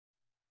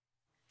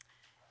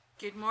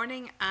Good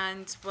morning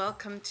and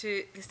welcome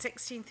to the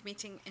 16th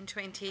meeting in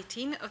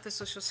 2018 of the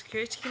Social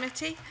Security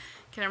Committee.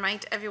 Can I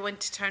remind everyone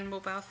to turn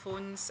mobile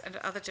phones and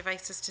other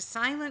devices to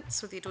silent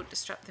so they don't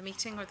disrupt the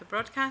meeting or the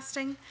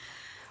broadcasting.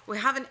 We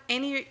haven't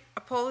any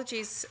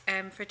apologies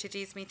for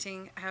today's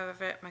meeting.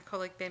 However, my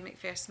colleague Ben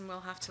McVie will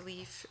have to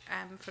leave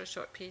for a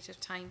short period of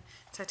time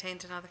to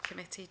attend another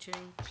committee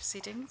during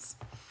proceedings.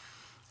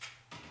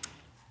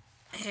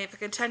 If we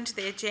can turn to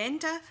the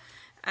agenda.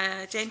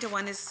 Agenda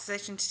 1 is a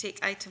decision to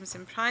take items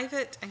in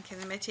private, and can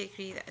the committee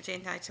agree that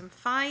agenda item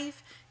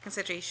 5,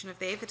 consideration of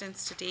the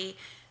evidence today,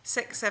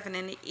 6, 7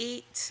 and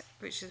 8,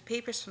 which are the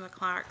papers from the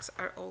clerks,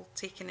 are all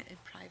taken in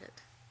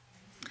private.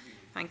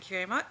 Thank you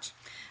very much.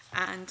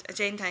 And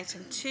agenda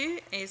item 2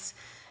 is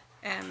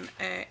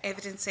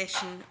evidence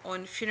session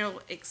on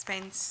funeral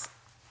expense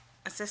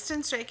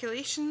assistance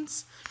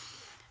regulations.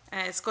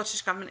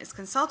 Scottish Government is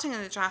consulting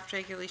on the draft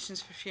regulations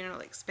for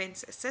funeral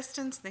expense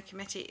assistance. The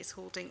committee is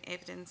holding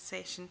evidence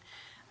session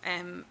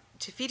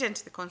to feed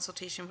into the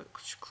consultation,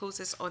 which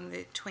closes on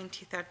the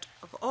 23rd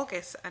of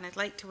August. And I'd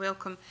like to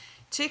welcome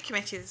to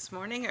committee this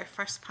morning our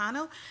first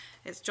panel.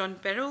 It's John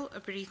Birrell, a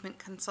bereavement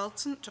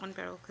consultant, John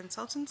Birrell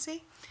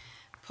Consultancy,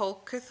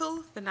 Paul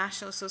Cuthell, the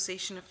National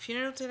Association of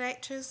Funeral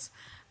Directors,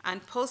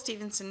 and Paul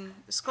Stevenson,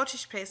 the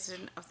Scottish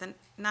President of the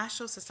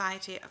National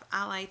Society of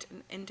Allied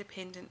and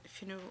Independent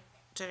Funeral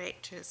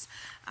Directors.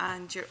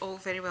 And you're all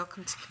very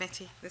welcome to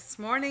committee this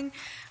morning.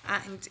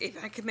 And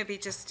if I could maybe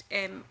just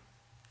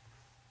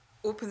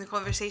open the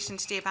conversation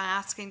today by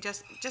asking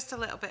just a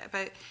little bit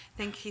about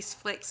the increased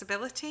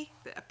flexibility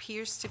that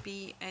appears to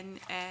be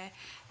in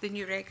the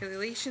new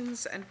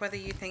regulations, and whether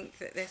you think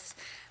that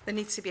there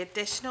needs to be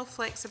additional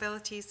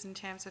flexibilities in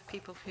terms of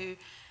people who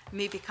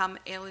may become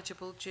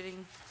eligible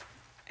during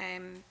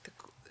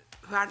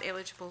who aren't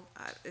eligible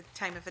at the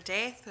time of a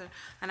death or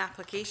an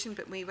application,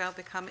 but may well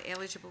become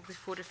eligible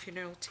before a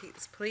funeral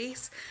takes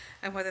place,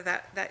 and whether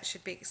that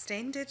should be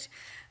extended.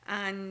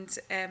 And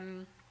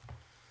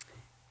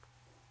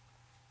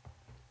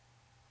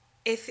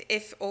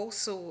if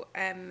also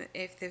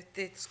if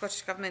the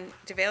Scottish Government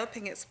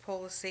developing its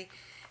policy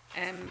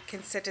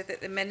consider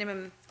that a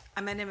minimum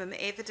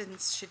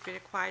evidence should be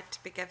required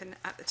to be given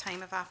at the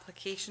time of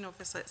application.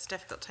 Obviously it's a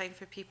difficult time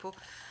for people,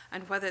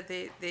 and whether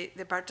the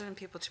burden on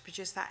people to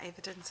produce that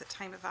evidence at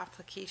time of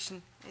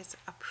application is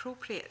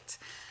appropriate.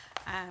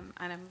 And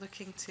I'm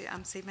looking to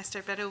say,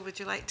 Mr. Birrell, would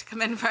you like to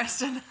come in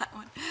first on that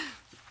one?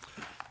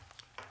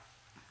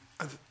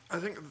 I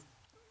think the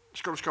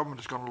Scottish Government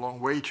has gone a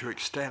long way to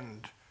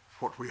extend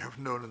what we have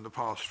known in the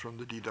past from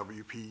the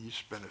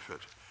DWP's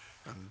benefit,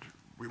 and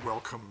we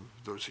welcome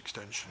those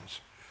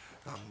extensions.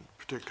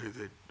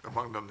 Particularly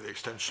among them the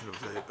extension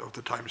of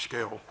the time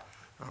scale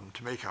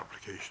to make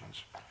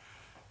applications.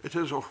 It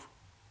is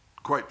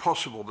quite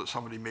possible that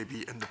somebody may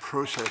be in the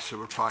process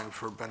of applying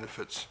for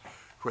benefits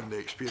when they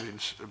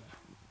experience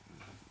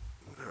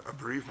a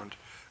bereavement,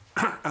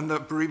 and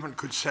that bereavement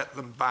could set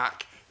them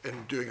back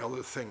in doing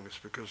other things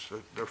because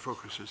their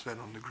focus is then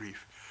on the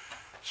grief.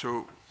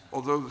 So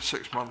although the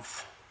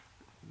 6-month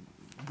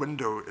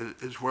window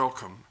is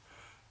welcome,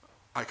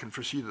 I can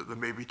foresee that there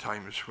may be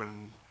times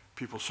when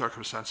people's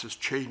circumstances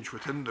change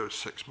within those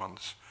 6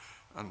 months,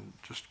 and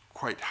just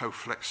quite how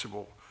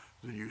flexible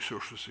the new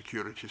social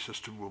security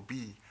system will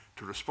be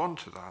to respond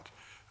to that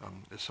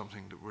is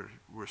something that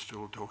we're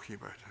still talking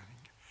about, I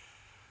think.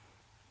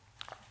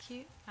 Thank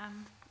you.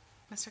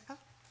 Mr. Cuthell?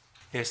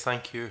 Yes,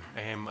 thank you.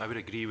 I would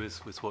agree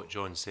with what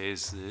John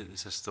says. The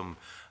system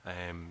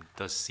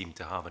does seem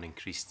to have an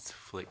increased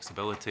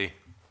flexibility.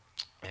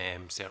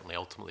 Certainly,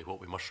 ultimately,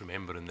 what we must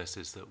remember in this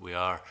is that we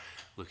are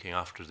looking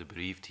after the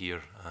bereaved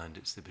here, and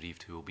it's the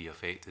bereaved who will be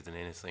affected, and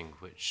anything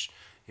which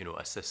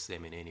assists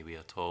them in any way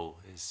at all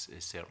is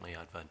certainly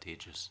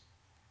advantageous.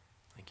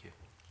 Thank you.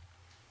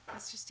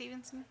 Mr.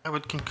 Stevenson? I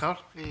would concur.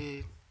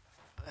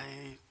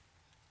 And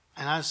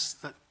as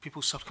that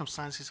people's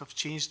circumstances have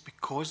changed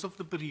because of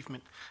the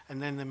bereavement,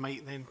 and then they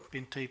might then be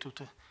entitled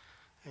to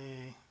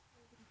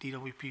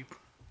DWP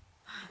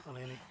or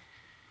any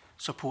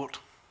support.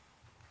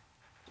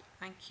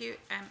 Thank you.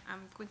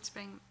 I'm going to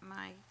bring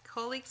my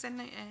colleagues in.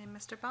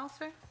 Mr.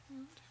 Balfour.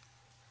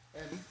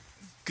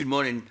 Good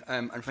morning,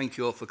 and thank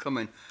you all for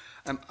coming.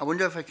 I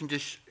wonder if I can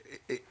just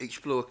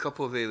explore a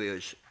couple of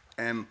areas.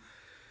 In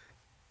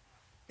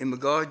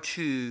regard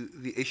to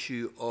the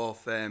issue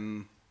of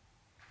the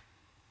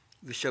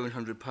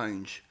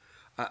 £700,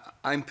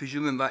 I'm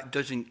presuming that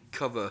doesn't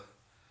cover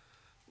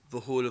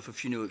the whole of a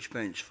funeral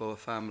expense for a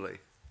family.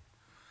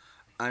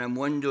 And I'm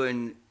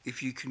wondering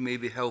if you can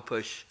maybe help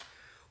us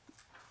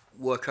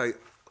work out,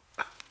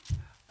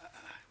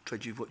 try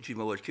to use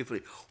my words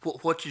carefully,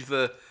 what is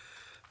the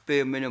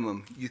bare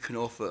minimum you can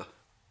offer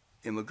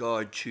in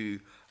regard to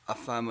a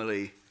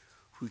family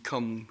who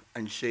come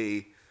and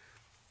say,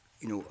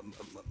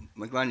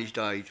 my granny's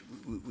died,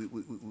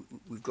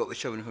 we've got the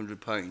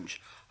 £700.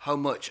 How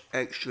much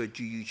extra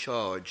do you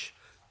charge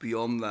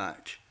beyond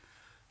that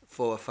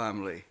for a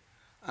family,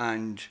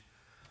 and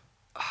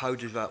how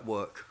does that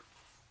work?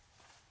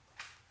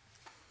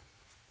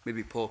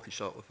 Maybe Paul can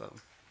start with that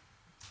one.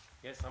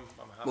 Yes, I'm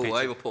happy. Well,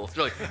 I report.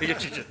 Sorry.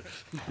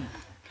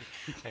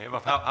 I'm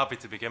happy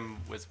to begin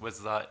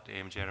with that,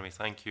 Jeremy.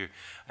 Thank you.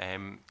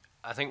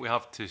 I think we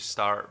have to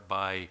start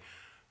by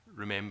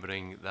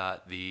remembering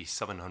that the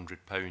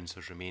 £700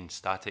 has remained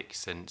static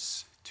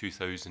since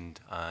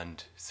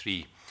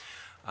 2003.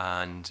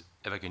 And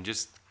if I can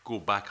just go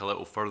back a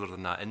little further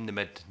than that, in the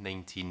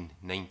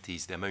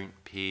mid-1990s, the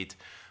amount paid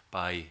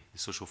by the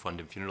Social Fund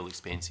and funeral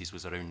expenses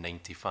was around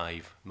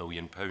 £95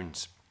 million.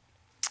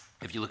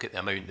 If you look at the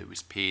amount that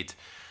was paid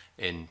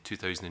in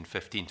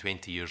 2015,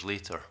 20 years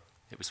later,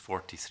 it was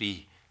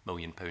 £43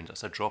 million.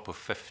 That's a drop of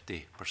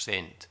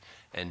 50%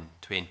 in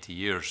 20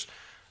 years.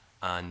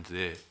 And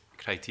the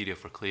criteria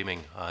for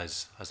claiming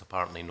has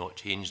apparently not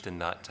changed in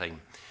that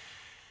time.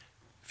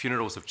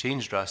 Funerals have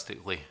changed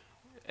drastically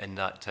in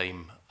that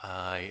time.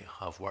 I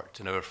have worked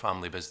in our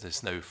family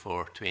business now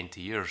for 20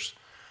 years.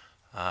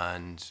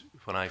 And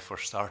when I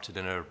first started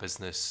in our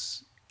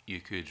business, you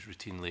could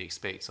routinely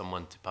expect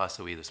someone to pass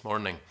away this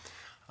morning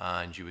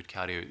and you would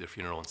carry out their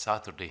funeral on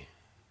Saturday.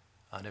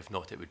 And if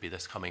not, it would be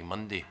this coming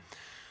Monday.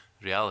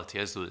 The reality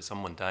is, though, that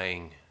someone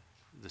dying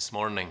this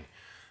morning,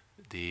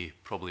 they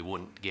probably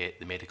won't get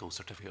the medical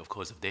certificate of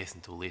cause of death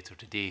until later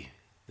today.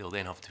 They'll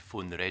then have to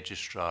phone the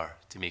registrar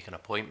to make an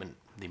appointment.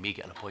 They may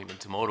get an appointment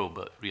tomorrow,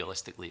 but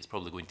realistically it's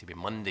probably going to be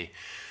Monday.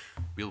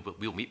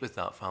 We'll meet with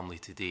that family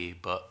today,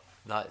 but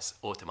that's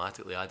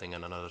automatically adding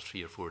in another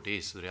 3 or 4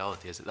 days. So the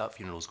reality is that that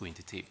funeral is going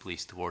to take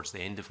place towards the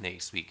end of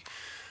next week.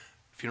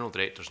 Funeral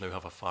directors now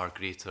have a far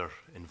greater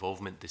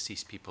involvement.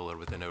 Deceased people are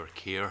within our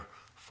care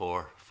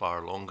for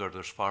far longer.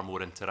 There's far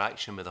more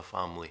interaction with a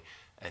family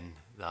in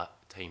that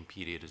time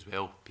period as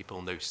well.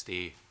 People now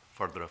stay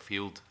further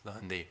afield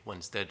than they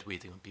once did,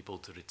 waiting on people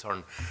to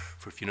return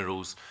for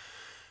funerals.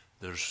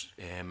 There's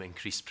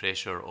increased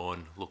pressure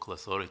on local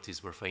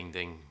authorities. We're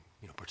finding,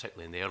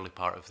 particularly in the early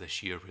part of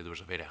this year, where there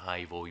was a very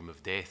high volume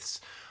of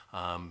deaths,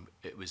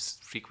 it was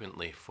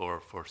frequently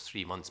for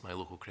 3 months. My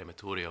local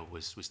crematoria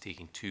was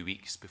taking 2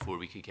 weeks before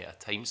we could get a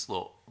time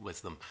slot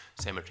with them.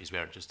 Cemeteries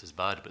weren't just as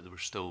bad, but there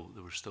was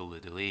still a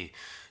delay.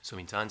 So,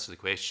 to answer the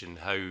question,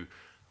 how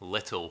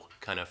little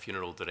can a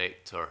funeral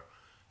director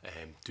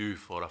do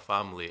for a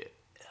family,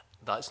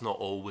 that's not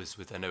always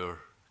within our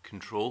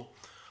control.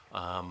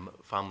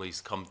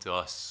 Families come to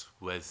us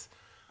with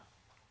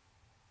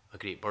a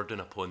great burden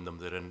upon them.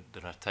 They're in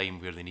a time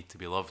where they need to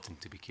be loved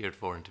and to be cared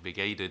for and to be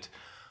guided.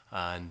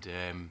 And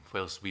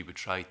whilst we would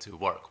try to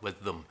work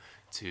with them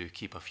to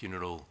keep a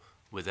funeral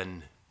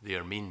within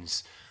their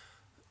means,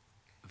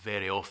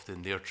 very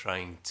often they're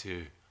trying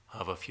to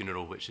have a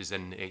funeral which is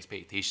in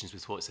expectations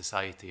with what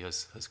society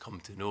has come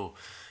to know.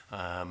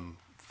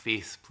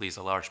 Faith plays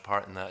a large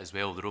part in that as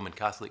well. The Roman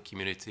Catholic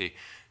community,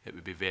 it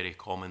would be very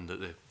common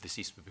that the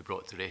deceased would be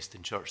brought to rest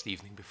in church the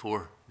evening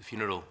before the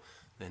funeral.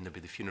 Then there'd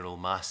be the funeral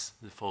mass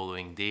the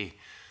following day.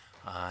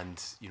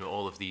 And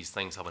all of these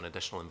things have an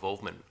additional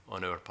involvement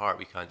on our part.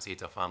 We can't say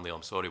to a family,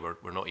 I'm sorry,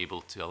 we're not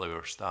able to allow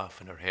our staff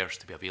and our hearse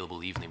to be available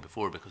the evening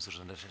before, because there's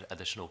an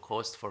additional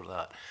cost for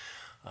that.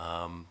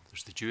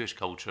 There's the Jewish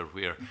culture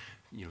where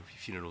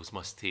funerals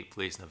must take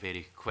place in a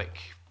very quick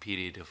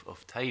period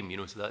of time,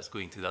 so that's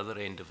going to the other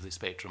end of the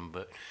spectrum.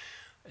 But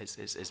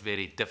it's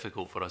very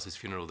difficult for us as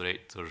funeral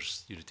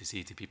directors to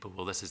say to people,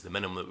 well, this is the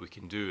minimum that we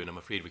can do, and I'm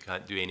afraid we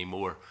can't do any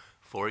more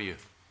for you.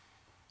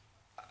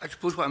 I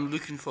suppose what I'm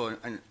looking for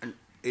and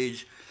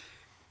is,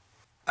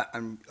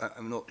 I'm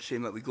not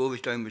saying that we go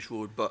down this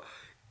road, but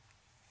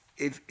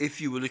if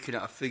you were looking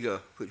at a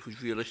figure which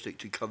was realistic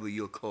to cover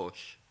your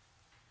costs,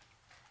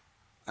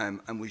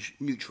 and was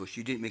neutral, so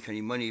you didn't make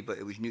any money, but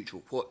it was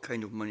neutral, what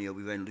kind of money are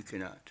we then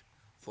looking at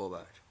for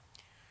that?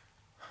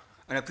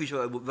 And I appreciate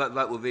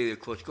that will vary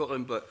across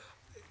Scotland, but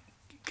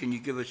can you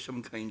give us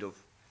some kind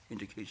of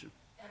indication?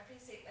 I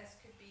appreciate this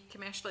could be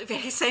commercially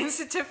very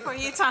sensitive for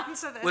you to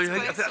answer this question.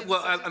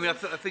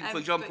 I think, for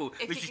example,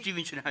 Mr.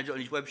 Stevenson has it on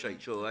his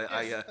website, so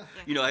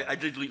I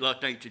did look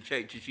last night to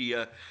check to see.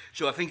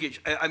 So I think it's.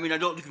 I'm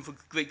not looking for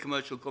great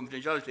commercial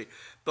confidentiality,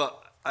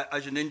 but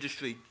as an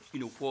industry,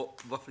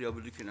 what roughly are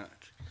we looking at?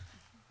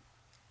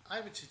 I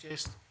would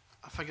suggest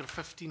a figure of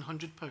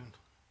 £1,500.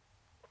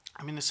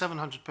 The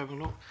 £700 will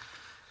not,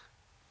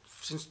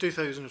 since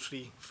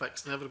 2003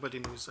 fixed, and everybody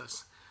knows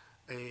this.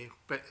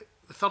 But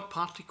the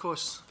third-party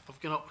costs have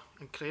gone up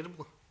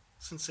incredibly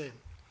since then.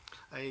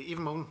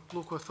 Even my own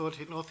local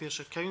authority, North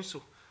Ayrshire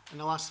Council, in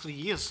the last 3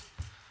 years,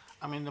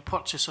 the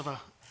purchase of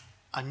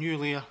a new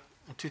layer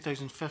in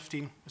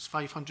 2015 was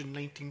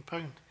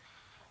 £519.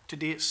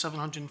 Today it's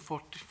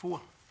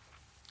 £744,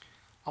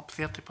 up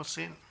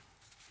 30%.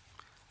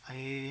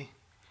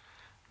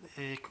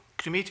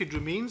 Cremated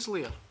remains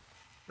layer,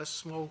 this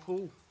small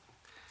hole,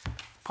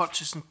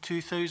 purchased in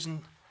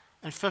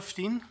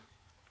 2015,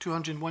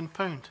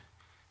 £201.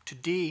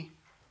 Today,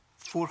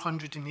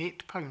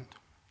 £408,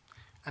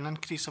 an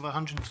increase of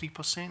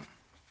 103%.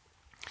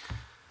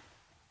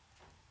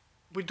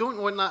 We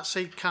don't want that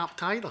side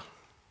capped either,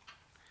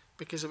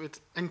 because it would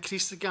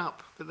increase the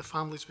gap that the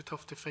families would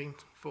have to find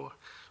for.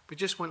 We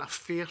just want a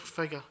fair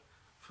figure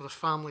for the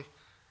family.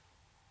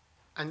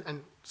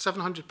 And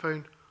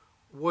 £700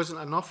 wasn't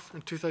enough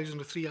in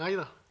 2003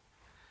 either.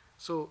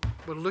 So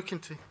we're looking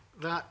to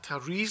that to a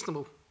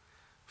reasonable,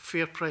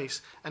 fair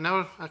price. And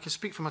now I can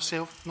speak for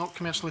myself, not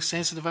commercially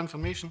sensitive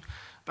information,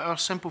 but our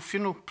simple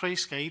funeral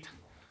price guide,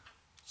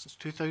 since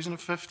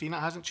 2015, it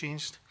hasn't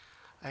changed,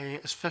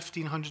 is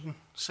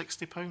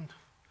 £1,560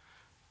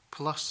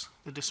 plus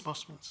the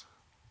disbursements.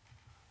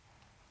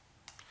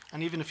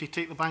 And even if you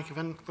take the Bank of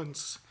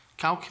England's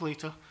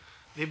calculator,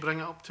 they bring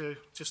it up to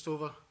just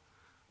over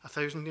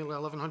 £1,000, nearly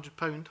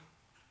 £1,100.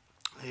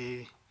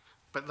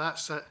 But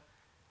that's at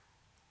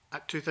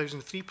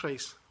 2003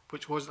 price,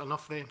 which wasn't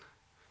enough then.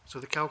 So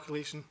the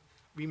calculation,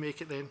 we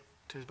make it then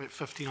to about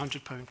 £1,500.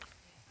 A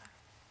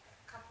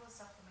couple of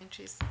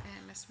supplementaries,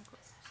 Ms McColl.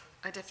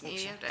 A different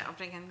area, right, I'll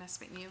bring in Ms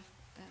McNeil.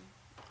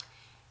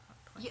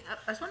 Yeah,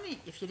 I was wondering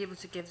if you're able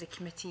to give the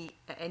committee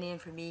any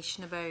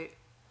information about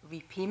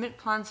repayment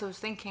plans. I was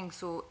thinking,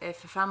 so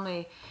if a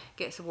family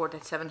gets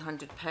awarded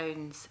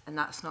 £700 and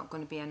that's not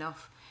going to be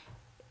enough,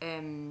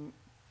 are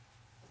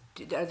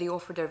they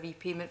offered a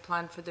repayment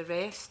plan for the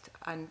rest?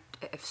 And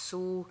if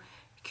so,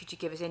 could you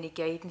give us any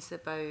guidance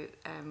about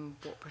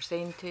what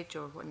percentage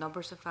or what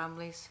numbers of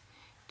families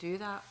do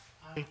that?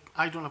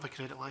 I don't have a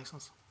credit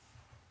licence.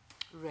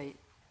 Right.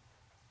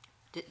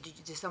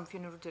 Do some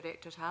funeral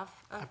directors have?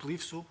 I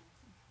believe so.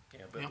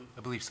 Yeah, but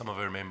I believe some of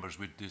our members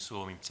would do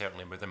so. I mean,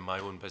 certainly within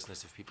my own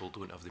business, if people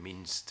don't have the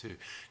means to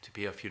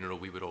pay a funeral,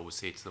 we would always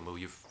say to them, well,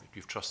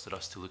 you've trusted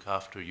us to look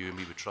after you, and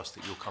we would trust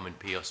that you'll come and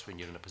pay us when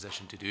you're in a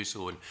position to do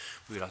so. And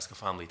we would ask a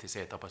family to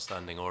set up a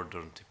standing order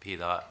and to pay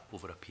that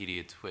over a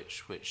period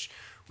which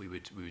we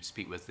would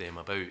speak with them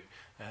about.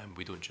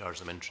 We don't charge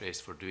them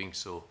interest for doing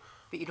so.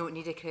 But you don't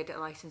need a credit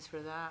licence for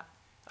that?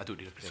 I don't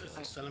need a credit licence.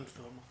 It's still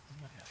informal.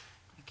 Yeah.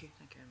 Thank you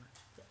very much.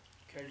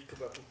 Can I just come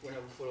back when I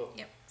will follow up?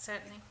 Yep,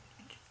 certainly.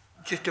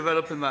 Just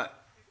developing that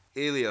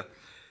area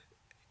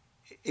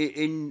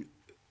in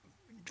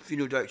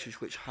funeral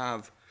directorates which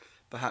have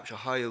perhaps a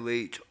higher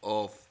rate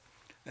of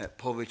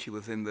poverty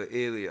within the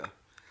area.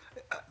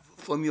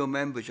 From your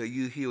members, are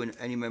you hearing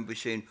any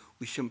members saying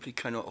we simply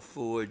cannot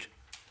afford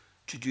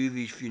to do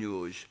these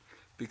funerals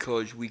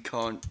because we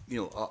can't,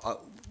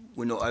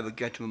 we're not either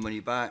getting the money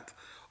back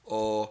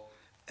or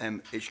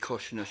it's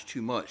costing us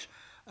too much?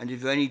 And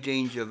is there any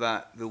danger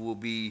that there will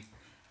be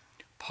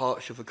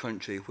parts of the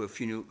country where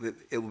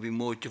it will be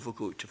more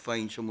difficult to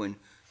find someone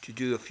to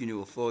do a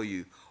funeral for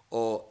you,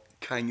 or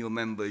can your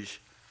members,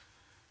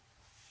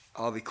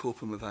 are they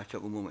coping with that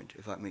at the moment,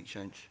 if that makes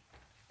sense?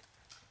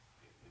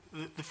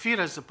 The fear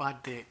is a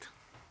bad debt.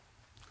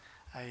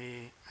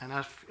 And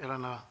if you're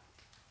in a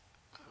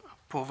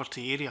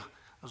poverty area,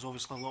 there's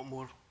obviously a lot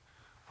more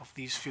of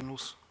these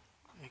funerals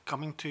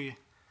coming to you.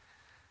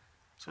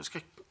 So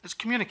it's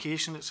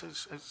communication,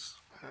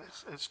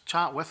 it's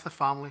chat with the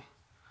family.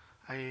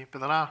 But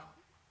there are,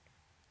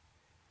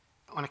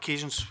 on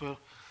occasions, where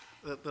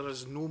there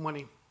is no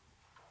money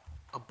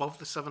above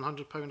the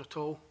 £700 at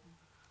all.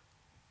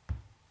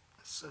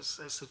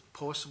 It's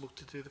impossible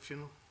to do the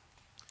funeral.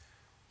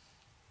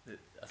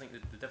 I think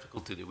the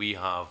difficulty that we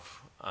have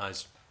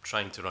as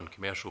trying to run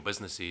commercial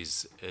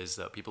businesses is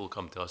that people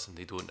come to us and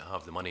they don't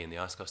have the money and they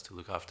ask us to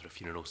look after a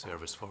funeral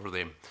service for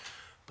them.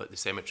 But the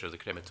cemetery or the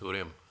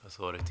crematorium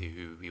authority,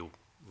 who we'll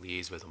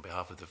liaise with on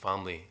behalf of the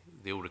family,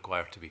 they'll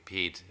require to be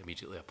paid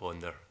immediately upon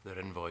their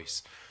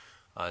invoice,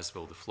 as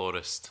will the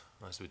florist,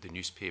 as would the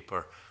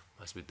newspaper,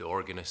 as would the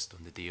organist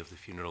on the day of the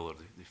funeral, or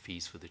the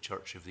fees for the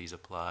church if these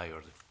apply,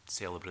 or the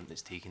celebrant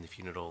that's taking the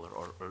funeral,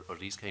 or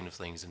these kind of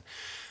things. And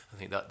I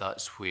think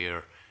that's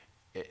where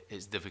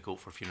it's difficult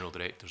for funeral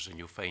directors, and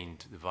you'll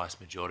find the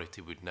vast majority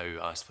would now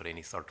ask for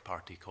any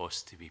third-party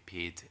costs to be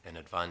paid in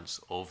advance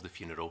of the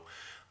funeral,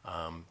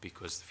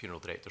 because the funeral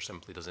director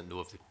simply doesn't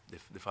know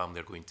if the family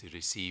are going to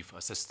receive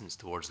assistance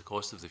towards the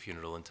cost of the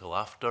funeral until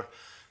after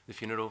the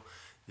funeral.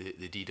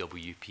 The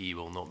DWP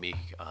will not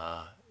make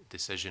a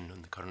decision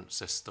on the current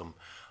system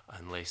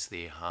unless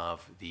they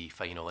have the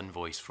final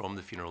invoice from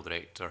the funeral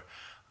director.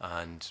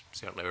 And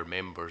certainly our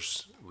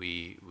members,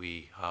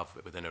 we have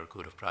within our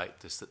code of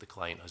practice that the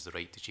client has the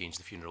right to change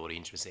the funeral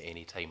arrangements at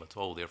any time at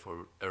all.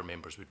 Therefore, our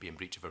members would be in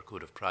breach of our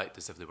code of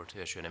practice if they were to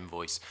issue an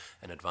invoice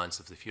in advance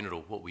of the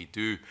funeral. What we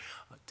do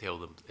tell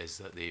them is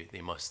that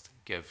they must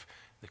give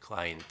the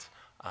client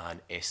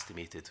an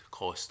estimated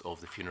cost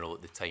of the funeral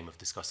at the time of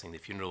discussing the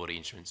funeral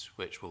arrangements,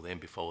 which will then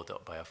be followed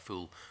up by a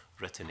full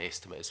written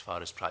estimate as far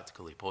as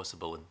practically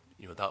possible. And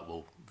that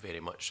will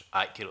very much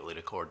accurately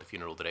record the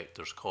funeral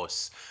director's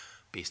costs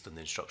based on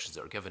the instructions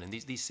that are given. And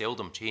these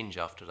seldom change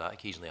after that.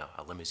 Occasionally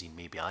a limousine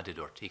may be added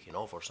or taken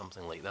off or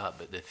something like that,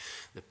 but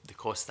the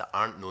costs that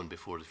aren't known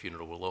before the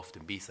funeral will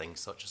often be things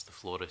such as the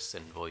florist's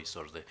invoice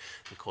or the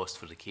cost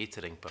for the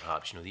catering,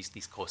 perhaps.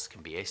 These costs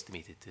can be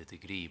estimated to a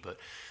degree, but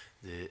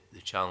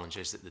the challenge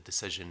is that the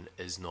decision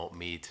is not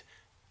made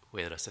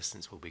whether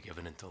assistance will be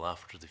given until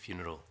after the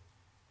funeral.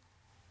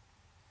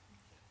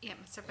 Yeah,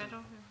 Mr.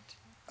 Birrell.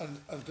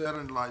 And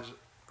therein lies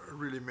a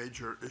really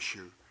major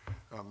issue.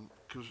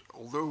 Because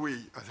although we,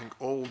 I think,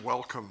 all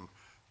welcome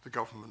the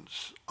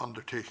government's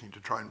undertaking to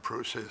try and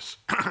process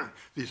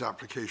these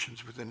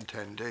applications within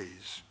 10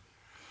 days,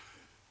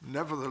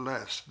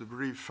 Nevertheless, the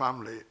bereaved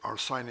family are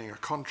signing a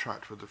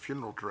contract with the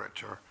funeral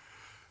director,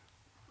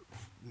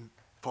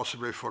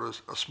 possibly for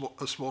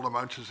a small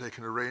amount as they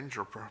can arrange,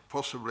 or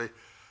possibly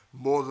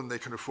more than they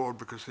can afford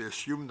because they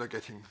assume they're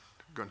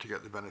going to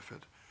get the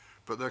benefit.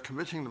 But they're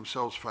committing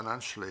themselves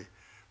financially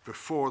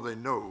before they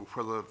know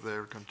whether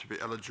they're going to be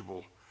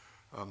eligible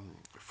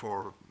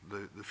for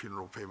the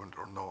funeral payment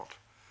or not.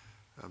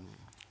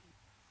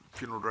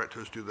 Funeral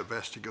directors do their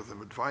best to give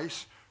them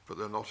advice, but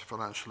they're not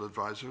financial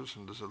advisors,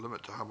 and there's a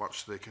limit to how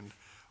much they can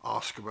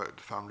ask about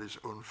the family's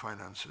own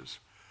finances.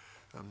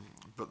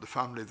 But the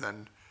family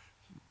then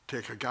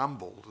take a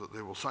gamble that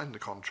they will sign the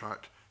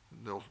contract,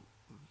 they'll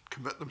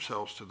commit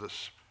themselves to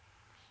this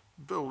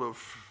bill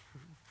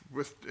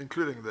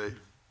including the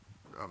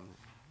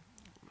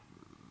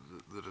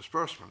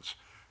disbursements.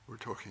 We're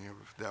talking of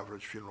the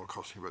average funeral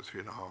costing about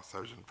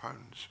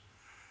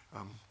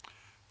 £3,500.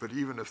 But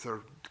even if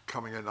they're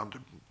coming in under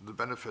the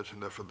benefit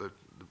and therefore the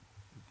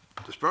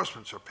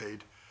disbursements are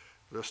paid,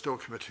 they're still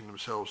committing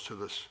themselves to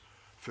this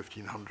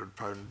 £1,500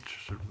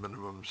 sort of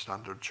minimum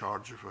standard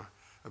charge of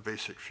a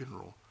basic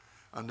funeral.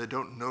 And they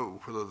don't know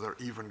whether they're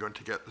even going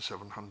to get the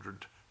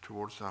 700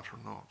 towards that or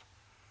not.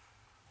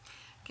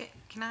 Okay,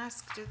 can I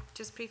ask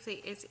just briefly,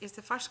 is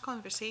the first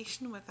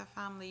conversation with a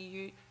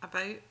family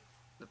about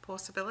the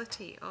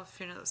possibility of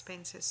funeral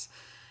expenses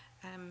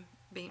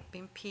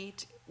being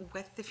paid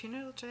with the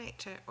funeral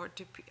director, or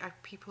are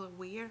people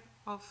aware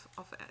of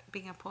it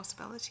being a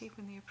possibility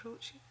when they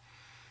approach you?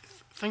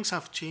 Things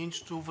have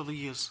changed over the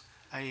years,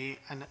 and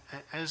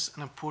it is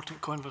an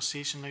important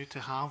conversation now to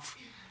have.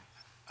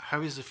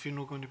 How is the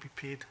funeral going to be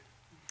paid?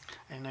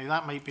 And now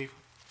that might be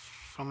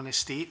from an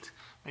estate,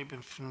 might be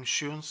from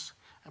insurance,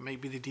 it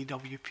might be the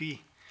DWP.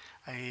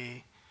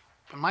 In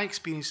my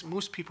experience,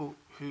 most people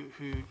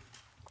who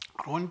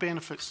are on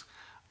benefits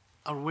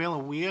are well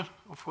aware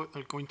of what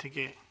they're going to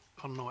get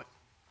or not.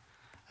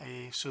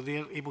 So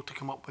they're able to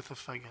come up with a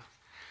figure.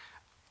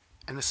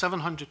 And the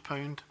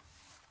 £700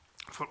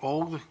 for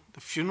all the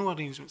funeral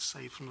arrangements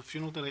side from the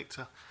funeral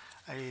director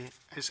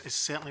is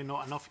certainly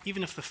not enough.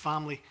 Even if the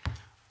family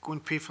go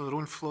and pay for their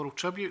own floral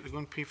tribute, they go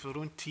and pay for their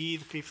own tea,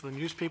 they pay for the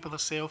newspaper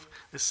themselves,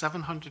 the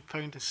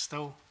 £700 is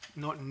still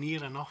not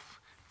near enough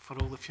for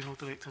all the funeral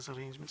director's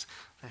arrangements,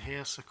 the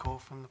hearse, the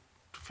coffin, the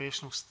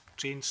professional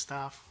trained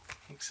staff,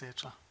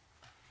 etc.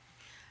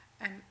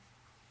 And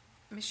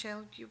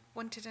Michelle, you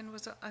wanted in,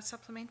 was it a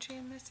supplementary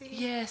in this area?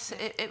 Yes,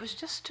 it was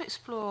just to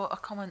explore a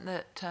comment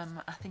that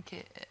I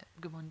think,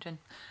 good morning,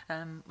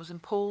 Jen, was in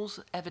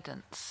Paul's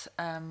evidence,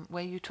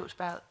 where you talked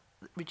about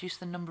reduce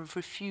the number of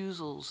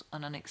refusals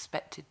on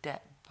unexpected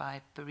debt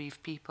by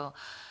bereaved people.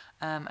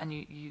 And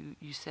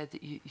you said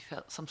that you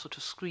felt some sort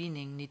of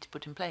screening need to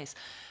put in place.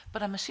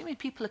 But I'm assuming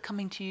people are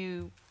coming to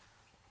you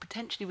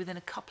potentially within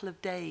a couple of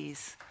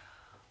days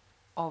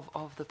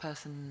of the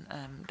person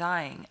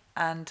dying.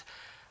 And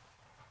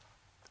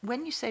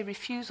when you say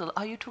refusal,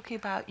 are you talking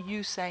about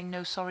you saying,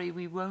 no, sorry,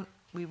 we won't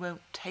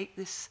take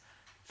this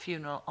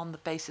funeral on the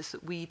basis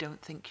that we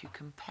don't think you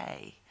can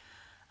pay?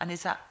 And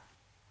is that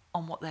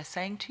on what they're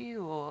saying to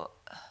you, or?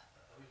 I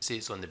would say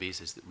it's on the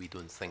basis that we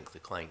don't think the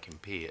client can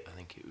pay it. I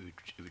think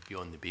it would be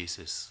on the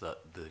basis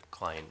that the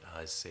client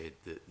has said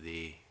that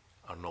they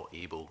are not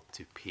able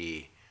to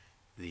pay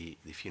the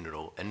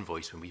funeral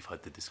invoice when we've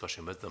had the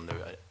discussion with them. Now,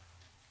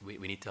 we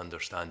need to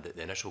understand that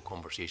the initial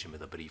conversation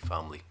with a bereaved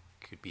family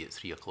could be at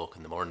 3 o'clock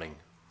in the morning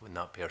when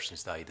that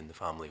person's died in the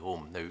family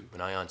home. Now,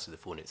 when I answer the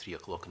phone at 3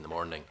 o'clock in the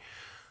morning,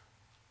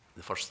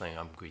 the first thing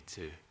I'm going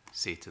to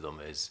say to them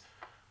is,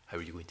 how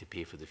are you going to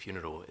pay for the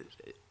funeral?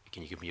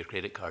 Can you give me your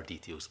credit card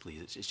details,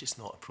 please? It's just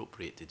not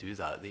appropriate to do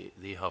that.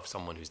 They have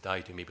someone who's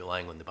died who may be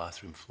lying on the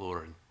bathroom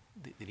floor, and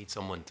they need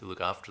someone to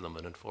look after them,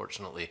 and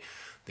unfortunately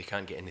they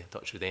can't get in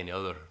touch with any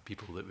other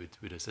people that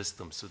would assist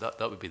them. So that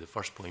would be the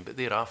first point. But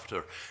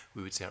thereafter,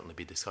 we would certainly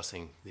be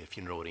discussing the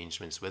funeral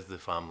arrangements with the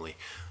family,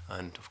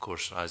 and of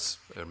course, as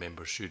our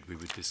members should, we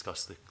would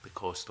discuss the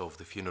cost of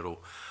the funeral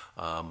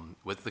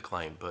with the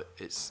client. But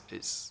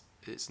it's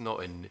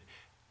not in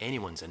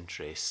anyone's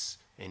interests,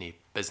 any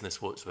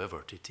business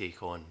whatsoever, to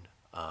take on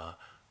a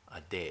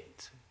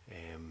debt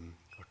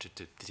or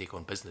to take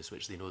on business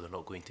which they know they're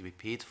not going to be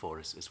paid for,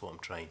 is what I'm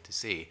trying to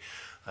say.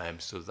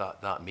 So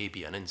that may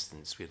be an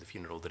instance where the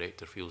funeral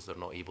director feels they're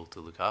not able to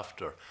look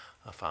after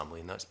a family,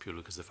 and that's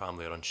purely because the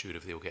family are unsure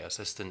if they'll get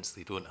assistance.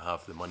 They don't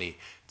have the money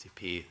to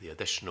pay the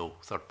additional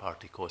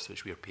third-party costs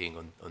which we are paying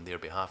on their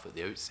behalf at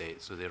the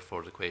outset. So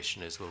therefore the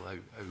question is, well,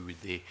 how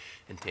would they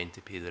intend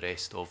to pay the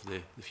rest of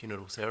the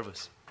funeral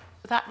service?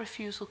 That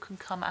refusal can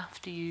come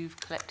after you've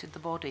collected the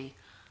body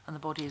and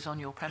the body is on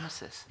your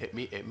premises.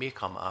 It may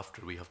come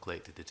after we have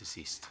collected the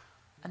deceased.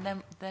 And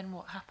then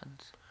what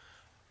happens?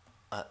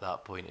 At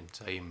that point in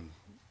time,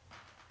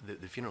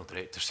 the funeral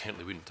director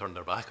certainly wouldn't turn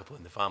their back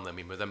upon the family. I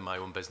mean, within my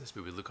own business,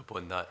 we would look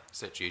upon that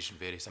situation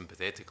very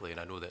sympathetically, and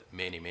I know that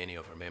many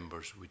of our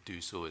members would do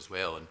so as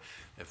well. And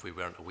if we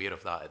weren't aware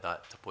of that at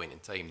that point in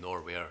time,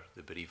 nor were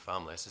the bereaved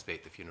family, I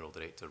suspect the funeral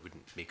director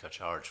wouldn't make a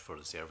charge for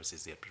the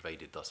services they had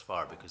provided thus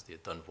far, because they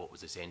had done what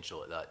was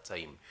essential at that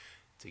time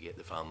to get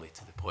the family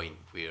to the point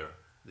where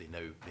they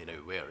now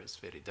were. It's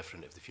very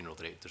different if the funeral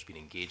director's been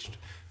engaged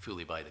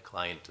fully by the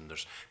client and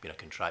there's been a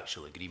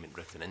contractual agreement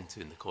written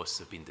into and the costs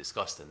have been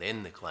discussed, and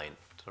then the client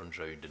turns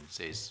round and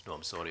says, no,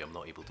 I'm sorry, I'm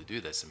not able to do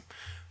this. And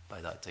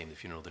by that time, the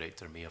funeral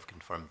director may have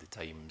confirmed the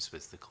times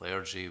with the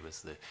clergy,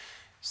 with the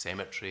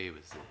cemetery,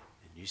 with the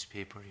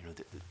newspaper, you know,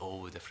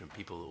 all the different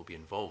people that will be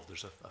involved.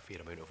 There's a fair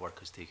amount of work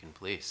has taken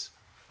place.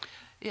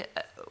 Yeah,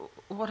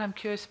 what I'm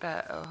curious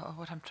about, or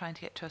what I'm trying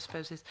to get to, I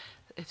suppose, is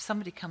if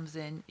somebody comes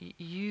in,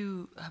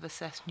 you have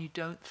assessed and you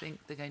don't think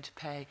they're going to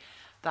pay,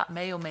 that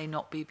may or may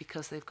not be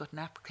because they've got an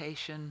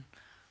application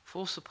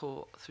for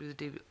support through the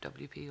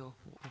DWP or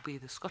what will be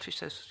the Scottish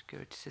Social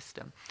Security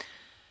system.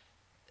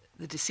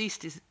 The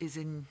deceased is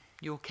in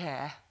your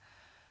care.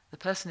 The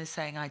person is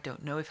saying, I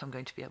don't know if I'm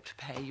going to be able to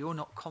pay. You're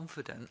not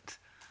confident.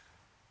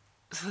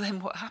 So then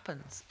what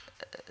happens?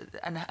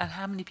 And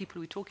how many people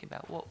are we talking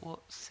about? What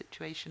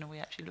situation are we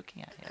actually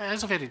looking at here? It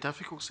is a very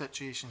difficult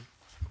situation.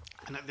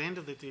 And at the end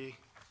of the day,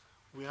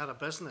 we are a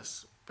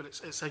business, but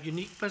it's a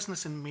unique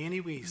business in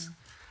many ways.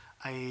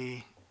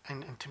 And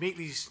to make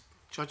these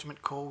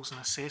judgment calls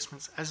and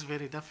assessments is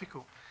very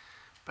difficult.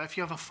 But if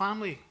you have a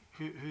family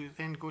who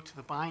then go to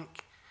the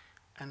bank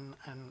and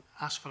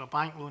ask for a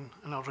bank loan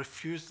and are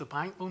refused the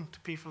bank loan to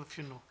pay for the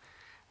funeral,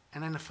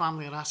 and then the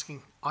family are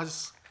asking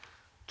us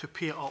to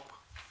pay it up,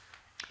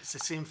 it's the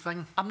same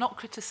thing. I'm not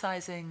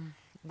criticising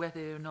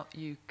whether or not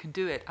you can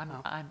do it.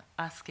 I'm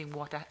asking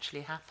what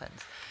actually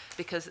happens,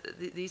 because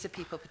these are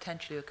people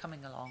potentially who are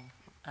coming along,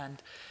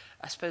 and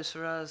I suppose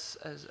for us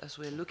as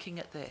we're looking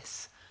at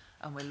this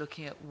and we're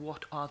looking at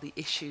what are the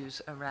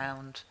issues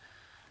around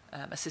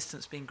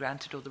assistance being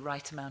granted or the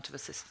right amount of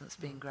assistance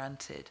being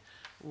granted,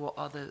 what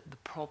are the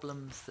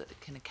problems that it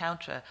can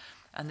encounter,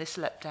 and this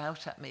leapt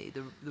out at me,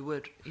 the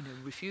word, you know,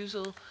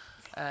 refusal.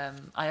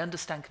 I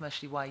understand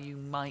commercially why you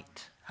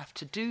might have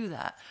to do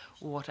that.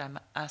 What I'm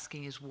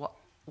asking is what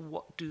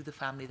do the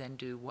family then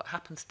do? What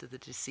happens to the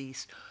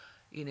deceased?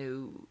 You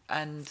know,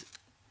 and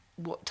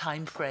what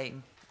time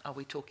frame are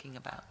we talking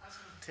about? That's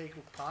an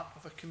integral part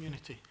of a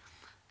community.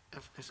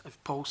 If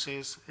Paul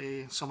says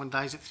someone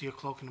dies at 3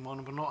 o'clock in the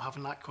morning, we're not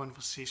having that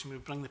conversation. We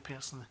bring the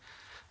person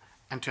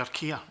into our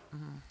care,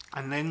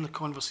 and then the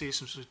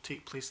conversations would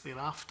take place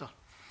thereafter.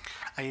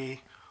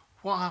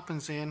 What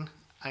happens then?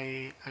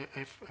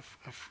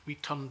 If we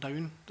turn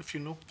down the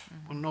funeral,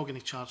 we're not going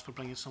to charge for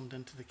bringing somebody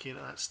into the care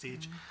at that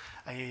stage.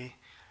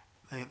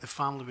 The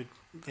family would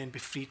then be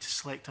free to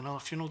select another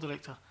funeral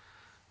director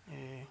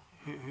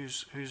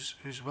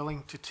who's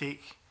willing to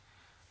take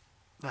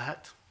the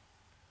hit,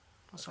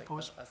 I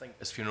suppose. I think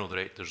as funeral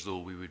directors, though,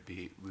 we would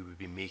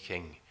be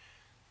making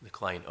the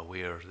client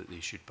aware that they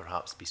should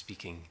perhaps be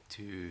speaking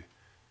to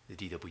the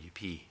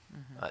DWP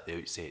at the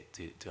outset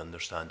to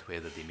understand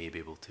whether they may be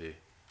able to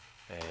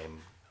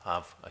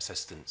have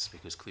assistance,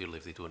 because clearly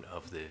if they don't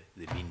have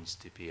the means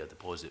to pay a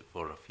deposit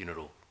for a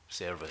funeral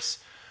service,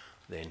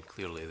 then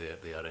clearly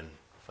they are in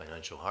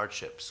financial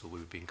hardship. So we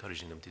would be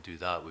encouraging them to do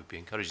that. We'd be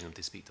encouraging them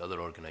to speak to other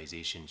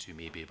organisations who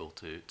may be able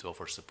to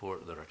offer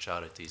support. There are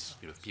charities,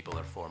 you know, if people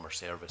are former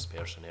service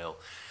personnel,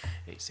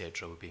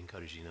 etc. We'd be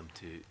encouraging them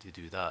to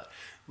do that.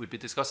 We'd be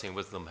discussing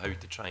with them how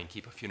to try and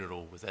keep a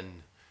funeral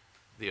within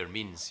their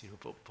means. You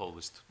know, Paul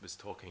was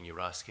talking, you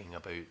were asking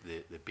about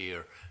the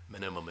bare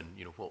minimum, and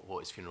you know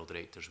what as funeral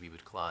directors we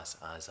would class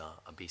as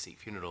a basic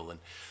funeral,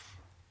 and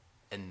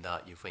in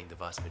that you find the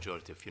vast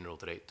majority of funeral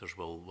directors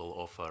will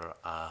offer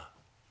a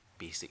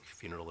basic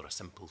funeral or a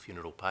simple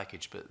funeral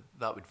package, but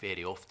that would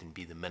very often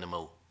be the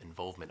minimal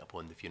involvement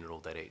upon the funeral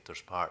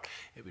director's part.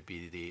 It would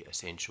be the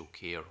essential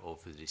care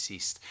of the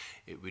deceased.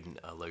 It wouldn't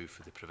allow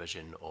for the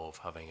provision of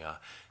having a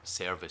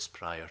service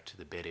prior to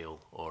the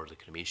burial or the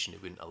cremation.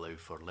 It wouldn't allow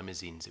for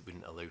limousines. It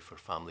wouldn't allow for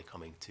family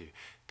coming to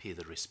pay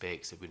their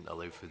respects. It wouldn't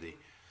allow for the...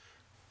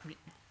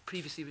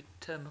 Previously with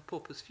the term a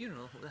pauper's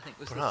funeral, I think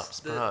was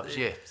perhaps,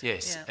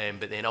 yes. Yeah.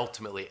 But then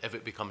ultimately, if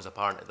it becomes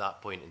apparent at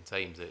that point in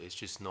time that it's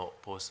just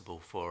not possible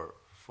for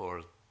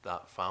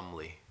that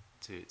family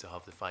to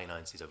have the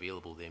finances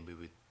available, then we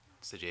would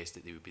suggest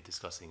that they would be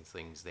discussing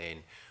things then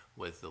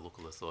with the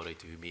local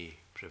authority who may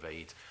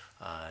provide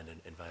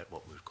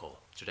what we would call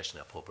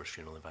traditionally a pauper's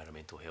funeral,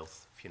 environmental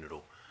health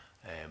funeral,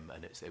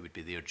 and it would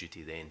be their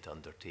duty then to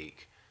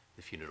undertake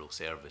the funeral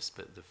service,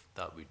 but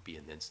that would be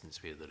in the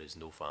instance where there is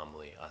no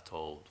family at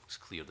all. It's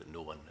clear that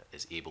no one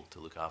is able to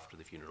look after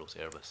the funeral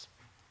service.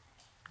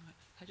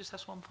 I just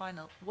ask one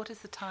final. What is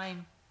the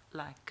time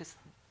lag? Because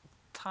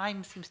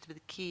time seems to be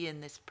the key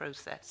in this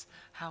process.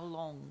 How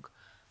long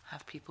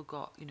have people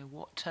got? You know,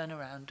 what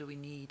turnaround do we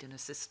need in a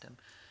system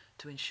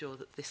to ensure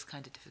that this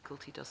kind of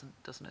difficulty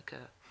doesn't occur?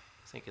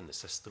 I think in the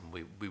system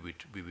we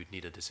would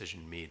need a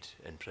decision made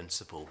in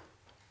principle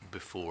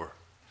before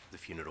the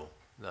funeral.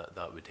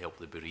 That would help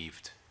the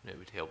bereaved. It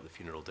would help the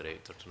funeral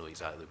director to know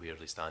exactly where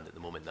they stand. At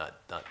the moment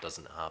that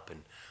doesn't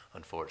happen,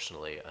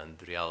 unfortunately, and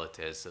the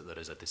reality is that there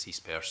is a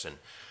deceased person,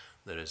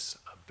 there is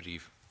a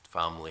bereaved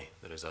family,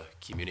 there is a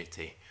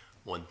community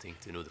wanting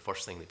to know. The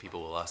first thing that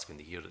people will ask when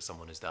they hear that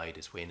someone has died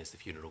is, when is the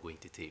funeral going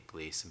to take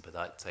place? And by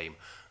that time,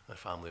 their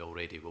family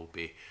already will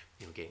be,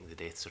 you know, getting the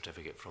death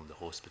certificate from the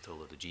hospital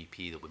or the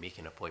GP. They'll be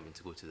making an appointment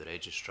to go to the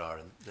registrar,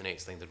 and the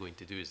next thing they're going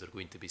to do is they're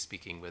going to be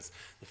speaking with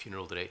the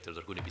funeral director.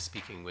 They're going to be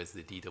speaking with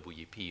the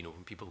DWP. You know,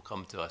 when people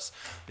come to us,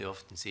 they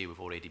often say, we've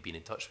already been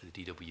in touch with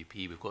the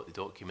DWP, we've got the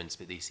documents,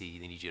 but they say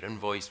they need your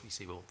invoice. We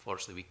say, well,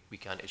 unfortunately, we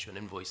can't issue an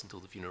invoice until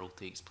the funeral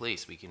takes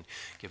place. We can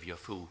give you a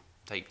full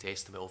typed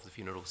estimate of the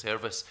funeral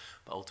service,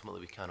 but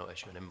ultimately we cannot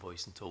issue an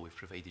invoice until we've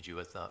provided you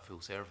with that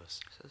full service.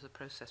 So there's a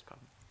process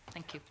problem.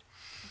 Thank you.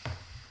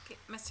 Okay,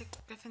 Mr.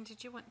 Griffin,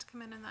 did you want to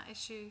come in on that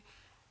issue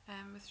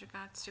with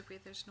regards to where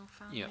there's no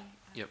family? Yeah,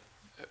 yep.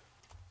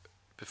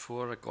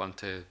 Before I go on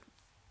to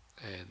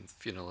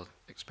funeral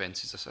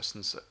expenses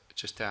assistance,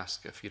 just to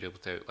ask if you're able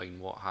to outline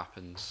what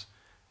happens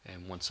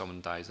when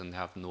someone dies and they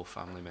have no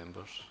family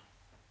members.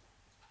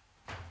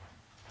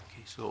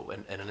 Okay, so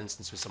in an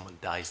instance where someone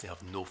dies, they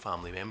have no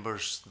family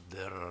members,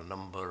 there are a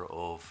number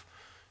of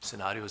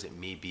scenarios. It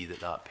may be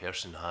that that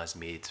person has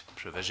made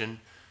provision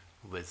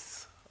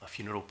with a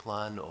funeral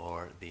plan,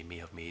 or they may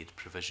have made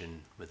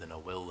provision within a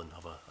will and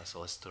have a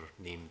solicitor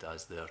named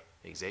as their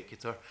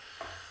executor.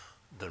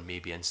 There may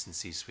be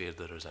instances where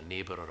there is a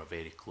neighbour or a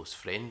very close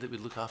friend that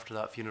would look after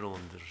that funeral,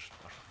 and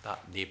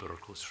that neighbour or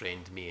close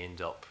friend may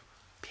end up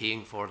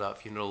paying for that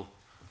funeral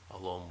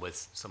along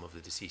with some of the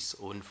deceased's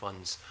own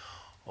funds.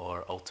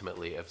 Or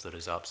ultimately, if there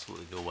is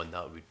absolutely no one,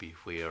 that would be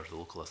where the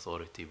local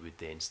authority would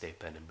then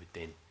step in and would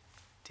then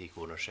take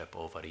ownership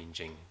of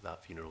arranging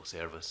that funeral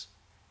service.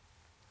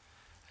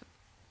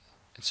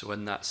 And so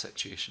in that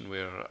situation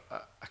where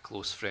a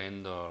close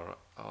friend or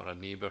a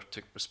neighbour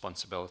took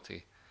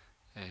responsibility,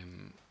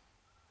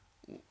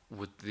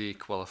 would they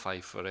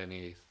qualify for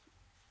any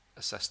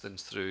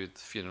assistance through the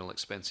funeral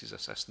expenses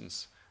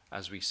assistance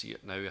as we see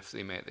it now, if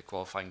they met the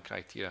qualifying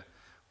criteria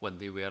when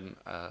they weren't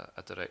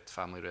a direct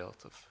family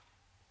relative?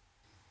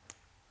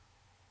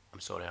 I'm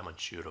sorry, I'm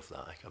unsure of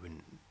that. I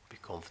wouldn't be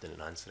confident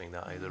in answering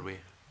that either way.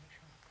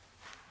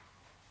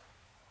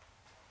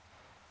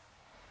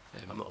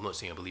 I'm not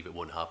saying I believe it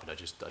won't happen. I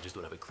just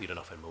don't have it clear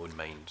enough in my own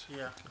mind.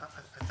 Yeah,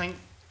 I think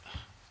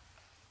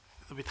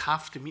they would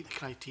have to meet the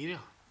criteria,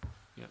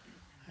 yeah.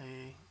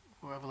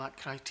 Whatever that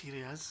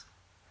criteria is.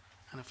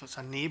 And if it's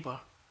a neighbour,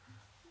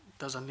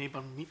 does a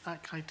neighbour meet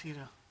that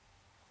criteria?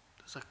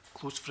 Does a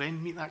close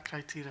friend meet that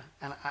criteria?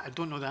 And I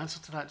don't know the answer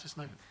to that just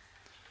now.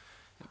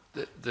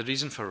 The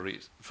reason for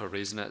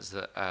raising it is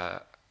that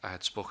I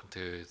had spoken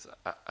to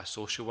a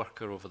social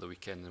worker over the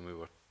weekend, and we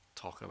were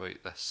talking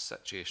about this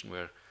situation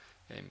where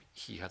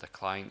he had a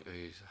client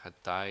who had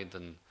died,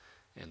 and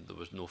there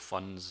was no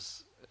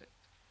funds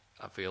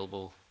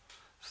available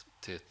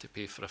to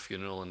pay for a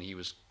funeral, and he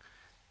was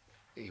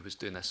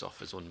doing this off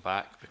his own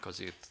back because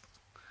he had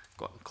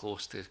gotten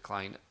close to the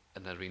client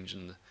in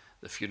arranging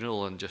the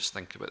funeral. And just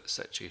think about the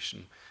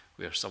situation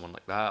where someone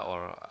like that,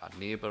 or a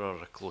neighbour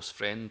or a close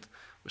friend,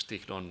 was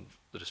taking on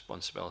the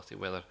responsibility,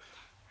 whether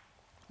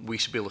we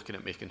should be looking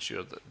at making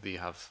sure that they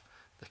have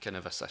the kind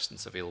of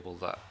assistance available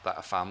that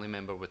a family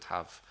member would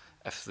have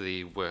if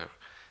they were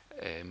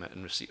in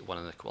receipt of one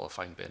of the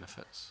qualifying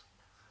benefits.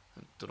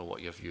 I don't know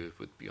what your view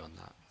would be on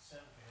that.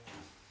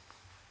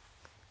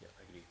 Yeah,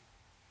 I agree.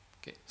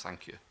 Okay,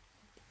 thank you.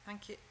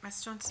 Thank you.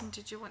 Ms Johnson,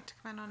 did you want to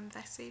come in on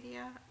this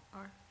area?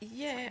 Or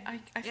yeah,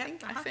 I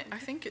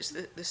think it's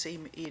the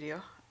same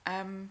area.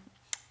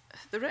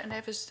 The written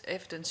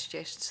evidence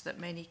suggests that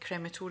many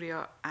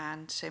crematoria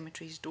and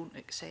cemeteries don't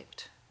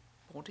accept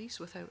bodies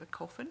without a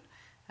coffin.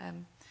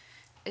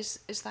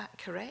 Is that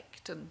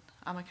correct? And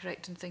am I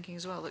correct in thinking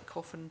as well that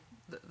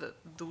that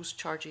those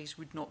charges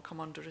would not come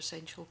under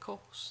essential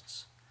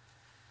costs?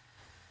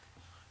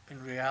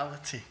 In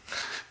reality,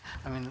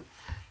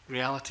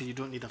 you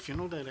don't need a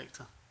funeral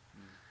director.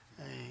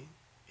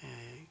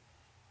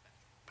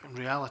 But in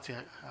reality,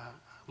 a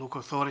local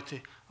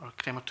authority or a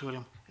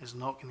crematorium is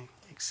not going to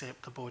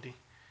accept a body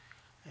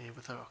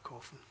without a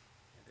coffin.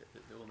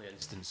 The only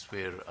instance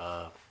where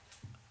a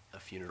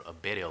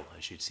burial, I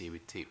should say,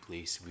 would take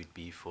place would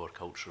be for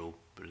cultural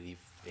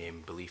beliefs,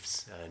 and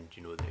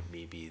it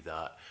may be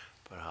that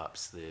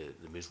perhaps the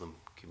Muslim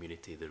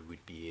community, there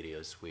would be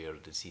areas where the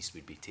deceased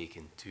would be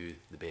taken to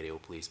the burial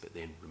place but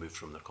then removed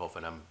from their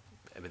coffin.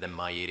 Within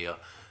my area,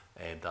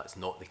 that's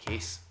not the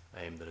case.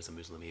 There is a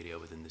Muslim area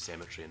within the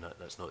cemetery, and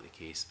that's not the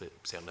case, but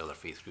certainly other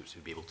faith groups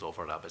would be able to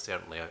offer that. But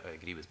certainly I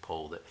agree with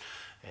Paul that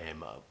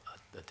a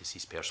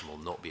deceased person will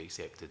not be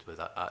accepted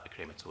at a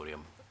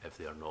crematorium if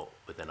they are not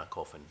within a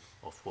coffin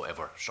of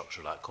whatever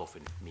structure that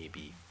coffin may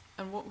be.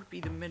 And what would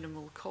be the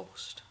minimal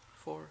cost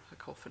for a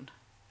coffin?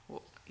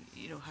 What,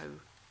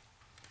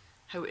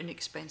 how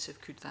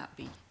inexpensive could that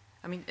be?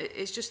 I mean,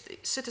 it's just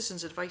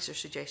Citizens Advice are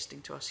suggesting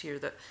to us here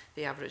that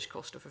the average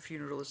cost of a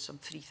funeral is some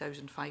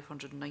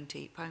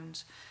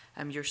 £3,598.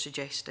 You're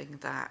suggesting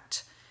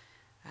that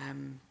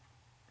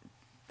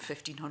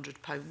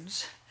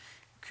 £1,500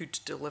 could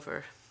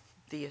deliver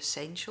the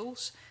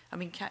essentials. I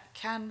mean,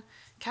 can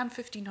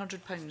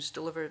 £1,500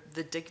 deliver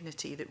the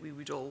dignity that we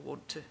would all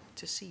want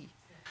to see?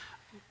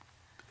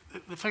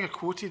 the figure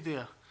quoted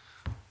there,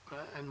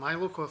 in my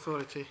local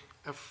authority,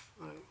 if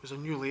it was a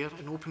new layer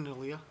and opened a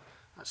layer,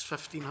 that's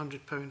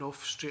 £1,500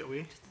 off straight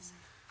away.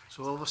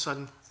 So all of a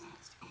sudden,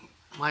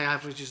 my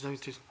average is down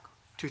to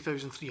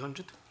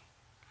 2,300.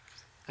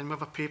 And we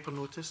have a paper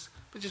notice,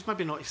 which is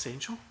maybe not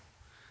essential.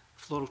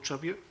 Floral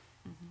tribute,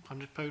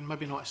 £100,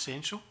 maybe not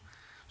essential.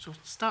 So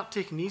start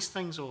taking these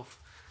things off.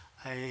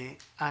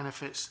 And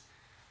if it's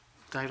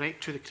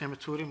direct to the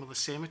crematorium or the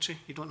cemetery,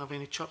 you don't have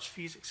any church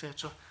fees,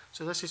 etc.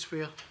 So this is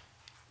where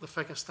the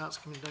figure starts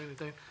coming down and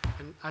down.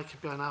 And I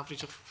could be an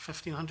average of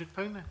 £1,500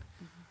 then,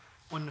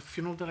 on the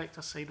funeral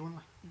director side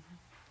only.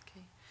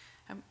 Okay.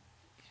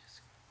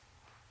 Yes.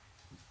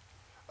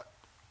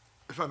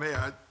 If I may,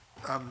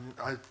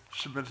 I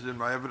submitted in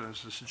my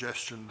evidence the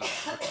suggestion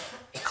that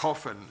the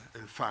coffin,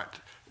 in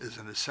fact, is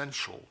an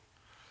essential,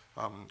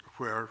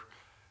 where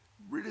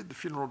really the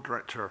funeral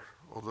director,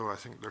 although I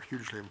think they're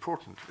hugely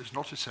important, is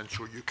not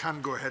essential. You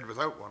can go ahead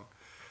without one,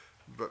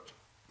 but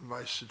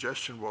my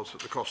suggestion was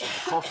that the cost of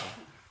the coffin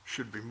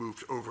should be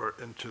moved over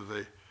into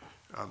the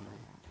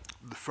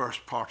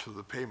first part of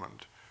the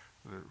payment,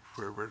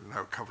 where we're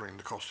now covering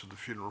the cost of the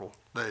funeral,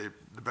 the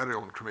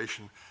burial and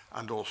cremation,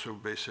 and also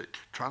basic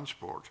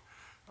transport.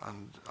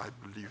 And I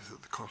believe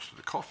that the cost of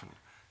the coffin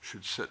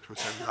should sit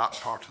within that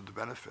part of the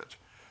benefit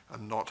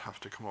and not have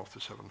to come off the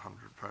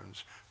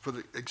 £700 for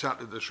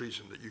exactly this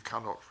reason, that you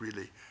cannot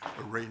really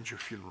arrange a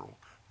funeral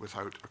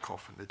without a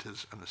coffin. It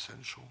is an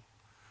essential.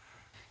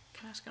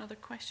 Can I ask another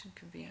question,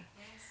 convener?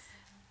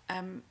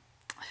 Yes.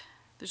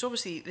 There's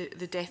obviously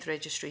the death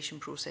registration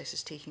process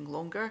is taking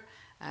longer.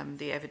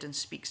 The evidence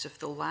speaks of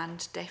the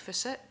land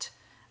deficit,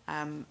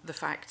 the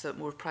fact that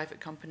more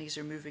private companies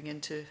are moving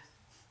into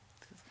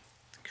the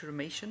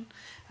cremation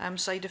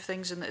side of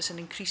things, and that it's an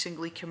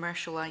increasingly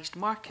commercialised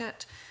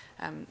market.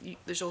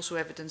 There's also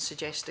evidence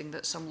suggesting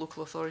that some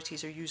local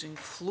authorities are using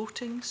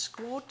floating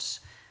squads.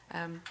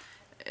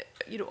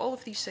 You know, all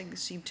of these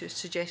things seem to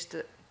suggest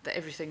that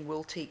everything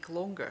will take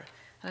longer.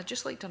 And I'd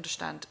just like to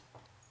understand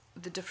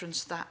the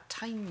difference that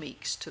time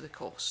makes to the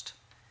cost.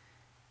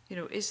 You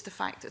know, is the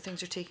fact that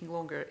things are taking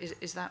longer,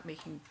 is that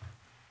making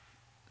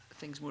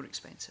things more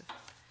expensive?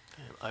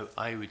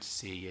 I would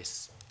say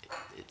yes,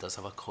 it does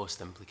have a cost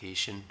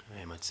implication.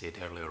 I'd said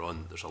earlier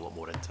on, there's a lot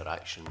more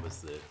interaction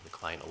with the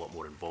client, a lot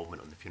more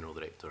involvement on the funeral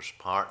director's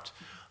part.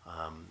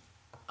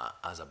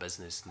 As a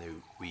business now,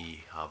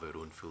 we have our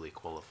own fully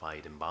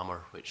qualified embalmer,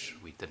 which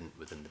we didn't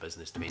within the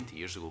business 20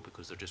 years ago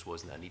because there just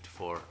wasn't a need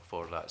for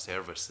that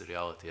service. The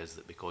reality is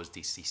that because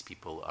deceased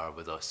people are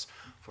with us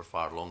for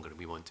far longer,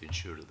 we want to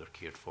ensure that they're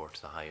cared for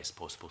to the highest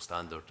possible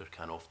standard. There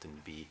can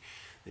often be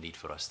the need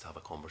for us to have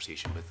a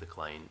conversation with the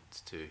client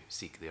to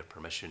seek their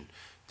permission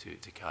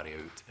to carry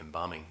out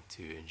embalming,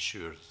 to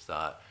ensure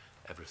that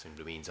everything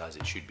remains as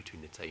it should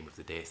between the time of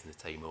the death and the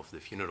time of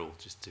the funeral.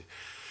 Just to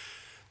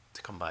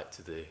come back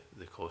to the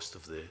cost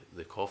of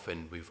the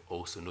coffin, we've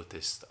also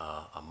noticed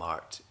a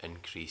marked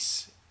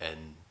increase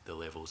in the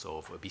levels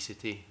of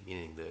obesity,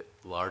 meaning that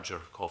larger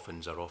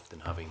coffins are often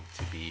having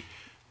to be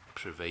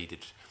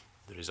provided.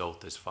 The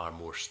result is far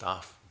more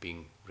staff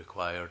being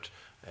required,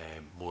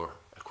 more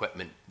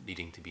equipment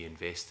needing to be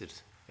invested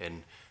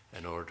in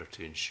order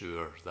to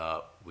ensure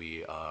that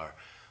we are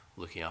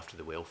looking after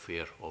the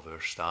welfare of our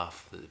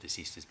staff, that the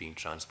deceased is being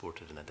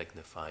transported in a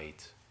dignified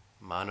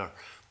manner.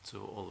 So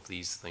all of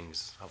these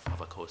things have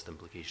a cost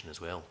implication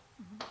as well.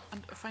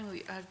 And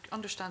finally, I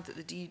understand that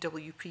the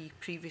DWP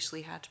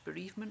previously had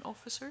bereavement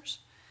officers,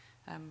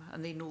 and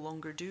they no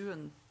longer do,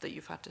 and that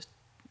you've had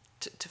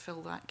to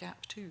fill that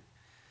gap too.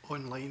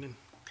 Online and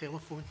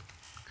telephone.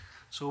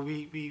 So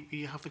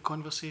we have the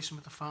conversation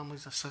with the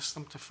families, assist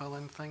them to fill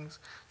in things.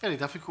 Very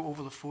difficult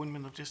over the phone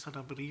when they've just had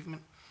a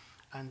bereavement,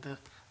 and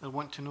they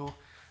want to know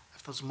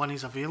if there's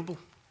monies available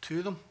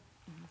to them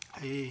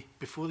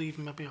before they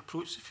even maybe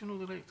approach the funeral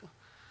director.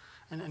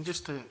 And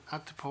just to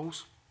add to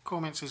Paul's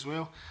comments as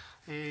well,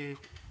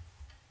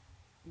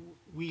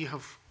 we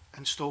have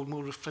installed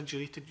more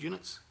refrigerated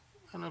units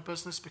in our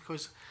business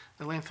because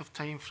the length of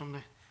time from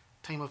the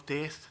time of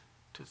death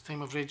to the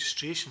time of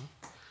registration,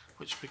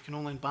 which we can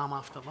only embalm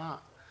after that,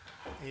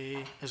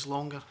 is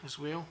longer as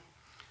well.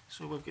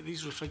 So we've got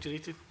these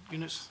refrigerated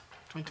units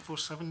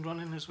 24/7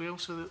 running as well,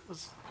 so that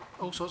there's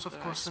all sorts of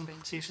cost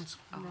implications.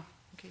 Oh,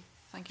 okay,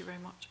 thank you very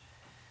much.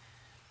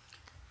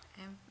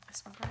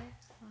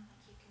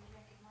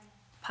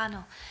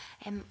 Panel,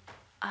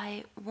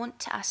 I want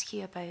to ask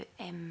you about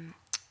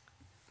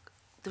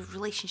the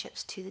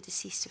relationships to the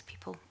deceased of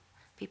people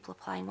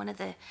applying. One of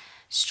the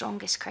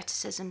strongest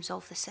criticisms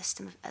of the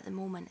system at the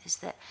moment is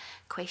that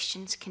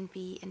questions can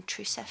be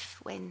intrusive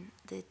when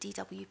the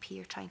DWP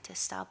are trying to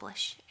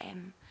establish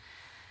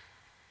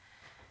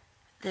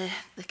the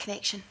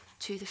connection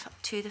to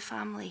the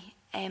family.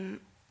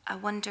 I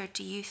wonder,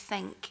 do you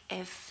think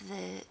if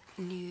the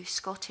new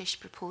Scottish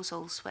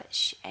proposals,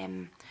 which are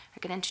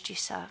going to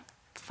introduce a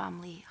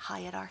family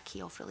hierarchy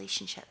of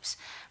relationships,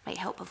 might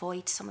help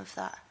avoid some of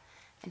that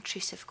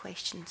intrusive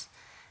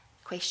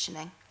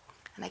questioning?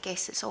 And I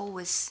guess it's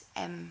always,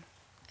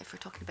 if we're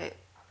talking about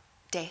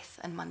death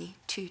and money,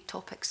 two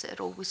topics that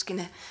are always going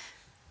to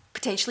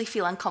potentially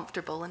feel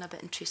uncomfortable and a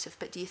bit intrusive,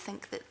 but do you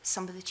think that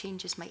some of the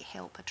changes might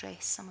help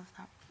address some of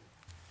that?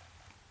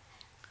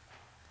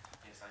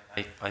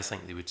 Yes, I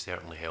think they would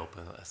certainly help.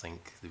 I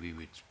think that we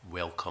would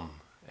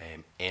welcome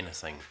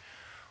anything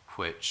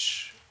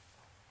which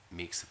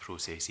makes the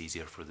process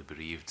easier for the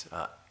bereaved.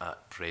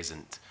 At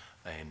present,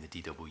 the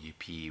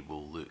DWP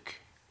will look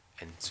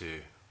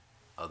into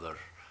other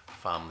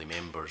family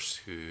members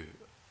who,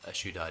 I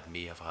should add,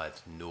 may have had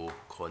no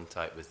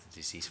contact with the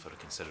deceased for a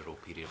considerable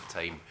period of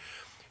time,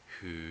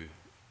 who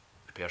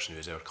the person who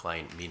is our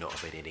client may not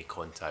have had any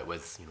contact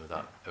with. You know,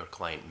 that our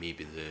client may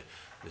be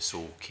the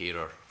sole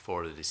carer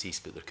for the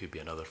deceased, but there could be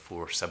another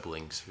 4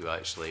 siblings who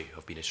actually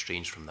have been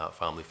estranged from that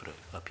family for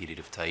a period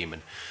of time,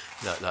 and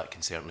that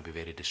can certainly be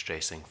very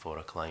distressing for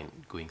a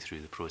client going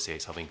through the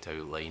process, having to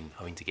outline,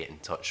 having to get in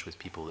touch with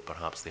people that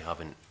perhaps they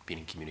haven't been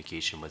in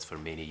communication with for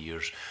many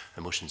years.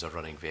 Emotions are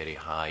running very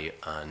high,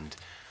 and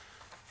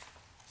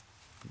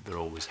they're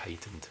always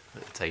heightened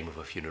at the time of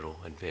a funeral,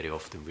 and very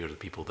often we're the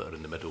people that are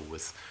in the middle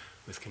with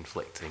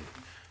conflicting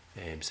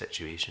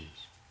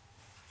situations.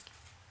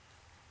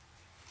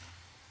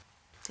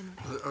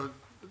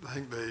 I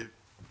think the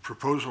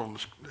proposal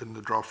in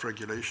the draft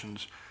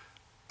regulations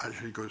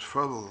actually goes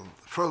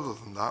further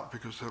than that,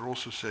 because they're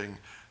also saying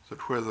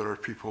that where there are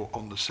people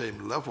on the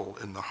same level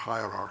in the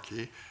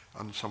hierarchy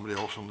and somebody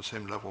else on the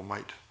same level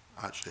might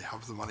actually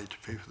have the money to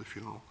pay for the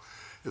funeral,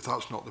 if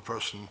that's not the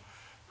person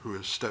who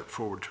has stepped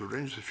forward to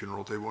arrange the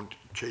funeral, they won't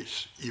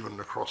chase even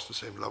across the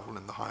same level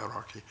in the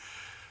hierarchy.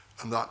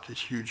 And that is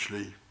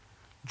hugely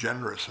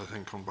generous, I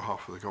think, on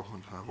behalf of the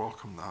government, and I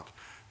welcome that,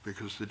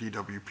 because the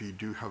DWP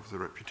do have the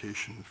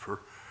reputation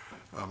for,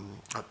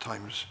 at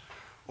times,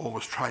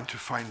 almost trying to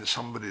find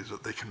somebody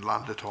that they can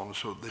land it on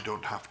so that they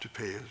don't have to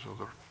pay, so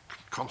they're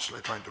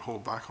constantly trying to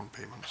hold back on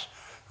payments.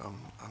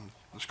 And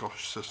the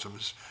Scottish system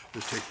is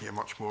taking a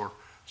much more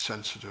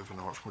sensitive and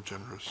a much more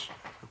generous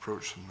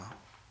approach than that.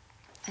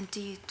 And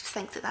do you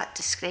think that that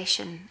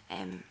discretion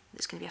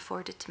that's going to be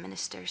afforded to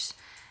ministers,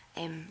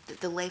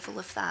 the level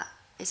of that,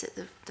 is it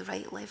the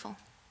right level?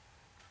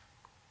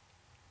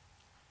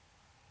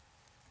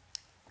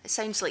 It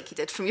sounds like you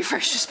did from your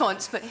first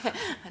response, but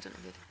I don't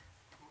know.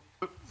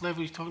 What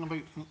level are you talking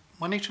about?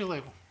 Monetary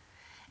level?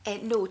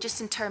 No,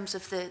 just in terms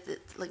of the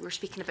like we're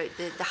speaking about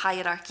the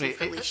hierarchy Right,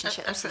 of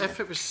relationships. If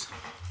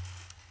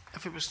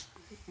it was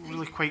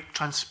really quite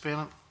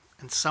transparent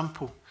and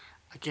simple,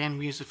 again,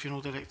 we as the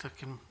funeral director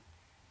can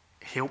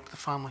help the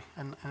family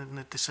in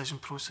the decision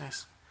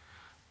process.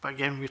 But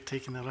again, we're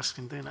taking the risk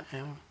in doing it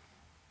anyway.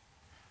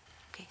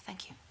 Okay,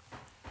 thank you.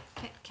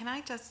 Can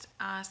I just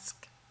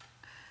ask,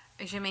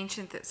 as you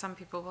mentioned that some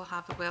people will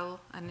have a will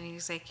and an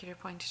executor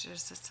appointed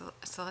as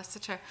a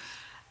solicitor,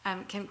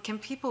 can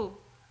people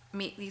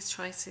make these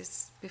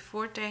choices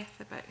before death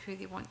about who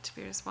they want to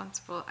be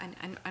responsible,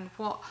 and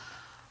what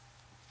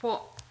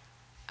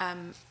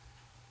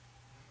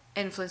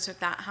influence would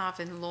that have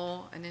in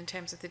law and in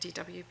terms of the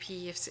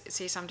DWP if,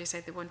 say, somebody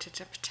said they wanted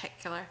a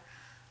particular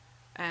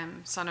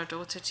son or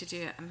daughter to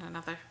do it and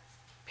another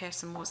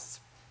person was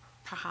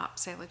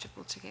perhaps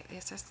eligible to get the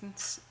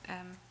assistance?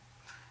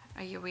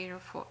 Are you aware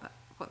of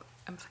what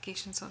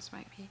implications those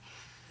might be?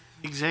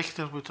 The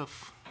executor would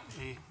have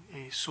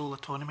a sole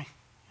autonomy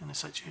in the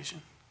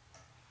situation.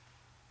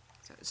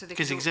 So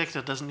because the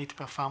executor doesn't need to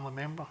be a family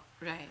member.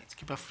 Right. It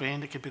could be a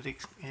friend, it could be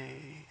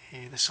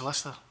the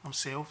solicitor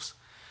themselves,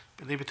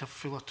 but they would have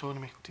full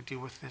autonomy to deal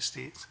with the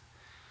estates.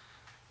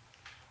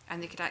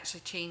 And they could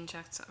actually change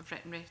a sort of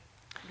written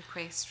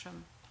request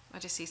from a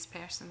deceased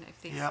person if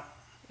they... Yeah.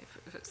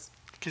 If it's...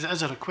 Because it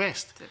is a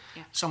request.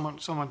 Yeah.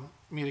 Someone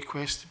may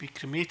request to be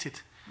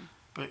cremated,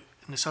 but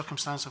in the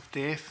circumstance of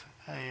death,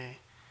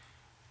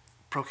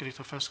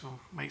 Procurator Fiscal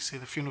might say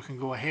the funeral can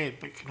go ahead,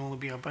 but it can only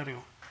be a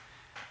burial,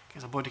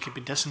 because a body could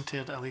be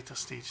disinterred at a later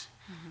stage,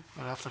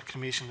 where after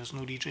cremation there's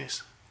no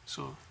redress.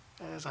 So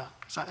it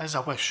is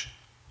a wish.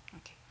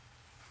 Okay,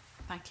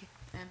 thank you.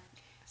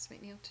 Ms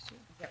McNeill, did you?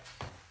 Yep.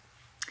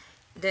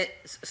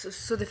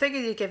 So the figure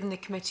you're giving the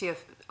committee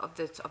of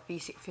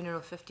basic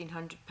funeral,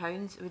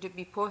 £1,500, would it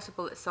be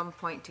possible at some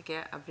point to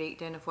get a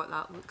breakdown of what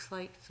that looks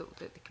like, so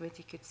that the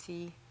committee could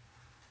see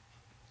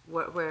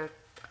where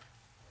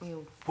you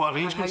know, what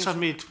arrangements are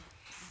made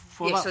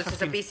for that? Yes, so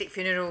it's a basic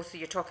funeral, so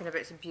you're talking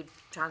about some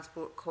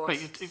transport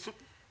costs. Right,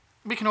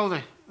 making all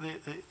the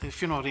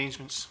funeral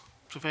arrangements,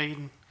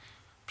 providing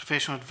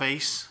professional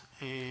advice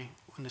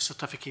on the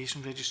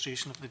certification,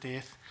 registration of the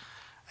death,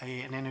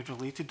 and any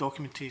related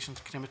documentation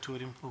to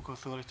crematorium, local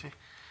authority,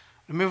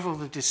 removal of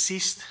the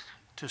deceased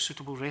to a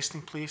suitable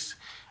resting place,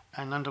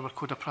 and under our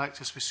code of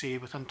practice we say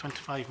within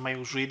 25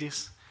 miles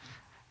radius.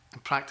 In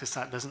practice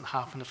that doesn't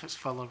happen. If it's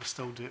further, we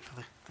still do it for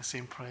the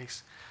same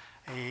price.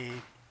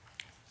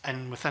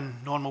 And within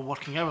normal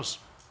working hours.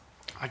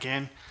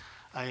 Again,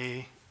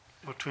 we're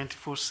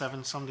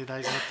 24/7, somebody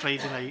dies on a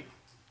Friday night,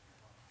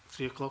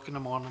 3 o'clock in the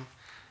morning,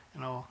 you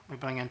know, we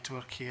bring into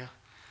our care.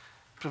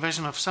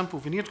 Provision of simple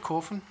veneered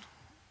coffin,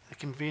 the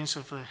conveyance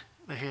of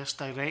the hearse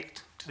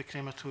direct to the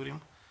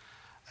crematorium,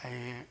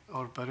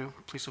 or burial,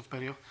 place of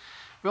burial.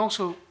 We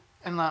also,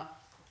 in that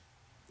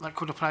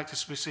code of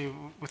practice, we say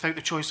without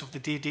the choice of the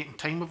day, date and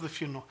time of the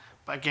funeral,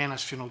 but again,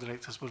 as funeral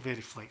directors, we're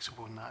very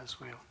flexible in that as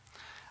well.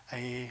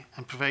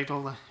 And provide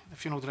all the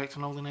funeral director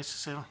and all the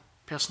necessary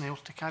personnel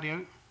to carry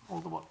out all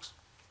the works.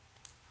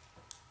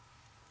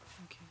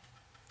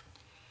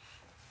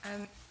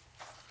 Okay.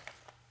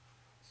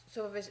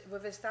 So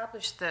we've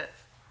established that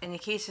in the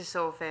cases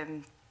of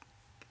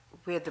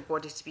where the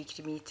body is to be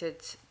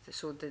cremated,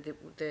 so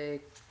the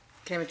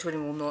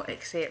crematorium will not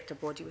accept a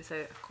body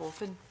without a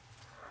coffin,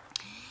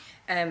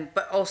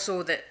 but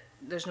also that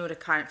there's no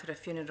requirement for a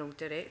funeral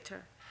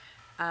director.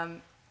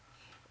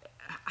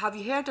 Have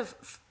you heard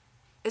of,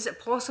 is it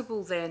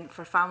possible then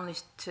for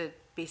families to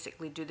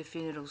basically do the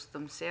funerals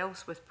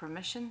themselves with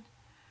permission?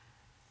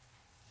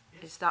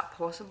 Is that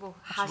possible?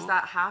 Has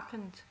that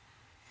happened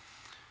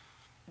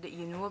that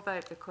you know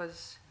about?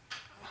 Because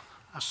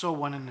I saw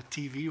one in the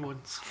TV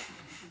once.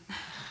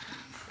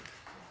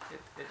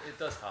 It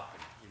does happen.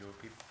 You know,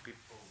 people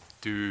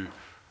do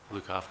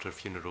look after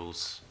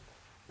funerals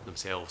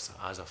themselves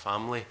as a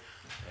family.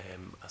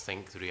 I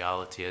think the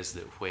reality is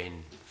that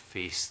when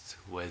faced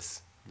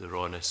with the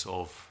rawness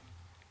of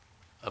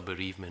a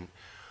bereavement,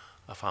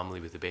 a family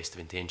with the best of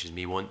intentions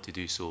may want to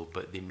do so,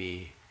 but they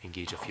may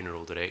engage a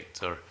funeral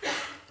director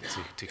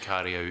to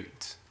carry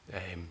out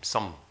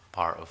some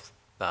part of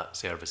that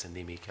service, and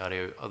they may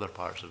carry out other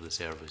parts of the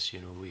service.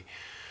 You know, we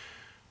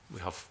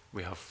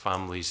have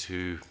families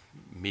who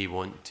may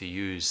want to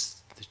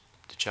use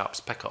the chap's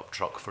pickup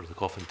truck for the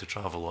coffin to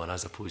travel on,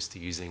 as opposed to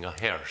using a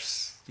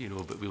hearse. You know,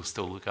 but we'll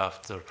still look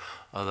after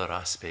other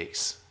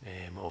aspects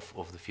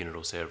of the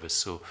funeral service.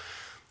 So,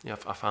 yeah,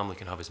 a family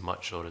can have as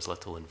much or as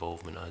little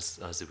involvement as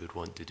they would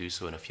want to do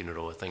so in a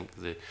funeral. I think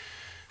the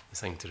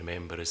thing to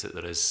remember is that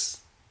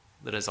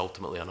there is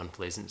ultimately an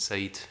unpleasant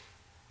side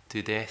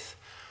to death.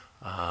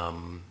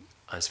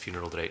 As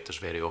funeral directors,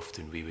 very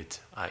often we would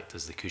act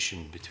as the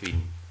cushion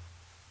between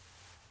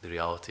the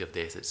reality of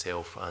death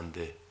itself and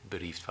the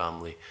bereaved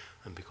family,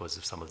 and because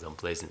of some of the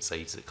unpleasant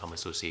sides that come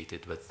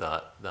associated with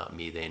that, that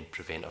may then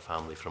prevent a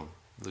family from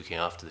looking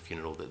after the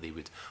funeral that they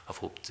would have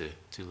hoped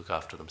to look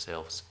after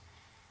themselves.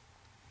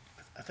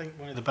 I think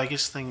one of the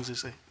biggest things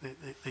is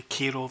the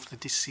care of the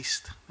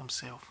deceased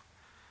themselves.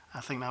 I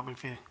think that would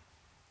be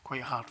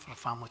quite hard for a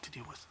family to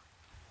deal with.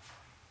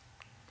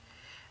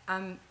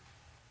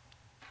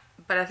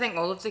 But I think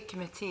all of the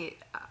committee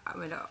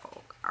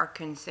are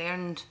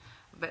concerned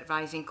about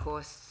rising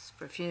costs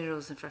for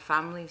funerals and for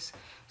families.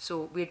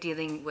 So we're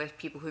dealing with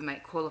people who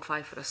might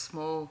qualify for a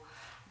small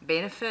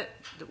benefit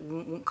that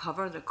won't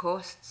cover their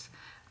costs.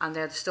 And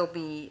there'll still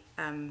be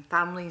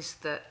families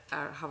that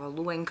have a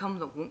low income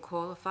that won't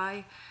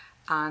qualify,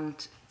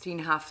 and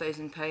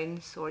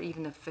 £3,500 or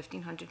even if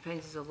 £1,500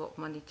 is a lot of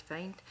money to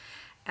find.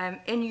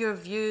 In your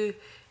view,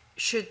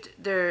 should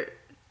there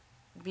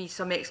be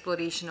some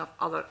exploration of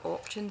other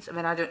options? I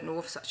mean, I don't know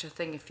if such a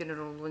thing as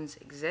funeral loans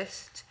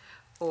exist,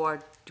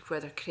 or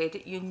whether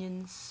credit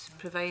unions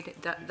provide it.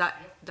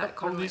 That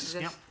currently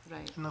exists. Yep.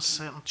 Right. And there's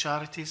certain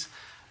charities,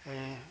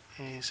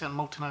 certain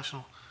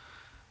multinational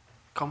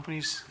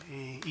companies,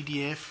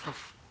 EDF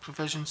have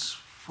provisions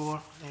for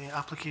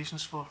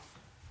applications for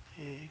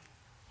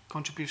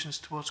contributions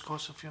towards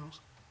costs of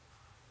funerals.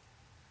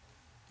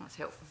 That's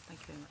helpful.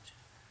 Thank you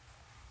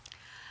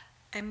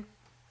very much.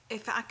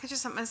 If I could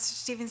just, Mr.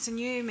 Stevenson,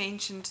 you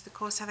mentioned the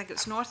cost, I think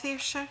it's North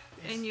Ayrshire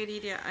in your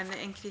area, and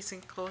the increase in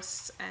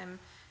costs,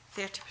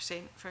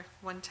 30% for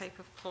one type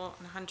of plot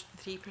and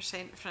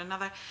 103% for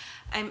another.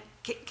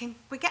 Can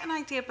we get an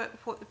idea about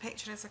what the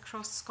picture is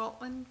across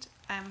Scotland,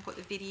 what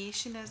the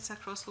variation is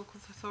across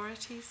local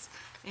authorities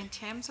in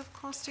terms of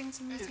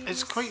costings in these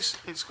areas?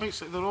 It's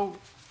quite, they're all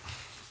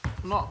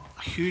not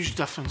a huge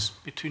difference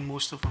between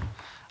most of them,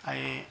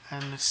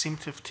 and they seem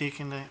to have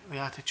taken the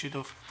attitude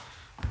of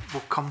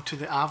we'll come to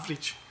the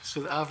average,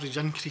 so the average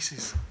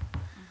increases.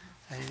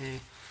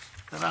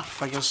 There are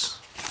figures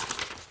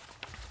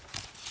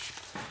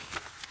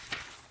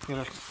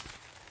where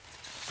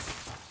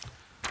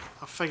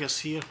our figures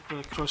here were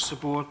across the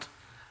board.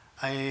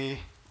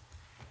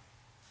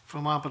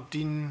 From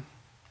Aberdeen,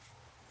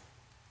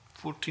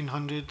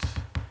 1,400,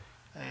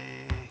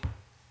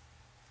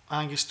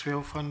 Angus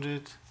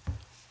 1,200,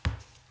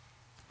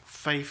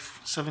 Fife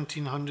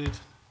 1,700.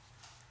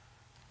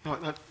 You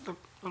know, they're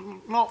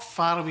not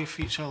far away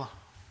from each other.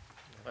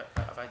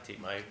 If I take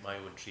my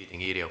own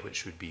trading area,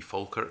 which would be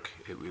Falkirk,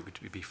 it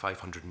would be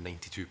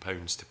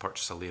 £592 to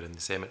purchase a lair in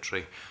the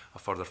cemetery, a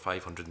further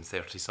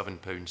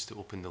 £537 to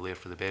open the lair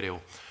for the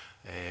burial.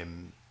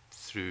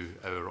 Through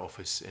our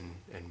office in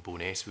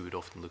Bowness, we would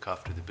often look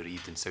after the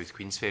bereaved in South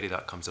Queensferry.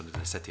 That comes under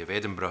the City of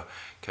Edinburgh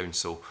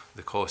Council.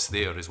 The cost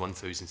there is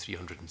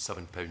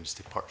 £1,307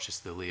 to purchase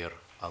the lair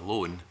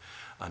alone,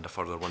 and a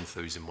further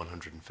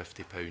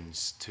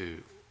 £1,150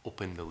 to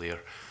open the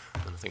lair.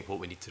 And I think what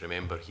we need to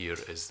remember here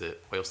is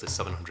that whilst the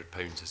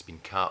 £700 has been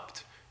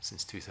capped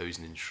since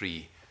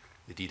 2003,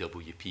 the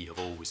DWP have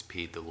always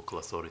paid the local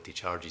authority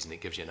charges, and it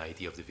gives you an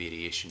idea of the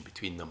variation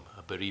between them.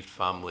 A bereaved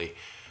family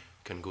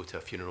can go to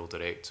a funeral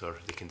director,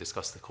 they can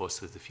discuss the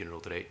costs with the funeral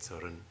director,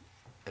 and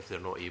if they're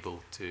not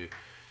able to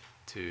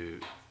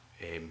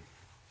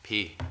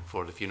pay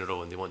for the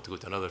funeral and they want to go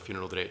to another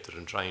funeral director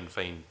and try and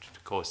find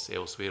costs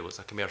elsewhere, well, it's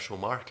a commercial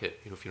market.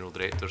 You know, funeral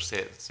directors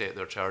set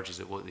their charges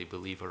at what they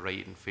believe are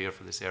right and fair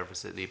for the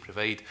service that they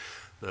provide.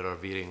 There are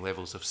varying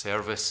levels of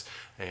service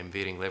and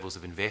varying levels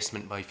of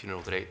investment by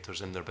funeral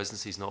directors in their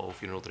businesses. Not all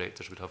funeral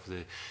directors would have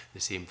the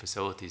same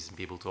facilities and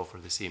be able to offer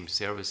the same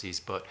services,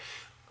 but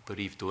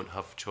bereaved don't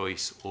have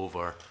choice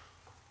over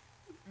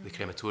the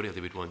crematoria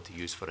they would want to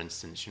use. For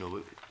instance, you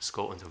know,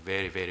 Scotland's a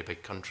very, very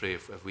big country.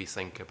 If we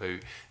think about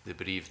the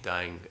bereaved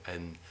dying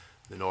in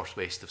the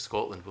northwest of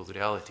Scotland, well, the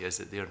reality is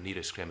that their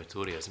nearest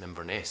crematoria is in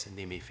Inverness, and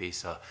they may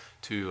face a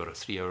 2 or a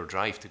 3 hour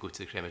drive to go to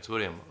the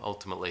crematorium.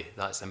 Ultimately,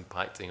 that's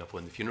impacting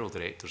upon the funeral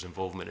director's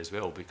involvement as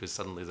well, because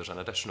suddenly there's an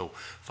additional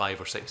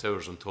 5 or 6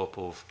 hours on top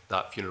of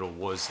that funeral.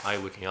 Was I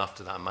looking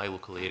after that in my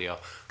local area,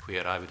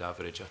 where I would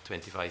average a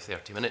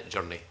 25-30 minute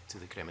journey to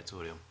the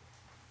crematorium?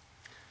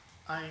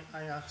 I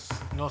asked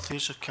North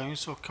Ayrshire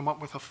Council to come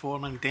up with a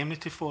form, an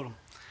indemnity form,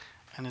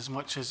 and as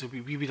much as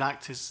we would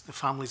act as the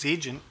family's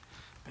agent,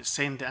 but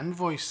send the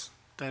invoice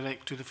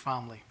direct to the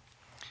family.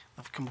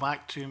 They've come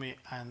back to me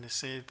and they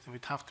said they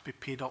would have to be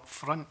paid up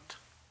front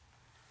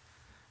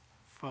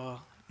for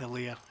the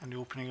layer and the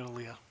opening of the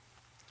layer.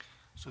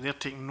 So they're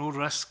taking no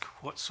risk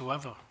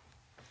whatsoever,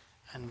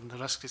 and the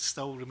risk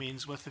still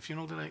remains with the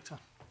funeral director,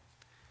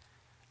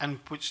 and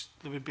which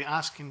they would be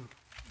asking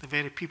the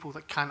very people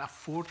that can't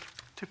afford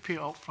to pay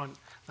up front.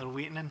 They're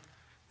waiting in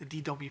the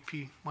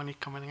DWP money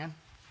coming in,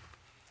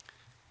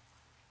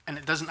 and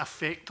it doesn't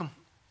affect them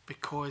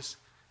because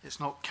it's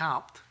not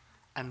capped,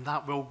 and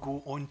that will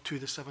go on to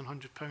the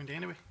 £700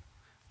 anyway.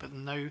 But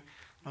now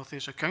North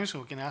Ayrshire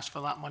Council can ask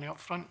for that money up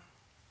front.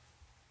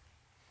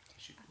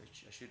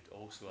 I should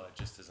also add,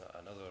 just as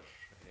another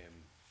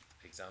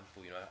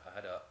example, you know, I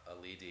had a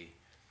lady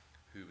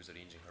who was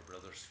arranging her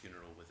brother's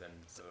funeral within...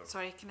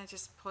 Sorry, can I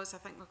just pause? I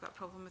think we've got a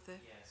problem with the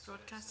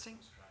broadcasting.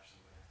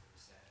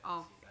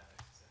 Oh,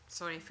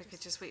 sorry, if we could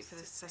just wait for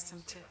the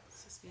system to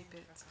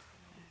reboot.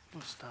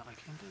 We'll start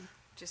again, do we?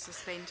 Just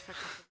suspend for a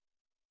couple.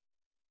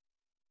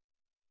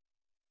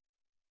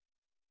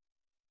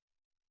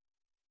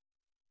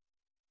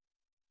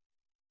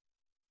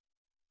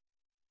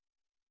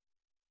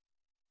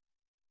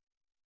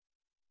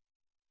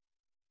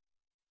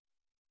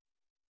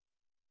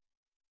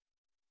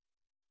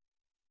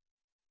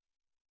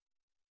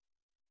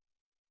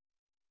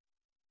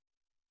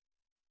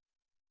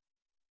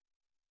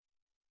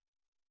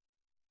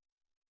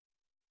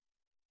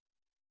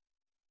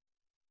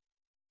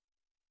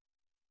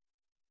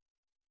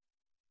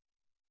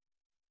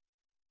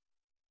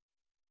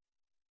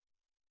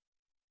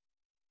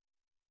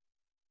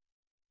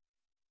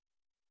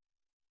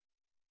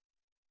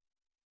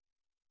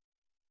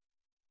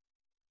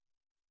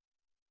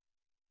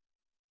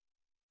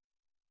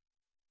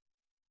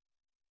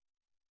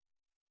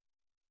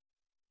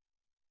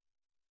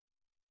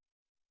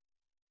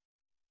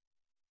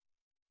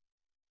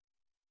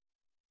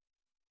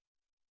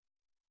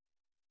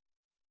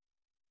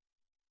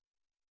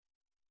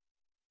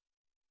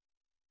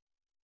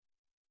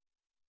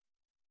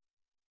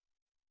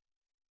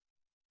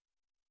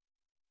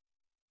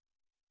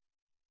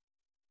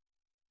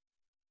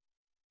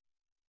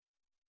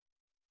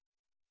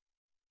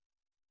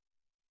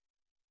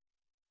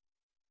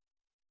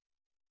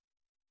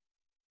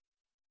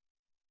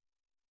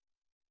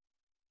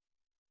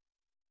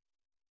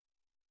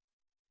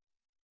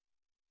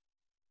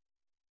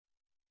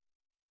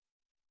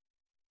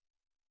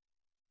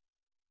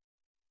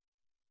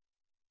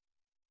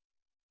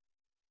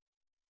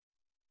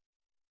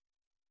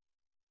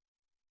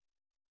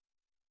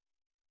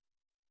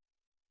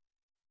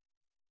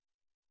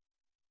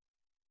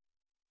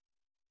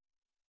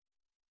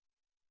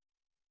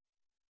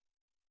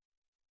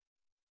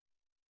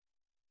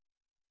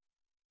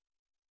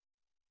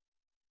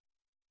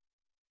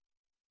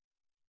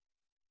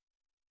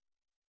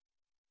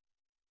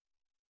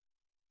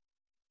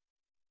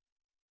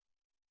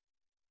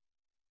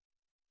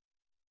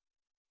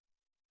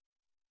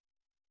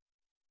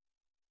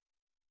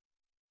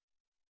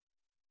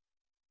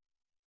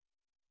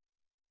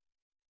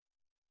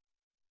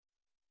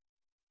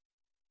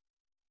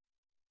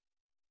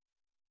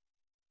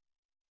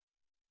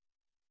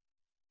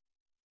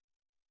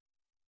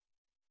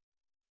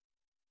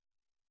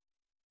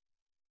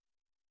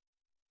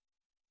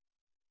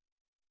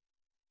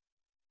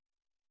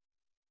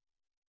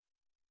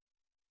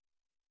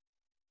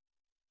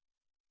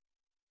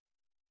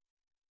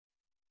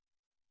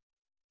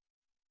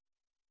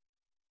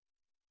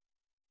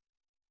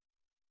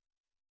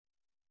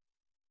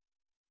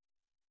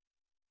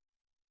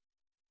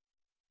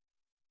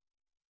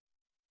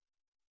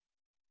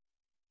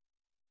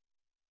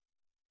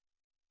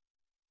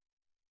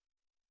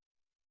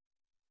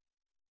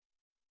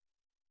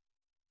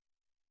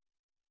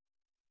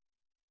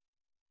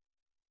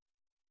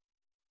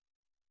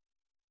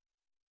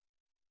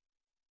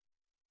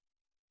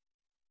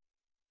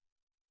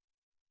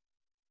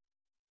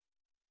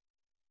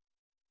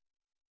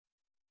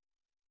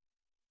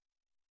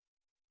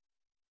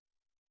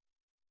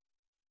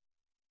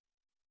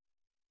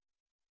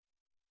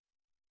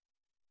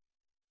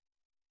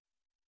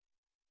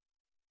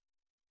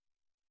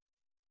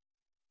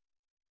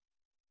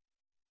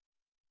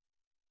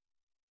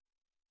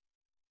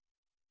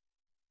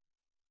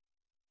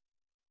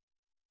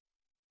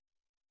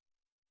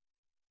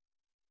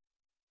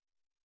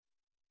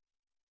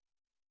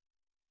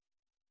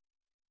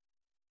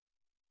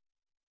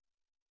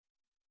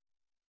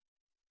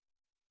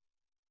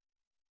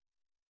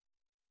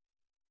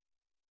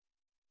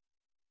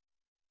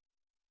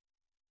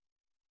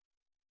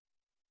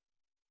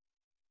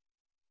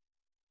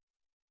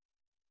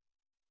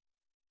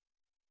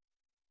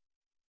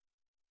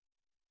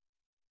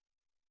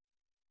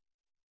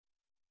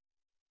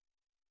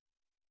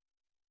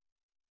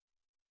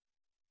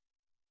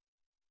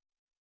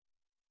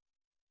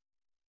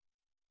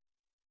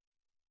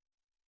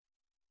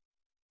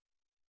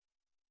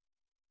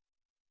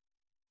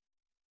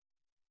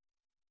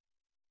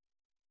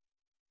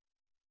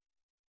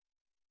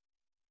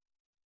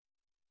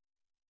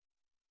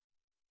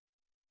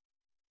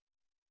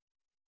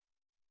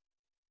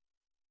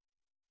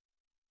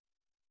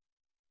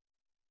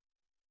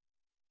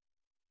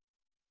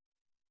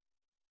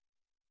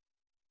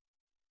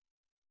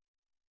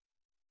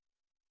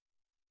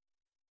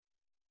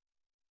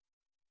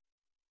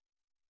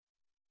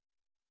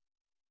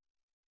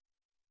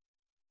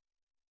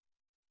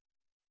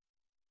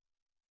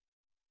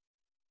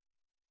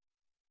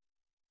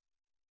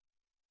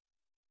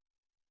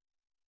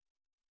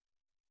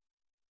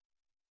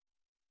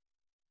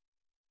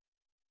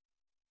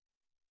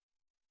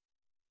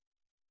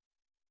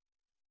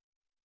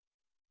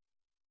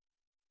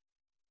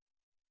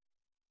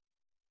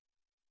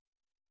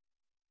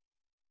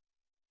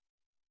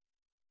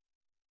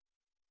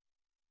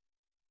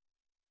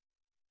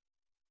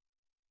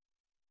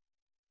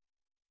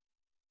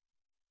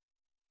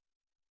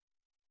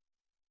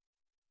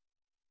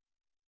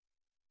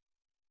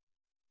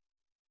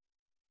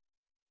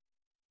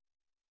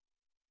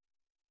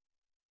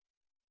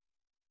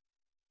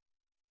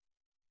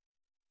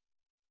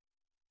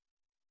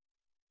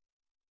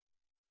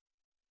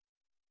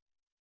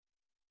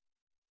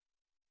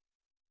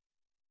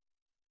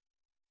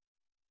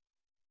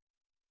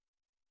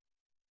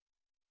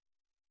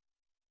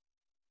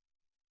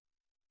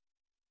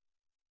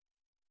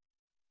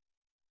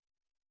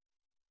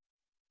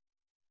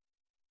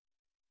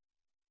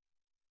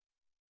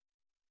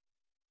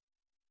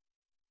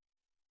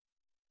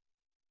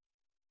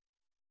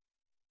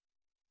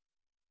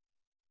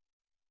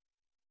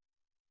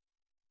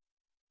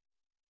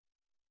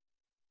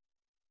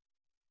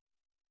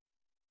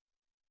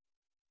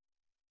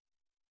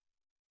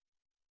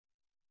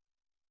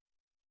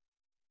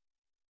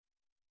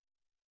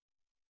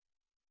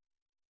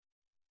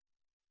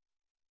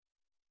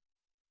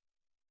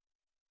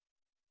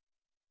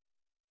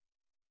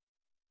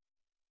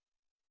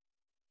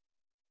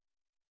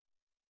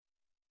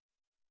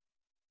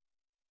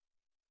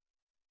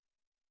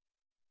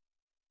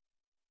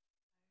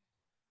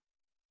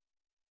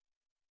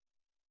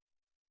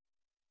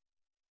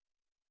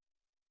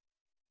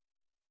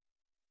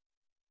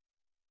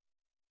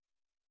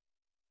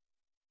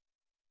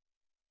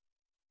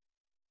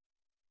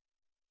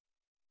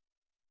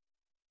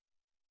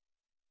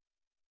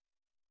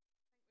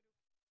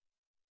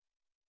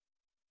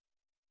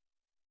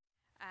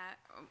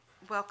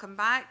 Welcome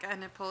back,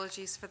 and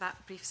apologies for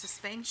that brief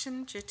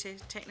suspension due to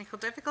technical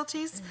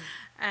difficulties.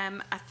 I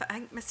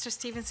think, Mr.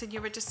 Stevenson,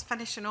 you were just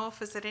finishing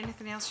off. Is there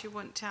anything else you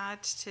want to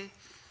add to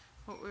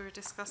what we were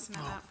discussing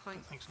at that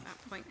point?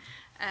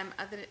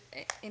 Are there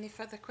any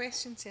further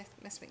questions? Yeah,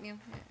 Ms. McNeill.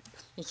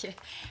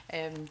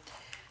 Yeah.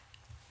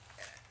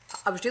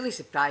 I was really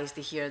surprised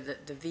to hear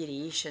that the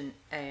variation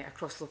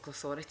across local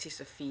authorities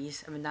of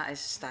fees. I mean, that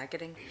is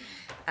staggering,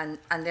 and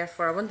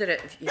therefore I wonder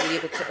if you're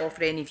able to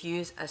offer any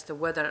views as to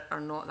whether or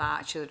not that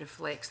actually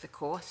reflects the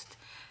cost.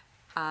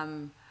 I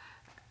mean,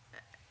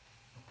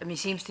 it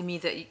seems to me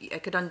that I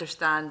could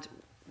understand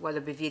why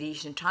there be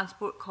variation in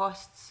transport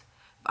costs,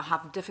 but I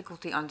have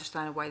difficulty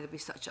understanding why there be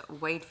such a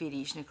wide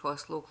variation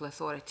across local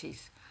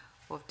authorities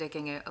of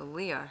digging out a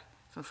layer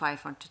from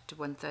 500 to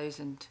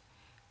 1,000.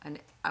 And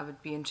I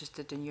would be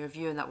interested in your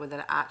view on that, whether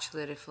it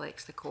actually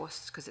reflects the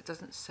costs, because it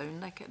doesn't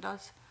sound like it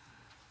does.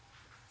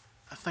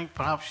 I think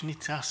perhaps you need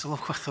to ask the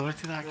local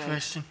authority that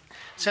question.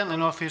 Certainly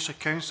North Ayrshire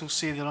Council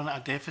say they're on at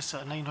a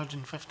deficit of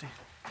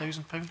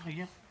 £950,000 a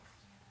year.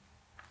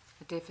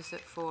 The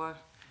deficit for?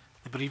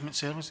 The bereavement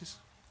services.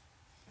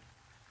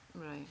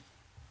 Right.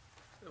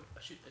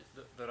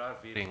 There are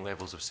varying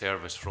levels of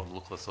service from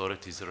local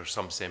authorities. There are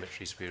some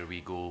cemeteries where we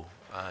go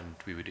and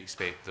we would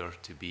expect there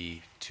to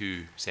be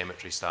 2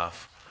 cemetery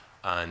staff,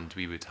 and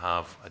we would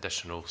have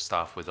additional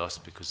staff with us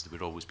because there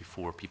would always be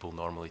 4 people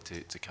normally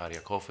to carry a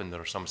coffin.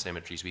 There are some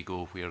cemeteries we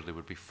go where there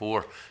would be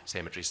 4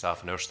 cemetery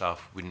staff, and our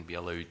staff wouldn't be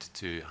allowed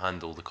to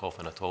handle the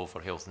coffin at all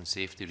for health and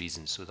safety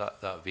reasons. So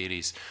that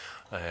varies.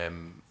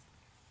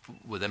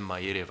 Within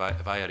my area,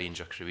 if I arrange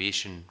a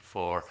cremation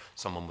for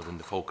someone within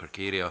the Falkirk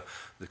area,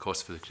 the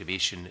cost for the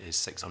cremation is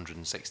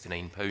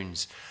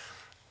 £669.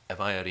 If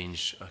I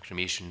arrange a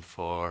cremation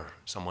for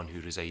someone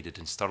who resided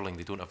in Stirling,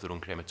 they don't have their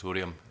own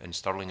crematorium in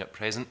Stirling at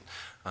present,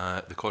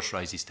 the cost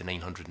rises to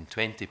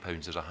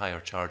 £920. There's a higher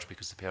charge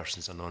because the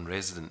person's a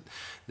non-resident.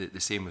 The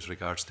same with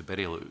regards to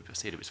burial. I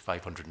said it was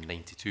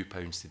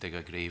 £592 to dig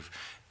a grave.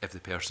 If the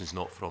person's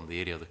not from the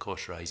area, the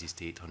cost rises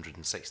to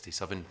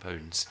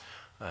 £867.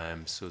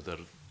 So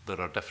there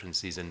are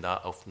differences in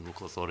that. Often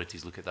local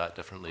authorities look at that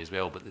differently as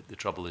well, but the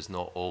trouble is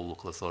not all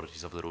local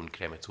authorities have their own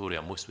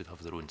crematorium. Most would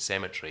have their own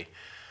cemetery.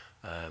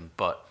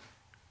 But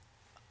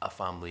a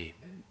family...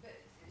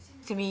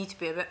 To me, to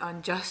be a bit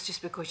unjust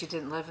just because you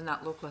didn't live in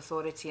that local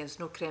authority and there's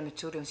no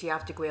crematorium, so you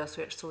have to go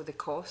elsewhere, so the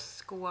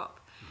costs go up.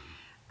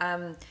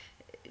 Do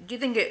you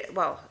think it,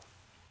 well,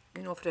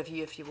 you can offer a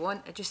view if you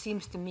want, it just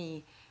seems to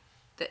me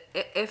that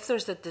if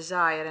there's a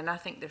desire, and I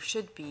think there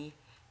should be,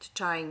 to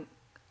try and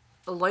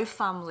allow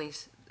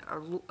families,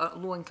 or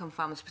low-income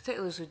families,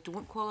 particularly those who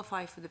don't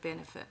qualify for the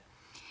benefit,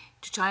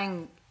 to try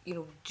and, you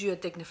know, do a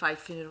dignified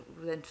funeral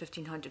within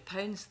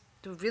 £1,500,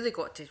 they've really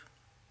got to,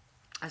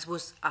 I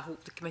suppose, I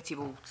hope the committee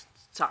will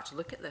start to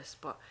look at this,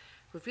 but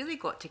we've really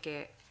got to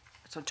get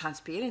some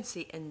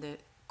transparency in the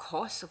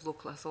costs of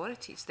local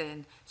authorities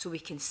then, so we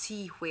can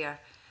see where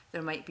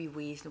there might be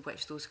ways in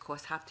which those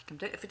costs have to come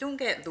down. If we don't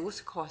get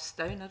those costs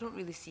down, I don't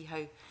really see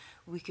how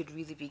we could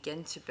really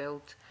begin to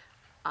build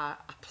a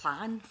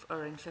plan for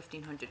around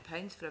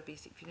 £1,500 for a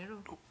basic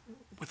funeral.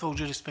 With all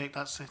due respect,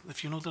 that's the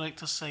funeral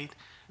director's side.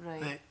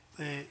 Right.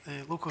 The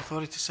local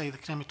authority side, the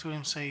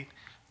crematorium side,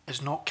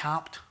 is not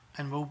capped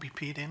and will be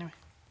paid anyway.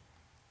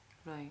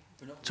 Right.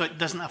 So it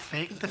doesn't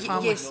affect the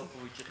family? Yes,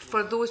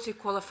 for those who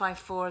qualify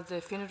for the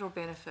funeral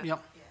benefit.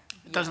 Yep,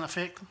 it doesn't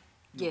affect them.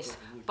 Yes,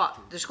 but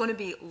there's going to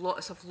be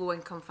lots of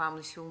low-income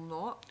families who will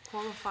not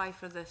qualify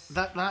for this.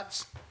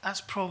 That's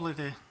probably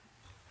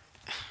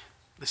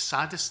the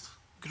saddest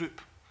group,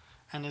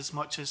 in as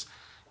much as,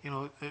 you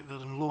know, they're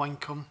in low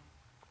income,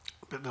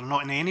 but they're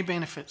not in any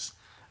benefits,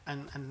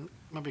 and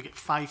maybe get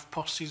 5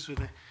 purses with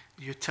the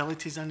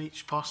utilities in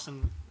each purse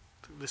and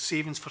the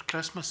savings for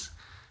Christmas,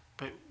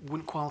 but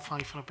wouldn't qualify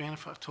for a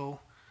benefit at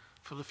all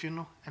for the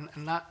funeral,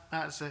 and that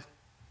is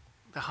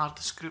the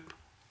hardest group.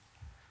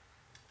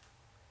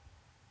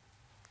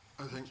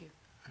 I think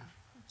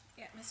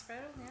Yeah, Ms.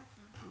 Birrell, yeah.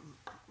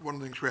 one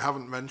of the things we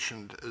haven't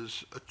mentioned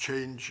is a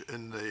change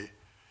in the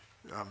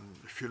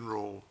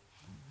funeral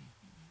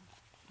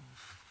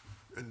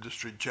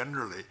industry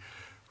generally,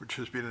 which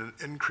has been an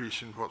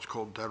increase in what's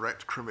called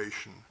direct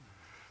cremation.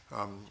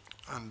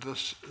 And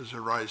this is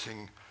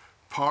arising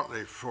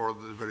partly for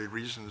the very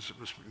reasons that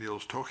Ms.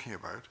 McNeill's talking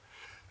about.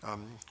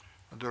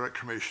 A direct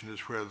cremation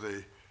is where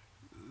the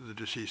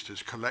deceased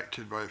is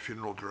collected by a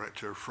funeral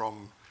director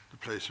from the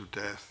place of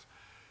death,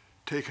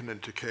 taken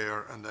into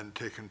care, and then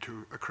taken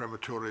to a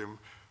crematorium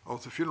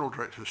of the funeral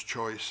director's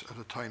choice at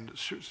a time that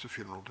suits the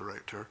funeral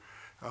director,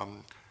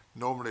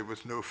 normally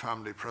with no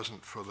family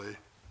present for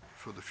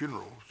the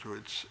funeral. So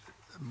it's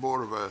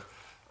more of a,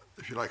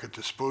 if you like, a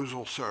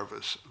disposal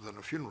service than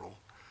a funeral.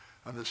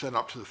 And it's then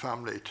up to the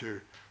family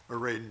to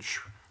arrange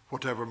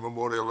whatever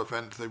memorial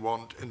event they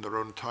want in their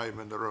own time,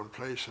 in their own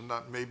place. And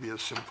that may be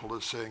as simple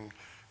as saying,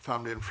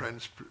 family and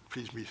friends,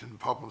 please meet in the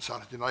pub on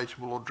Saturday night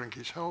and we'll all drink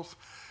his health.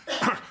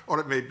 Or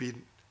it may be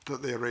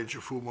that they arrange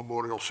a full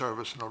memorial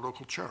service in a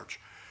local church.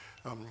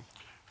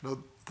 Now,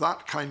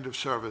 that kind of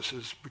service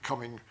is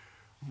becoming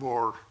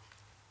more,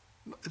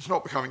 it's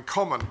not becoming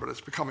common, but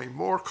it's becoming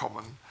more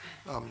common,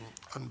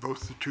 and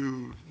both the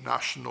two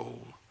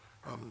national,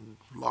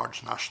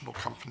 large national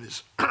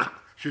companies,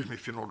 excuse me,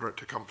 funeral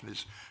director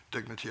companies,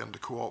 Dignity and the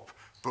Co-op,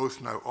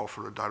 both now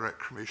offer a direct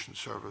cremation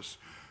service,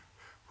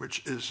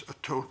 which is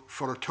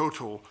for a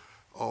total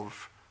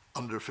of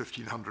under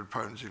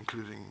 £1,500,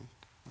 including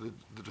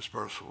the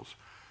dispersals.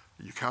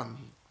 You can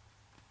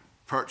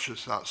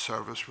purchase that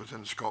service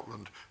within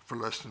Scotland for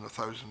less than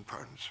 £1,000.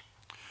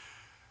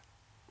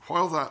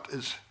 While that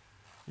is,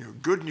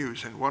 good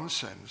news in one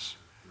sense,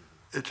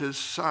 it is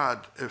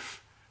sad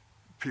if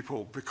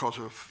people, because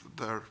of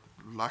their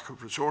lack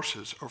of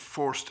resources, are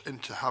forced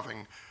into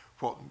having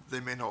what they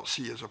may not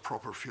see as a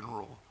proper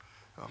funeral.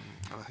 And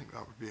I think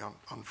that would be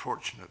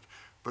unfortunate.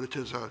 But it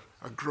is a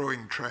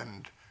growing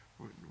trend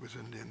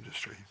within the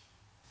industry.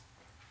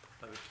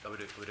 I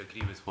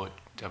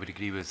would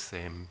agree with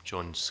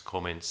John's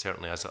comments.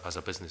 Certainly, as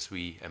a business,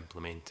 we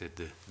implemented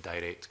the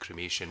direct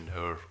cremation.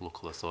 Our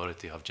local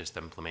authority have just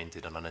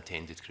implemented an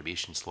unattended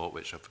cremation slot,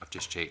 which I've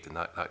just checked, and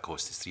that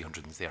cost is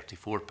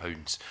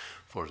 £334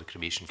 for the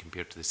cremation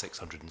compared to the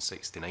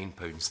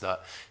 £669.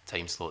 That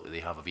time slot that they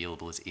have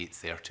available is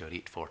 8:30 or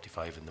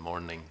 8:45 in the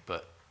morning,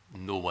 but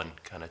no one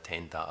can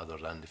attend that other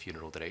than the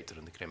funeral director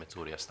and the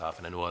crematoria staff,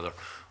 and I know other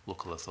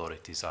local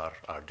authorities are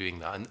doing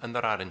that. And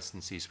there are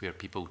instances where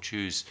people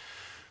choose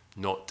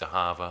not to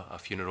have a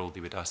funeral. They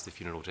would ask the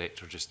funeral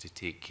director just to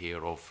take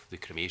care of the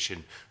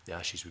cremation. The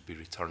ashes would be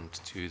returned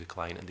to the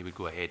client, and they would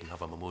go ahead and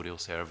have a memorial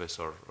service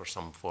or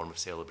some form of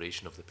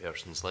celebration of the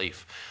person's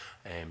life.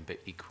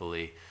 But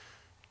equally,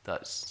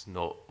 that's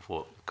not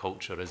what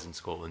culture is in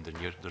Scotland, and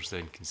there's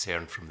then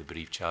concern from the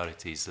bereaved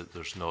charities that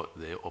there's not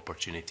the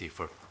opportunity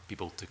for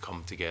people to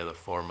come together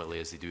formally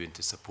as they do and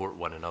to support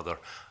one another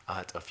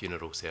at a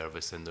funeral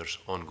service, and there's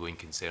ongoing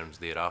concerns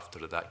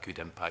thereafter that could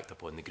impact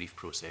upon the grief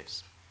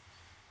process.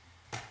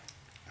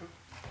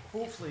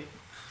 Hopefully,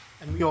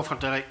 and we offer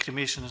direct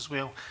cremation as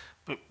well,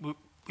 but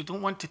we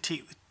don't want to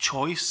take the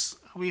choice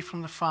away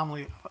from the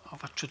family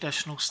of a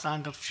traditional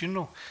standard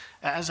funeral.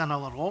 It is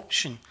another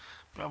option,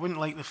 but I wouldn't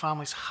like the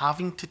families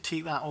having to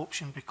take that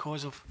option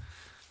because of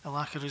the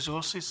lack of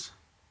resources.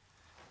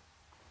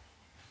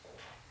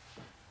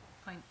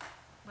 Point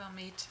well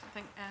made. I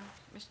think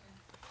Ms.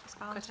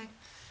 Ballantyne.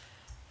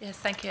 Yes,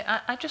 thank you.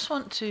 I just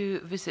want to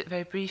visit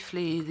very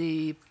briefly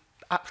the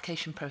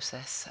application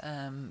process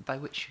by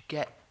which you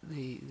get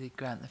the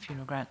grant, the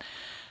funeral grant.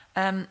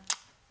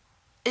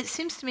 It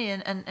seems to me,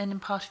 and in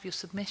part of your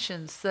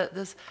submissions, that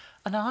there's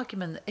an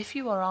argument that if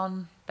you are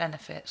on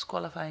benefits,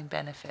 qualifying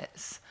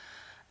benefits,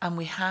 and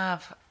we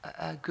have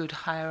a good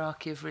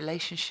hierarchy of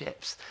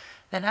relationships,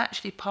 then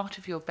actually part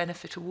of your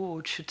benefit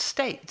award should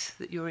state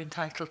that you're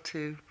entitled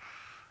to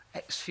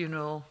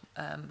ex-funeral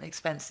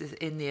expenses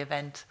in the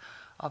event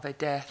of a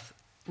death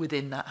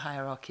within that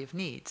hierarchy of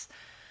needs.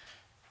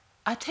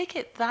 I take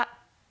it that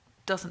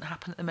doesn't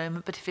happen at the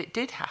moment, but if it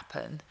did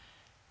happen,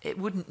 it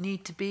wouldn't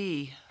need to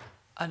be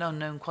an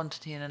unknown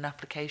quantity in an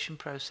application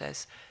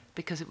process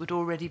because it would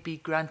already be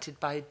granted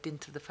by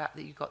dint of the fact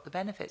that you got the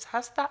benefits.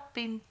 Has that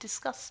been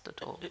discussed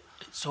at all?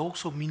 It's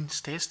also means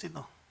tested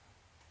though.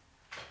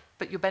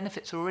 But your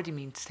benefits are already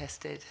means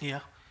tested.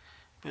 Yeah,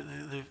 but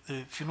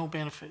the funeral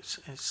benefits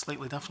is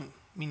slightly different,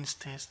 means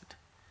tested.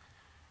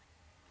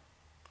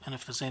 And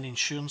if there's any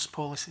insurance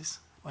policies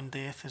on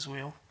death as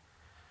well.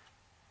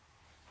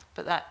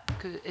 But that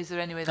could, is there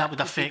any way that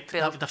would affect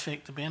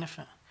the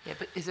benefit? Yeah,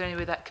 but is there any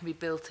way that can be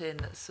built in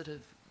that sort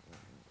of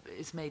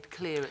is made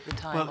clear at the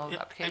time of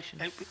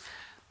application?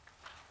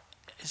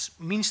 It's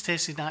means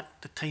tested at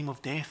the time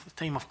of death, the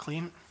time of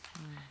claim,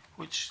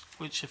 which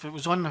if it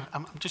was on the,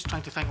 I'm just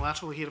trying to think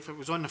laterally here, if it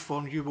was on the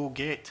form you will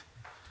get.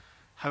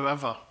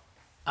 However,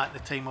 at the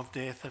time of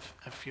death,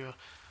 if your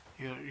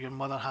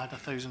mother had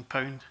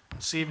 £1,000 in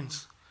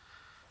savings,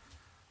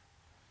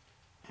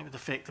 it would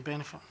affect the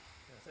benefit.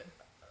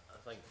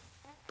 I think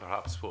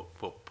perhaps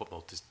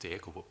just to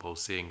echo what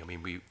Paul's saying, I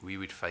mean, we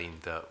would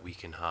find that we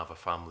can have a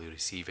family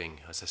receiving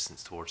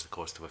assistance towards the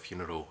cost of a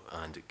funeral,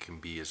 and it can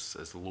be as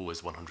low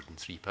as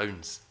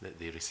 £103 that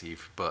they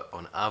receive, but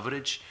on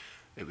average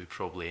it would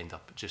probably end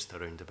up just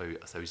around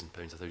about £1,000,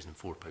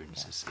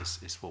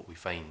 £1,004 is what we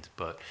find.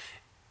 But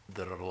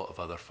there are a lot of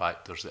other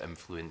factors that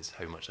influence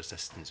how much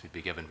assistance would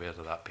be given,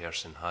 whether that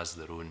person has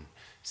their own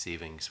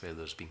savings, whether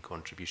there's been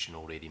contribution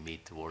already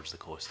made towards the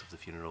cost of the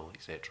funeral,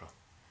 etc.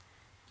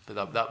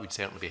 But that would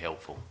certainly be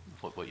helpful.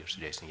 What you're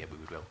suggesting, yeah, we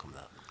would welcome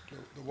that.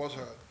 There was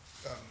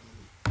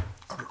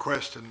a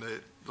request in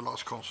the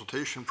last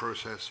consultation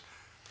process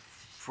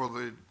for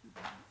the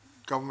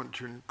government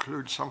to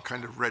include some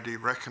kind of ready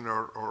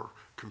reckoner or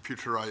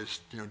computerised,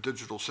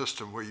 digital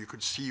system where you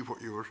could see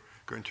what you were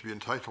going to be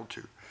entitled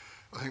to.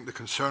 I think the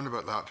concern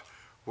about that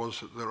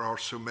was that there are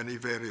so many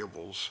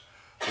variables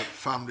that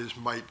families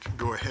might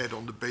go ahead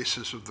on the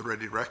basis of the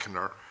ready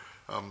reckoner,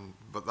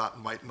 but that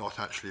might not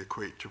actually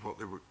equate to what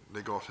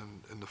they got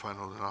in the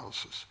final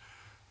analysis.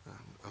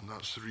 And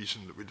that's the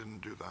reason that we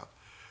didn't do that.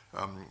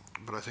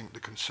 But I think the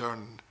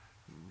concern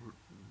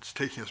it's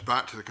taking us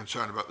back to the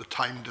concern about the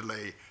time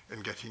delay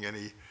in getting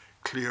any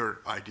clear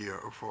idea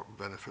of what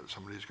benefit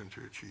somebody is going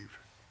to achieve.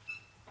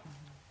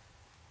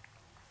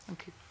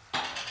 Thank you.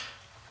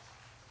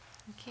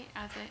 Okay,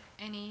 are there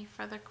any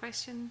further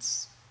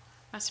questions?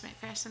 Mr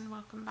McPherson,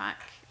 welcome back.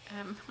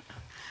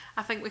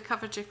 I think we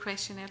covered your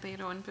question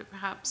earlier on, but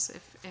perhaps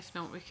if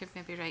not, we could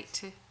maybe write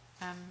to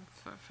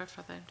for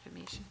further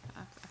information.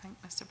 I think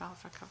Mr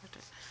Balfour covered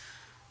it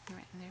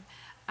right in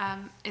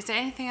there. Is there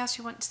anything else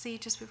you want to say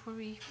just before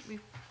we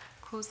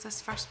close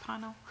this first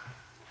panel?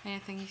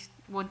 Anything you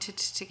wanted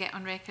to get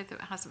on record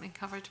that hasn't been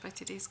covered by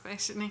today's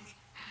questioning?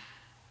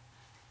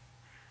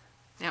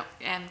 No,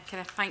 can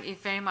I thank you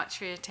very much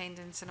for your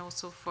attendance and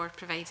also for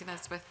providing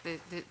us with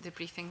the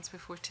briefings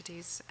before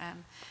today's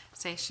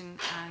session,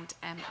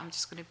 and I'm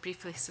just going to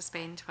briefly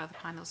suspend while the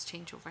panels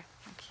change over.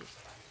 Thank you.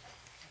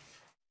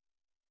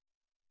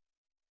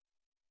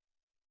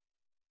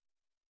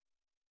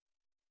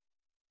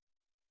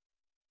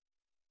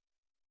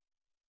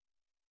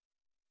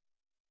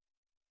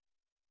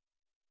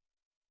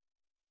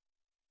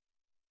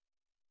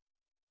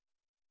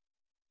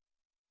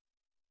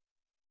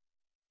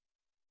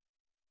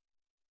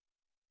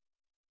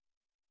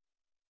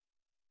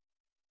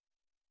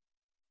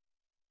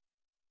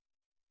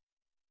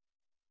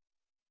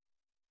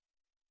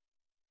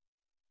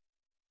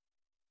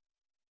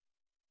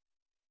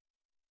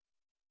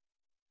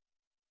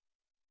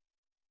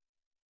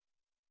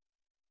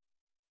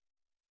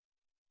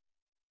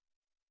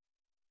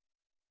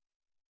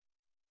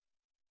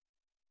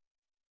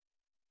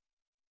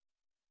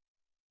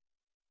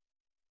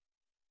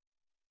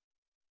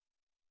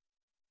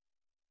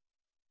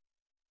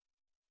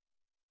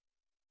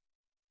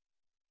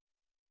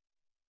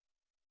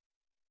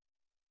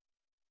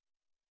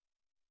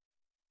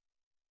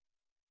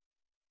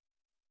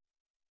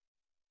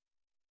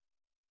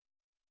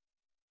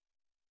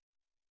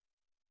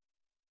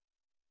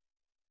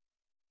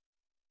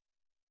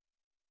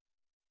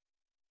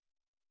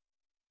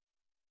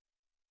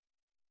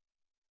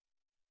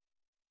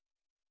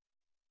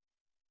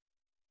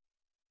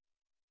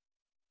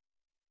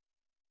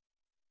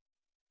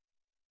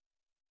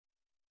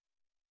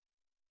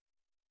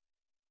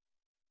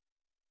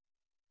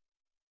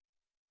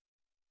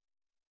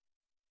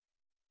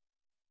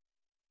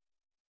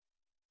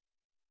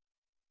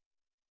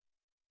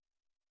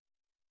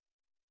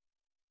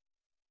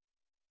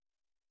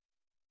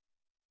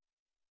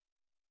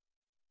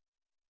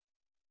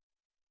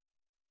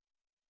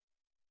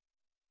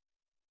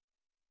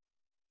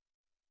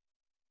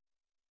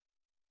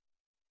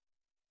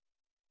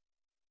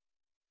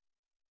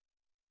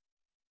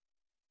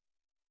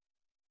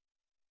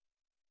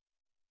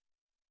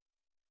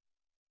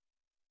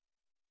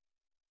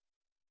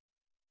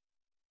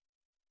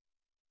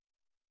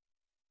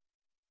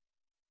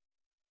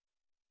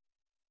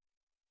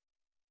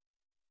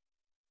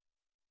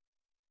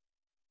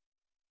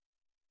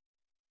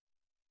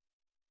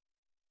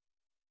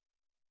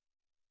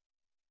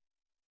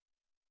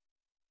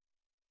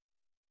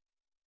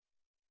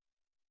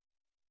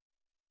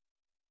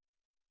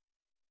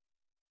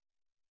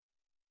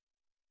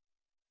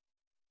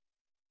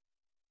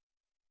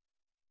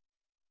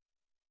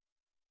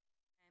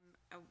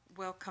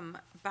 Welcome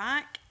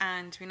back,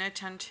 and we now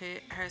turn to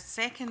our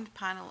second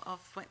panel of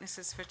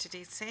witnesses for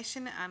today's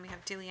session, and we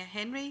have Delia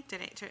Henry,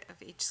 Directorate of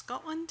Age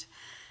Scotland,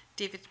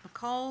 David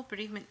MacColl,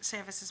 Bereavement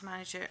Services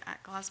Manager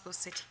at Glasgow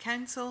City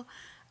Council,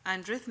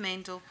 and Ruth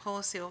Mendel,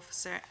 Policy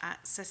Officer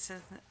at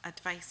Citizen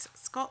Advice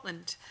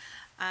Scotland.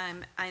 I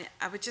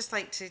would just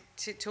like to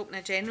open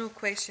a general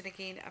question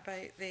again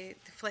about the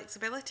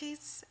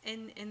flexibilities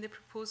in the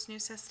proposed new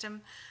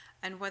system,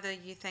 and whether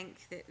you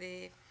think that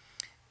the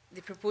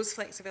proposed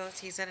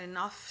flexibilities are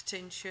enough to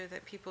ensure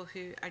that people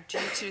who are due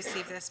to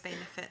receive this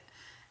benefit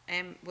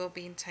will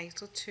be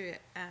entitled to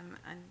it. And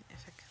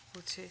if I could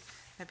go to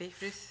maybe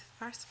Ruth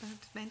first,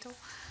 Mendel.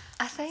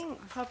 I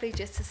think probably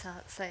just to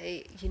start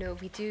say, you know,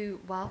 we do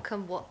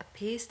welcome what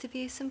appears to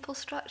be a simple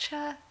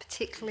structure,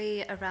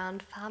 particularly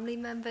around family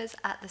members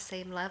at the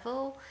same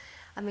level.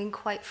 I mean,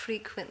 quite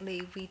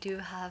frequently we do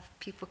have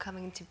people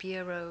coming into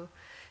Bureau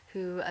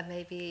who are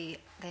maybe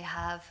they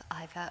have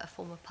either a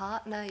former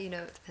partner, you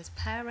know, there's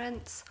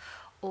parents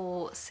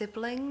or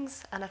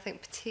siblings, and I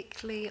think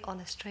particularly on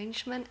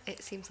estrangement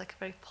it seems like a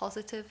very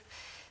positive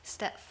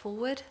step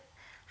forward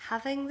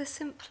having the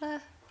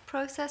simpler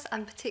process,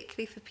 and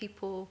particularly for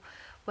people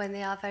when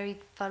they are very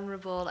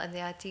vulnerable and they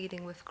are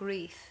dealing with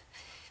grief.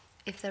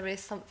 If there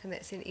is something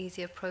that's an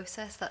easier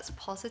process, that's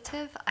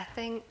positive. I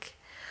think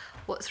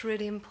what's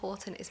really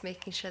important is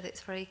making sure that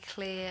it's very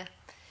clear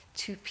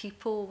to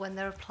people when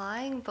they're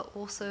applying, but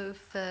also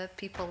for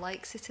people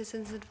like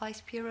Citizens Advice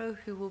Bureau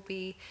who will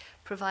be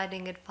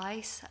providing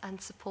advice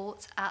and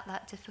support at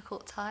that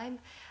difficult time,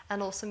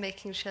 and also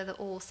making sure that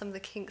some of the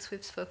kinks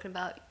we've spoken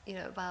about, you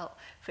know, about,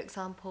 for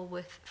example,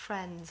 with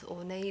friends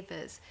or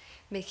neighbours,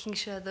 making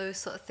sure those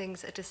sort of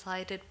things are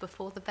decided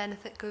before the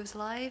benefit goes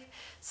live,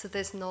 so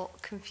there's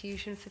not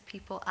confusion for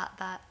people at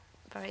that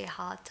very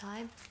hard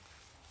time.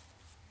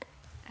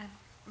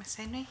 Ms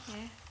Henry,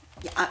 yeah.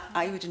 Yeah,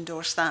 I would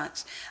endorse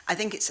that. I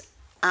think it's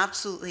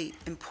absolutely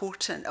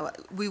important.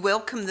 We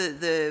welcome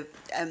the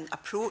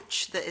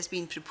approach that has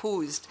been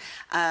proposed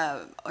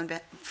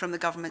from the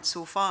government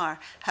so far.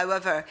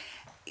 However,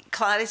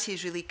 clarity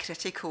is really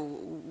critical.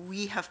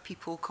 We have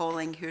people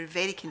calling who are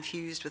very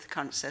confused with the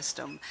current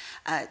system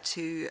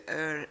to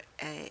our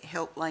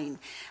helpline.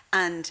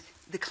 And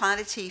the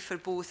clarity for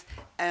both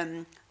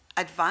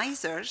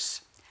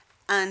advisors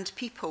and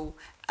people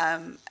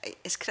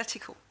is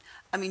critical.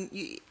 I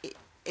mean,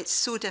 it's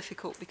so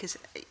difficult because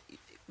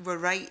we're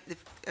right,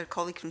 our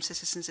colleague from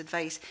Citizens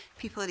Advice,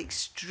 people are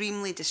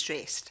extremely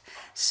distressed.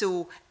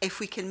 So if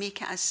we can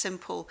make it as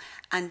simple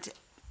and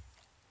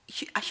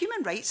a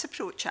human rights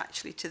approach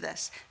actually to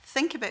this,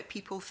 think about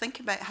people, think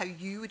about how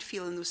you would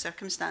feel in those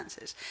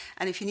circumstances.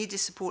 And if you needed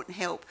support and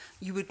help,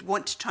 you would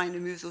want to try and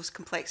remove those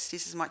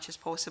complexities as much as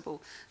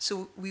possible.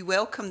 So we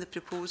welcome the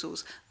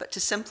proposals, but to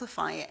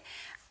simplify it,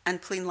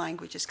 and plain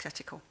language is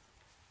critical.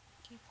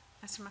 Okay.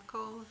 Mr.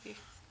 MacColl, have you...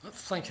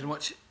 Thank you very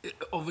much.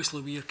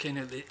 Obviously, we are kind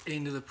of at the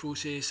end of the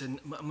process, and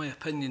my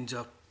opinions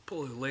are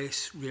probably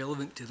less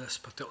relevant to this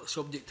particular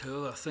subject.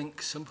 However, I think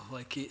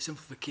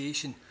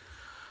simplification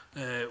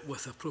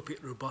with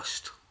appropriate,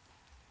 robust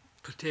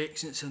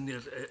protections in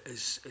there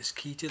is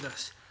key to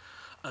this.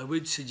 I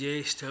would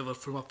suggest, however,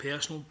 from a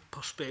personal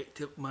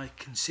perspective, my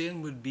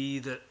concern would be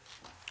that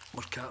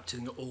we're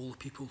capturing all the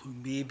people who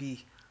may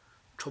be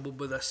troubled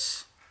with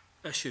this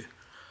issue.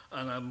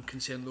 And I'm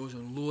concerned those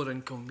on lower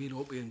income may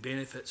not be in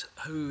benefits.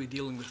 How are we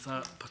dealing with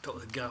that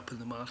particular gap in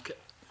the market?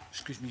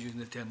 Excuse me using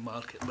the term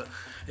market, but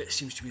it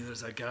seems to me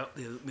there's a gap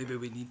there that maybe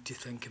we need to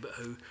think about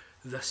how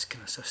this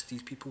can assist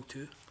these people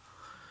too.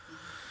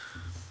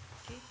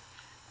 Okay.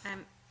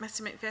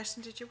 Mr.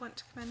 McPherson, did you want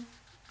to come in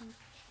on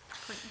the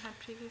point you had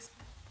previously?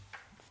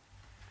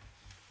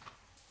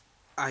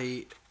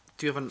 I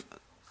do have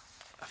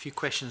a few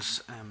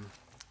questions.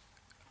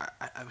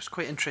 I was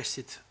quite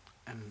interested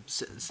in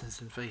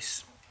Citizens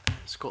Advice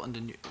Scotland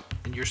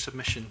in your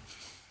submission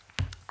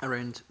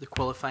around the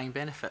qualifying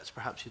benefits.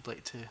 Perhaps you'd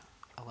like to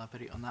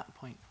elaborate on that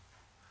point.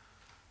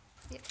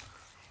 Yep.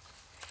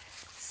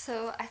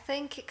 So I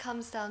think it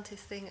comes down to the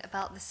thing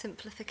about the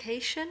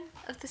simplification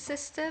of the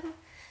system.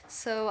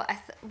 So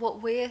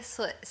what we're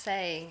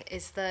saying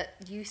is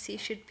that UC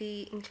should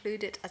be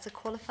included as a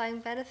qualifying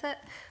benefit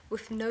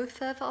with no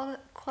further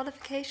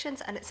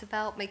qualifications, and it's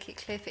about making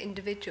it clear for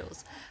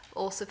individuals, but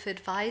also for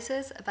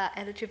advisors about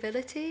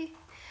eligibility.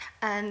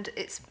 And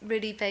it's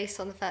really based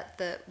on the fact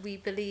that we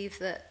believe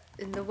that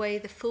in the way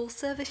the full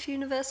service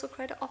universal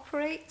credit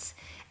operates,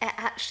 it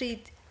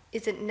actually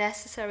isn't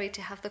necessary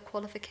to have the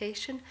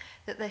qualification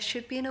that there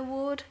should be an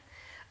award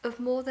of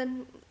more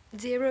than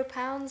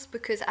 £0,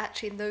 because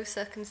actually in those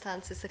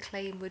circumstances the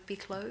claim would be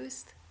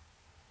closed.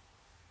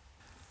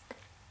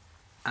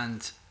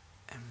 And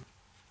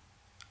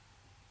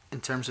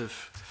in terms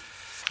of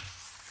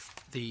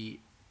the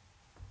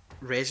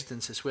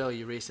residents as well,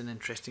 you raised an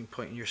interesting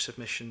point in your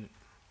submission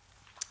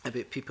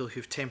about people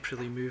who've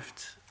temporarily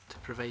moved to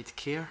provide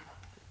care.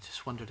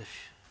 Just wondered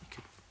if you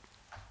could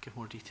give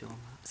more detail on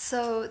that.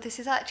 So this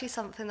is actually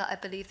something that I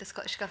believe the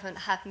Scottish Government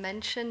have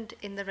mentioned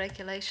in the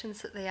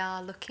regulations that they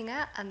are looking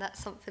at, and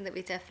that's something that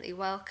we definitely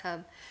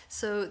welcome.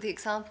 So the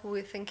example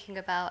we're thinking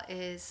about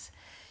is,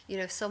 you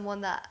know,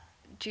 someone that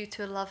due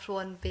to a loved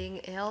one being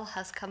ill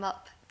has come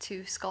up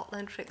to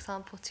Scotland, for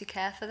example, to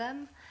care for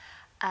them,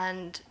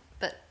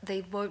 but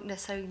they won't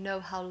necessarily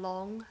know how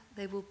long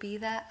they will be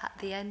there at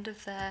the end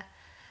of their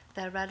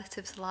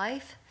relative's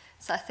life.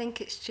 So I think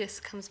it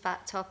just comes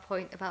back to our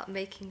point about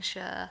making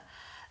sure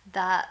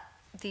that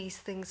these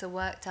things are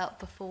worked out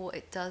before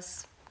it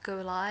does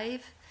go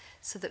live,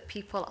 so that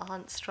people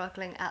aren't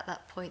struggling at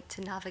that point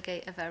to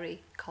navigate a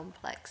very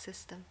complex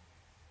system.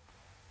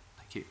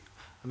 Thank you.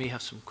 I may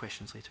have some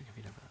questions later, if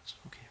you know, but that's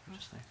okay for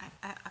just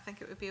now. I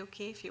think it would be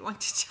okay if you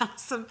wanted to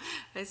ask them.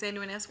 Is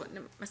anyone else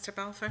wanting, Mr.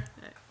 Balfour?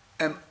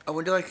 I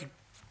wonder if I could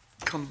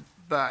come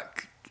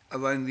back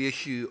around the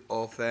issue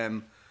of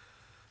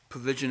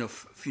provision of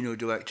funeral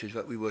directors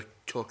that we were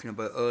talking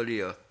about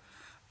earlier,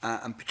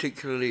 and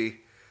particularly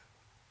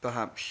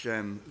perhaps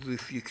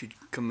Ruth, you could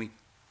comment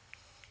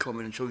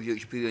on some of your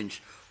experience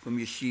from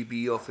your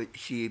CAB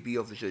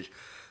offices,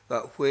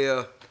 that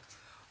where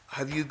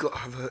have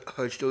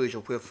heard stories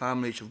of where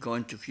families have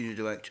gone to funeral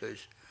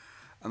directors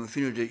and the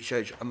funeral director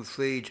says, I'm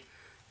afraid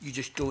you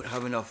just don't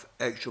have enough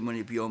extra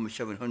money beyond the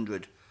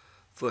 700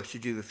 for us to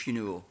do the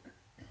funeral.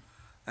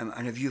 And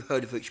have you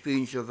heard of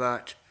experience of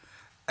that?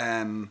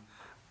 And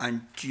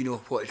do you know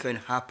what has then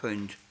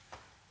happened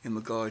in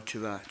regard to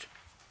that?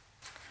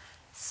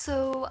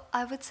 So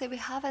I would say we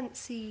haven't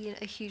seen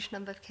a huge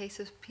number of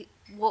cases.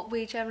 What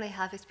we generally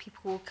have is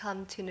people will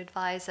come to an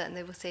advisor and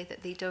they will say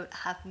that they don't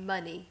have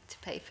money to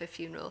pay for a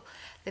funeral.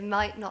 They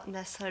might not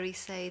necessarily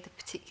say the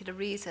particular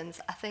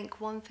reasons. I think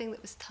one thing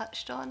that was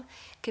touched on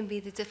can be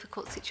the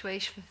difficult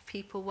situation for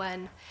people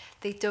when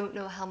they don't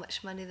know how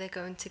much money they're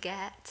going to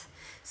get.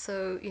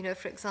 So, you know,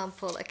 for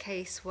example, a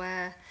case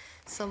where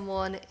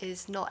someone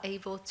is not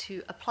able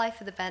to apply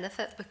for the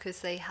benefit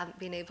because they haven't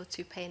been able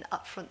to pay an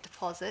upfront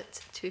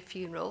deposit to a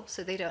funeral,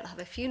 so they don't have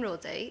a funeral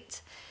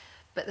date,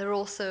 but they're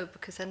also,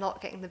 because they're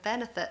not getting the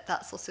benefit,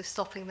 that's also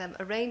stopping them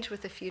arrange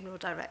with the funeral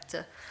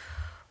director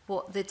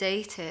what the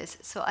date is.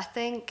 So I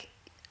think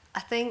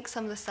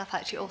some of the stuff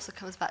actually also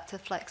comes back to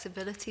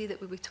flexibility that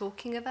we were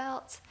talking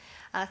about,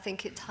 and I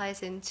think it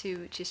ties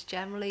into just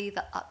generally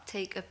the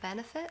uptake of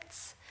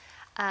benefits.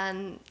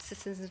 And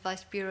Citizens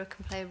Advice Bureau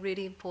can play a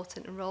really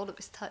important role. It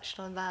was touched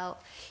on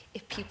about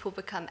if people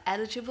become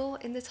eligible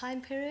in the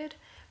time period,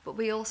 but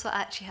we also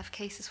actually have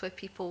cases where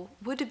people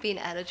would have been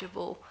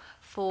eligible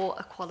for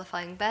a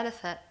qualifying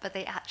benefit, but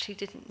they actually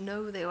didn't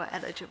know they were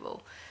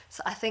eligible.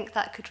 So I think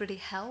that could really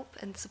help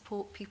and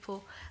support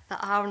people that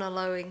are on a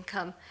low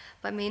income.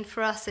 But I mean,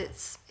 for us,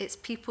 it's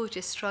people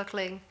just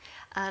struggling.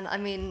 And I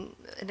mean,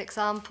 an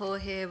example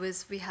here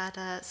was we had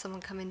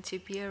someone come into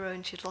Bureau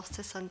and she'd lost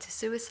her son to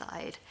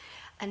suicide,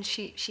 and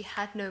she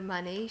had no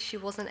money. She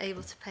wasn't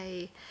able to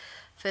pay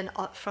for an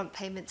upfront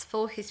payments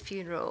for his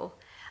funeral,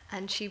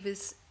 and she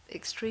was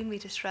extremely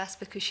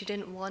distressed because she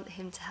didn't want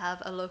him to have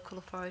a local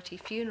authority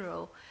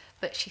funeral,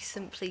 but she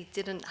simply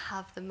didn't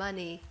have the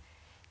money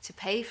to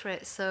pay for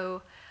it.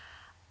 So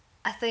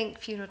I think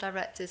funeral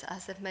directors,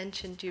 as I've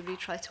mentioned, do really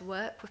try to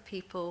work with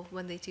people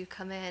when they do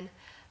come in,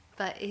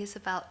 but it is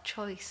about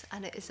choice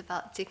and it is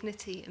about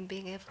dignity and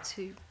being able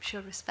to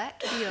show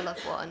respect for your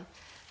loved one.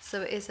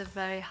 So it is a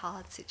very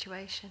hard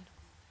situation.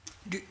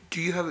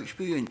 Do you have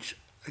experience,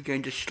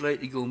 again, just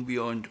slightly going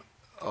beyond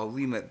our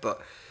remit,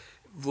 but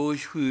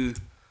those who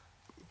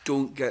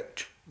don't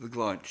get the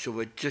grant, so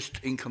we're just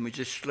income is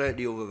just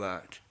slightly over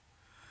that,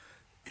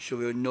 so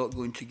we're not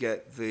going to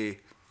get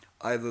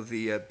either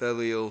the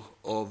burial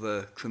or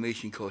the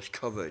cremation costs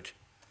covered.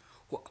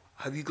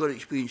 Have you got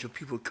experience of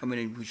people coming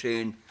in who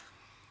saying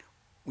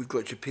we've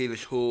got to pay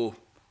this whole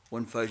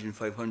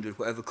 1,500,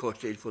 whatever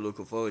cost it is for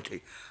local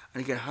authority?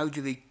 And again, how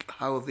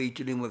are they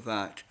dealing with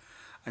that,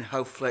 and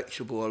how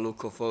flexible are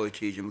local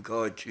authorities in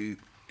regard to,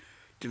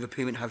 do the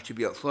payment have to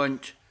be up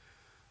front,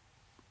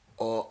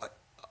 or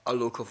are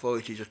local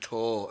authorities at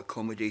all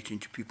accommodating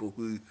to people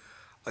who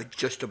are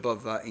just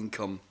above that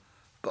income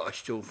but are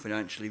still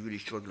financially really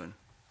struggling?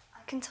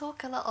 I can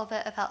talk a little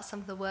bit about some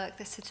of the work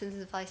the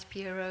Citizens Advice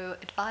Bureau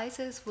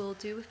advisors will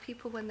do with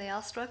people when they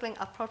are struggling.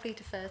 I'll probably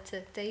defer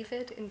to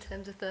David in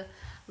terms of the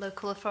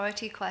local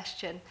authority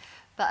question.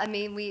 But I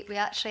mean, we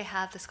actually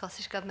have the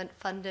Scottish Government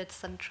funded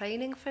some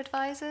training for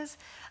advisors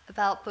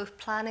about both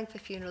planning for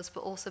funerals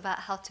but also about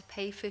how to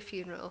pay for a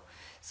funeral.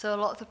 So a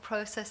lot of the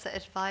process that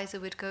an advisor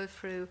would go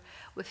through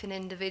with an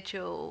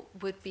individual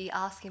would be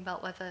asking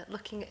about whether,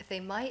 looking at if they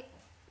might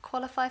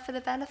qualify for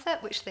the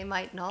benefit, which they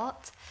might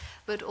not,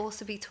 but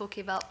also be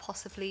talking about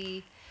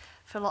possibly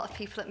for a lot of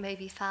people it may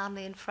be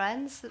family and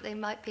friends that they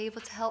might be able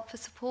to help for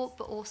support,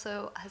 but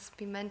also, as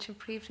been mentioned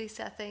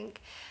previously, I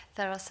think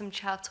there are some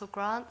charitable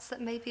grants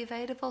that may be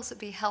available, so it'd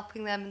be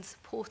helping them and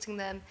supporting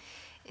them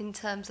in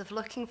terms of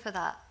looking for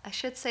that. I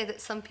should say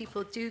that some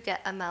people do get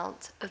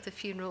amount of the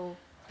funeral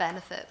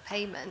benefit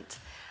payment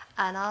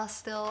and are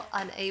still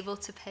unable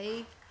to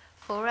pay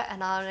for it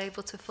and are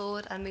unable to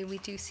afford. I mean, we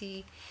do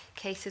see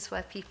cases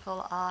where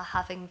people are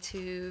having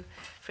to,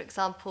 for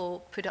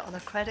example, put it on a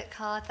credit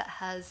card that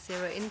has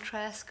zero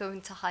interest,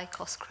 going to high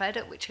cost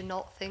credit, which are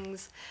not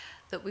things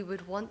that we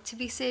would want to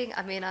be seeing.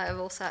 I mean, I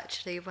also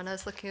actually, when I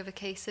was looking over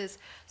cases,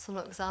 saw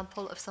an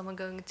example of someone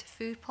going into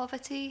food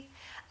poverty,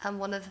 and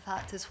one of the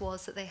factors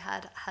was that they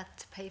had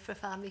to pay for a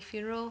family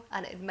funeral,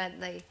 and it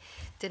meant they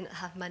didn't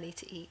have money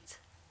to eat.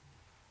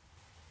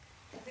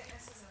 I think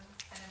this is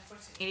an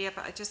important area,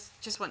 but I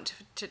just want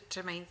to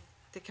remind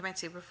the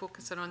committee we're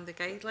focusing on the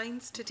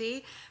guidelines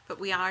today,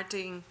 but we are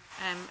doing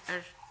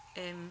our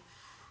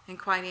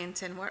inquiry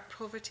into in-work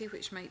poverty,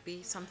 which might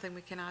be something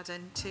we can add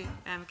into,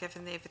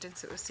 given the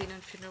evidence that we've seen on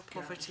funeral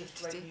poverty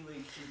today.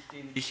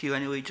 You see,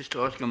 anyway, just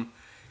to ask him,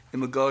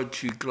 in regard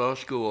to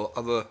Glasgow or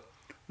other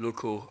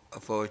local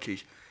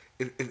authorities,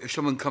 if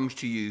someone comes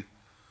to you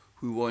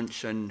who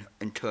wants an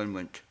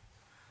internment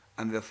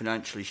and they're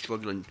financially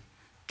struggling,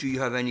 do you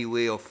have any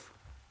way of,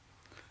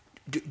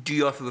 do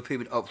you offer the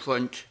payment up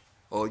front,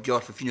 or do you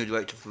ask the funeral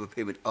director for the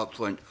payment up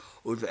front,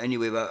 or is there any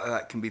way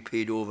that can be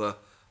paid over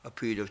a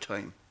period of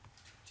time?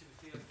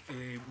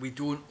 We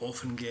don't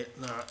often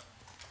get that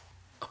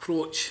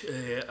approach.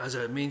 As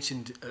I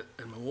mentioned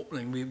in my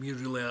opening, we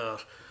really are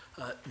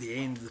at the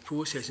end of the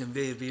process, and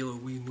very rarely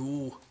we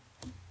know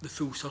the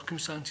full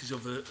circumstances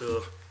of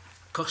our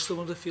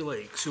customer, if you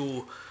like.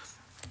 So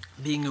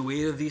being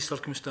aware of these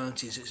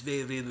circumstances, it's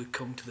very rare we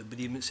come to the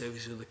bereavement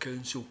service of the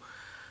council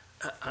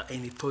at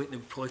any point. They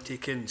would probably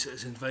take in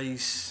citizen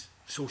advice,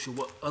 social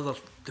work, other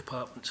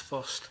departments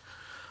first.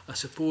 I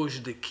suppose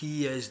the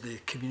key is the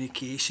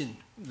communication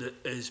that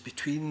is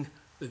between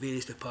the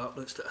various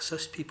departments that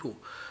assist people,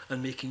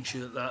 and making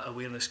sure that that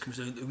awareness comes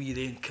out, that we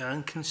then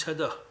can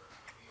consider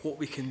what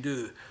we can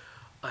do.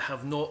 I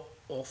have not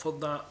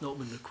offered that, not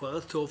been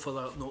required to offer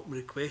that, not been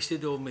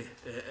requested of me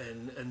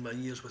in my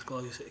years with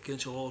Glasgow City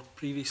Council or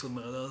previously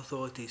my other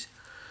authorities.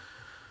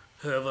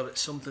 However,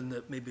 it's something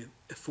that maybe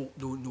if folk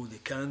don't know they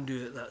can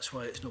do it, that's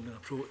why it's not been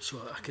approached.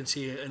 So I can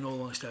say, in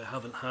all honesty, I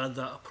haven't had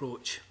that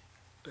approach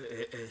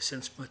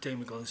since my time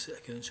with Glasgow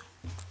City Council.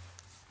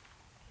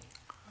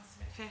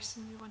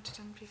 McPherson, you wanted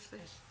in briefly?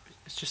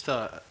 It's just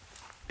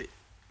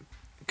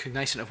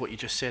cognizant of what you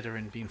just said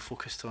around being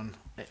focused on.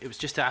 It was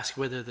just to ask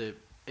whether the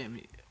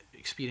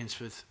experience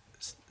with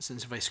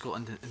Citizens Advice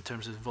Scotland in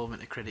terms of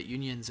involvement of credit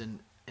unions in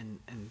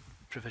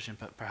provision,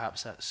 but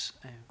perhaps that's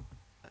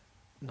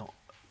not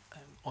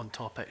on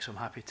topic, so I'm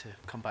happy to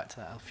come back to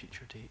that at a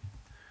future date.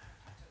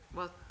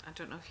 Well, I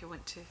don't know if you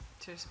want to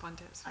respond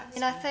to it. So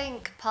I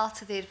think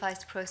part of the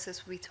advice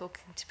process will be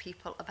talking to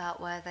people about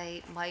where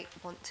they might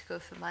want to go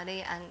for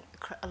money, and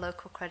a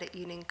local credit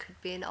union could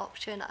be an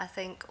option. I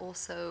think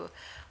also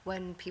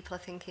when people are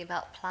thinking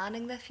about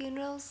planning their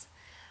funerals,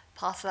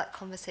 part of that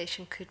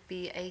conversation could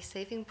be a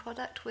saving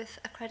product with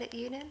a credit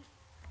union.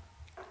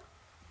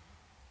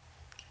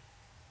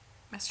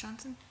 Ms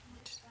Johnson?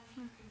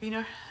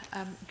 Convener,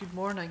 good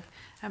morning.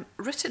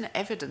 Written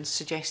evidence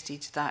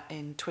suggested that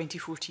in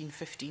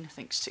 2014-15, I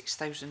think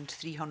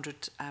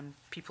 6,300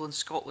 people in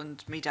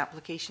Scotland made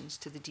applications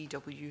to the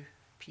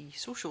DWP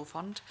Social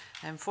Fund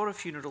for a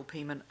funeral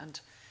payment, and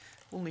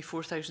only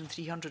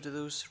 4,300 of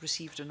those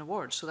received an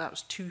award. So that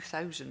was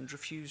 2,000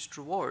 refused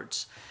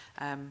rewards,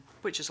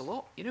 which is a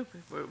lot. You know,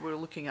 we're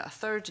looking at a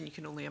third, and you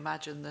can only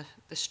imagine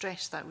the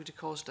stress that would have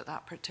caused at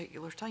that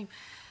particular time.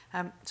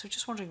 So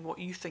just wondering what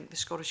you think the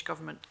Scottish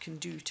Government can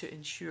do to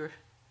ensure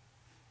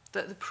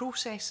that the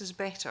process is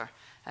better.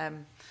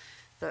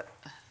 That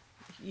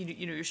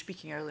you know, you're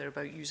speaking earlier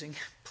about using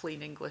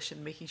plain English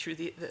and making sure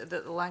that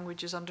the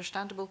language is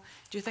understandable.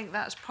 Do you think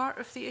that's part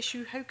of the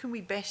issue? How can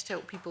we best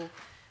help people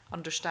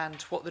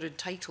understand what they're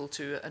entitled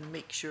to and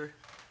make sure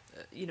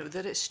you know,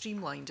 that it's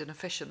streamlined and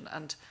efficient,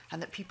 and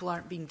that people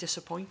aren't being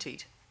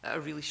disappointed at a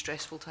really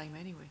stressful time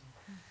anyway?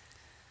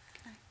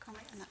 Can I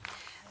comment on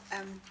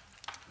that?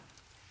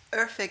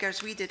 Our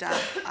figures, we did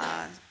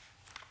a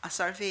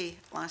survey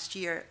last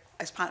year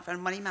as part of our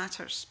Money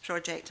Matters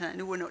project, and I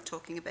know we're not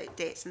talking about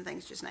debts and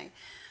things just now,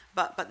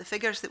 but the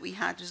figures that we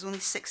had was only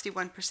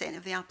 61%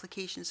 of the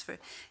applications for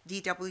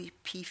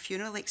DWP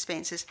funeral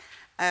expenses,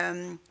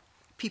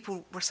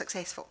 people were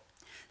successful.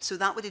 So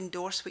that would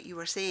endorse what you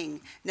were saying.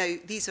 Now,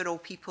 these are all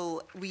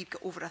people, we've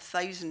got over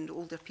 1,000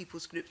 older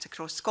people's groups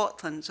across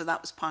Scotland, so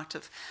that was part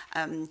of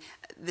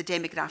the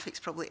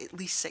demographics, probably at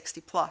least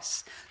 60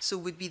 plus. So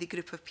would be the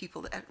group of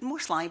people that are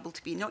most liable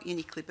to be, not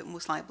uniquely, but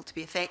most liable to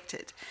be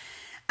affected.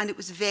 And it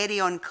was very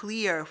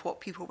unclear what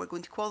people were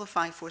going to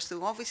qualify for.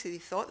 So obviously they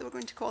thought they were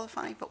going to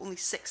qualify, but only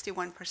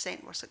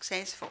 61% were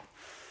successful.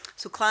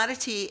 So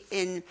clarity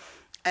in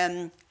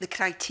the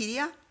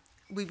criteria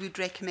we would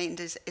recommend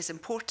is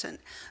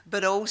important,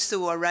 but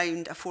also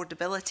around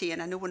affordability.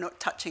 And I know we're not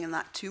touching on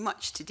that too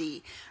much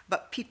today,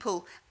 but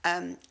people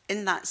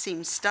in that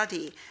same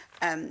study,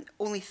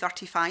 only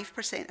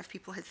 35% of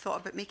people had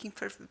thought about making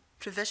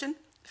provision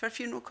for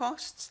funeral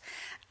costs,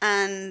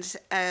 and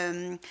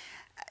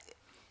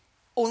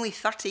only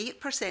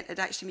 38% had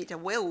actually made a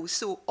will.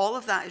 So all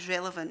of that is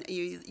relevant.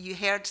 You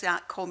heard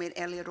that comment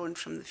earlier on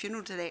from the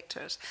funeral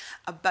directors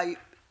about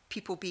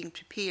people being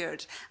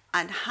prepared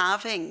and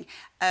having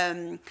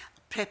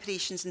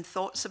preparations and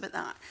thoughts about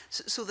that,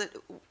 so that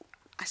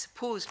I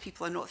suppose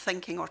people are not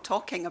thinking or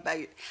talking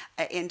about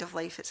end of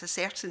life. It's a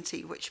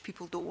certainty which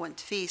people don't want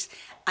to face,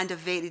 and a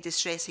very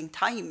distressing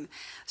time.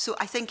 So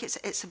I think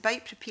it's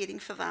about preparing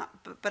for that,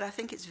 but I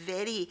think it's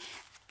very,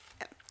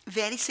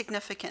 very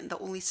significant that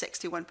only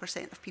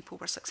 61% of people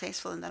were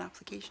successful in their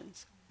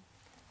applications.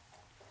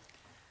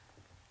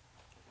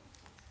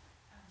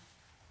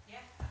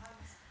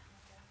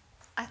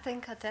 I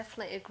think I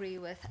definitely agree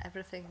with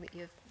everything that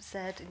you've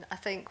said. And I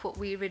think what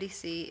we really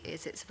see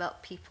is it's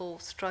about people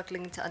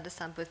struggling to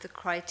understand both the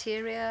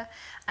criteria,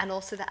 and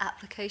also the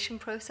application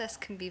process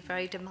can be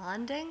very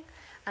demanding.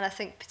 And I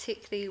think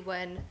particularly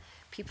when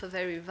people are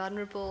very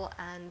vulnerable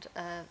and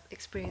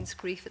experience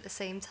grief at the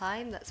same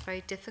time, that's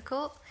very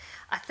difficult.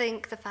 I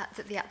think the fact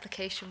that the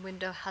application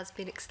window has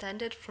been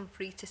extended from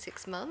 3 to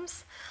 6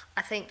 months,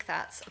 I think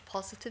that's a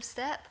positive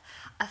step.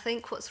 I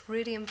think what's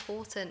really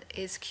important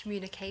is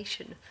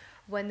communication.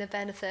 When the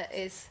benefit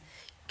is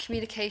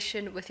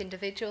communication with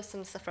individuals,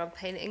 some stuff around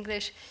plain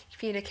English,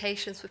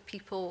 communications with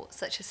people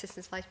such as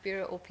Citizens Advice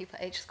Bureau or people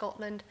at Age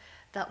Scotland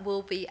that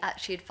will be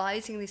actually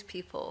advising these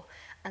people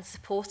and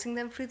supporting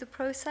them through the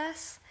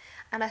process.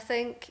 And I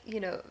think, you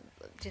know,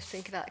 just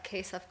think about a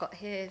case I've got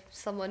here,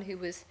 someone who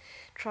was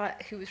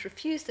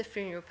refused a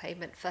funeral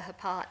payment for her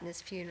partner's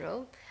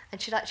funeral,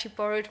 and she'd actually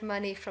borrowed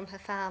money from her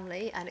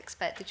family and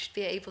expected she'd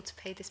be able to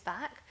pay this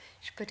back.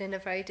 She put in a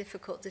very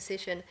difficult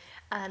decision,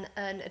 and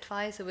an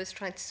advisor was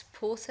trying to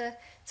support her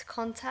to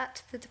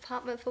contact the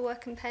Department for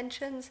Work and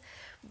Pensions.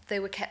 They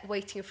were kept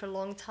waiting for a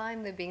long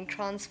time. They're being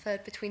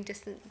transferred between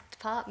different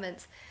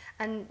departments,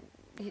 and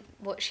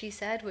what she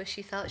said was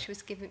she felt she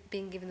was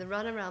being given the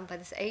runaround by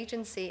this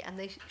agency,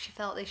 and she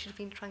felt they should have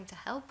been trying to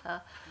help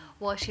her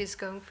while she's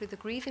going through the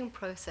grieving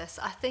process.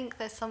 I think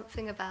there's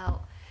something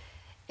about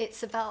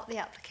It's about the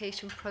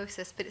application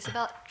process, but it's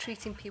about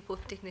treating people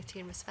with dignity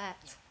and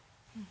respect.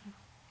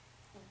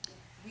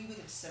 We would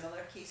have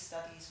similar case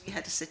studies. We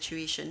had a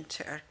situation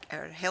to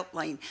our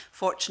helpline.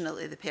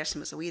 Fortunately, the person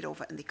was aware of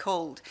it and they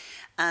called,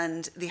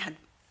 and they had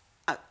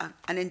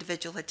an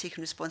individual had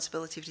taken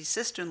responsibility for his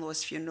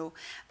sister-in-law's funeral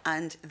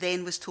and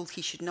then was told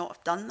he should not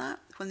have done that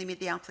when they made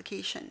the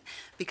application,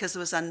 because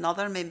there was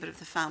another member of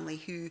the family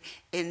who,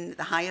 in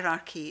the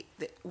hierarchy,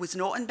 that was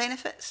not on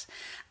benefits.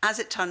 As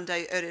it turned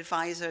out, our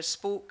advisor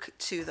spoke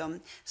to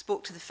them,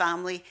 spoke to the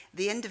family.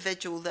 The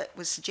individual that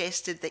was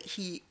suggested that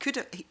he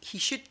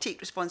should take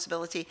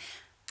responsibility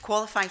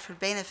qualified for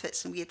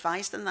benefits, and we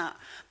advised them that.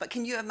 But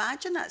can you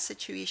imagine that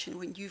situation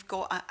when you've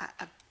got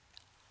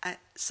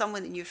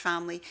someone in your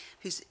family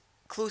who's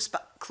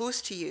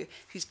close to you,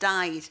 who's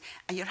died,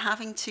 and you're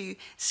having to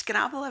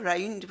scrabble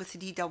around with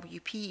the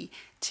DWP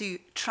to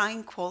try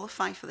and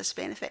qualify for this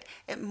benefit?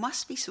 It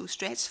must be so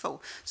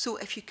stressful. So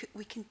if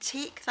we can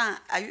take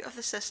that out of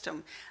the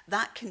system,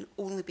 that can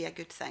only be a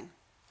good thing.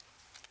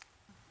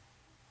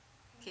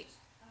 Okay.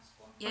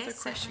 Yes, other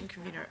question,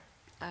 Convener.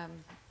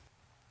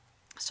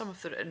 Some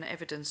of the written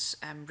evidence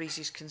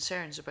raises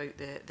concerns about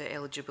the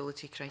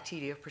eligibility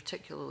criteria,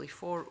 particularly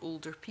for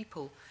older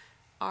people.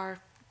 Are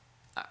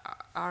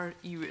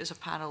you, as a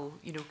panel,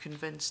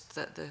 convinced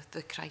that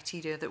the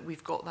criteria, that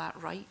we've got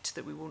that right,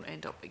 that we won't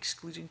end up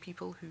excluding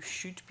people who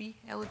should be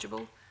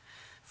eligible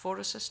for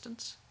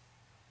assistance?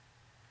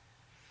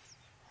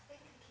 I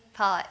think the key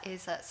part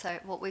is that, so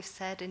what we've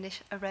said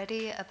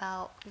already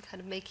about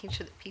kind of making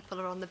sure that people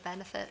are on the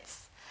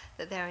benefits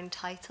that they're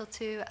entitled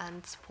to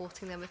and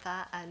supporting them with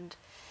that, and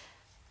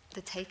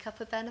the take-up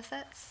of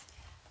benefits.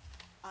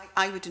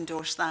 I would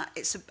endorse that.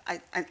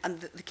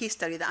 And the case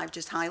study that I've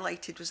just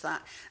highlighted was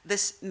that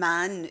this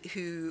man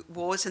who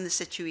was in the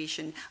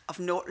situation of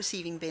not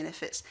receiving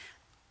benefits,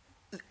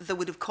 that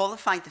would have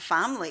qualified the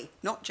family,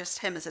 not just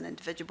him as an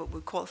individual, but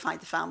would qualify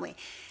the family.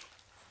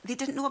 They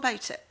didn't know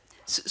about it.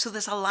 So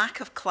there's a lack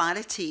of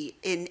clarity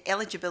in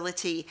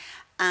eligibility,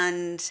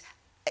 and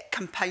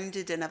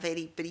compounded in a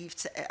very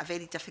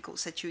difficult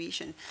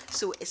situation.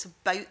 So it's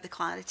about the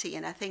clarity,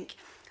 and I think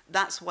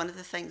that's one of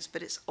the things,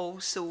 but it's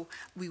also,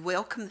 we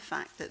welcome the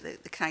fact that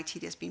the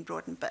criteria has been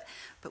broadened, but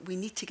we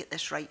need to get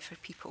this right for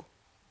people.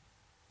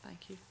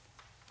 Thank you.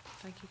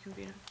 Thank you,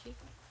 Convener. Thank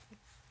you.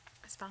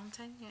 Ms.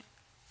 Valentine, yeah.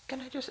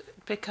 Can I just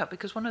pick up,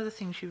 because one of the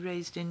things you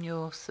raised in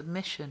your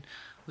submission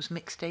was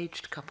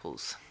mixed-aged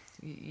couples.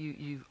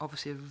 You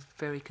obviously are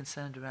very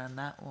concerned around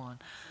that one.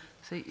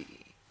 So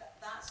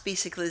that's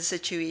basically the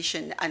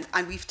situation,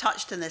 and we've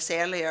touched on this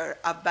earlier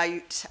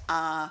about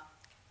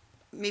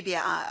maybe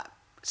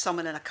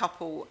someone in a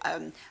couple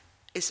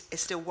is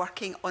still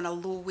working on a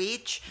low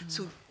wage,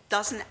 so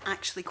doesn't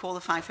actually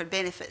qualify for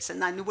benefits.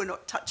 And I know we're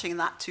not touching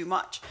that too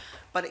much,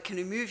 but it can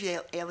remove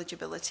your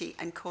eligibility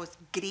and cause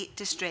great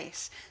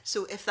distress.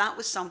 So if that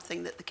was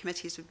something that the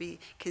committees would be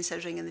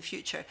considering in the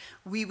future,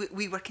 we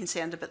were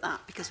concerned about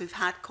that, because we've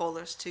had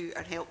callers to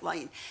our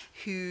helpline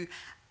who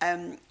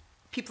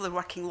people are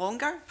working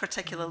longer,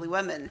 particularly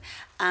women,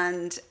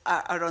 and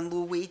are on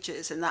low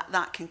wages, and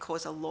that can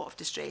cause a lot of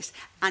distress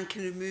and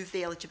can remove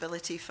the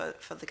eligibility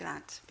for the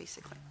grant,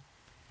 basically.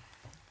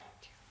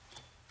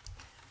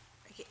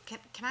 Okay,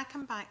 can I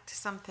come back to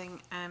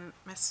something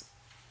Ms.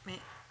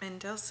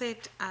 Mendel said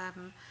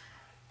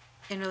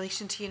in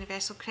relation to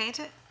universal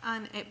credit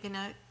and it being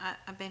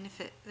a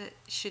benefit that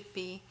should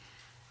be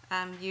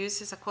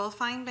used as a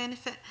qualifying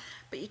benefit,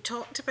 but you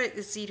talked about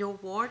the zero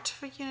award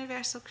for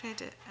universal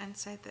credit and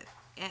said that,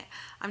 yeah,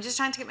 I'm just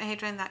trying to get my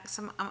head around that,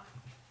 because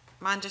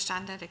my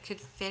understanding, I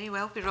could very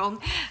well be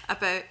wrong,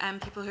 about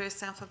people who are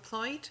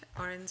self-employed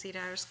or in 0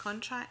 hours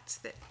contracts,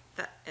 that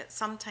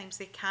sometimes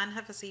they can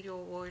have a zero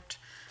award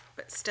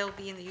but still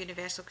be in the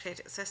universal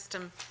credit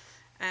system,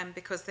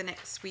 because the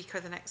next week or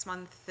the next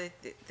month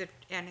the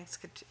earnings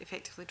could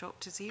effectively drop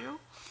to zero.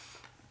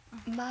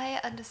 My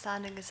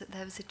understanding is that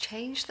there was a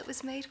change that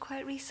was made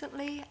quite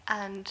recently,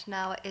 and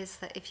now it is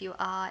that if you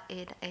are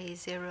in a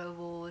zero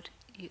award,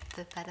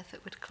 the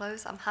benefit would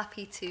close. I'm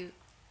happy to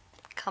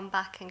come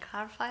back and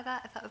clarify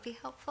that, if that would be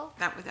helpful.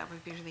 That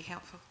would be really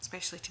helpful,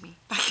 especially to me.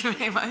 Thank you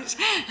very much.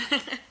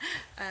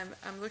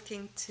 I'm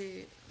looking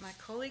to my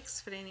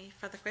colleagues for any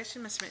further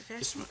questions. Mr.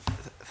 McVie.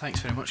 Thanks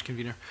very much,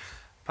 Convener.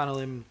 Panel,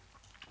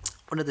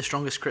 one of the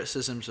strongest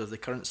criticisms of the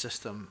current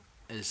system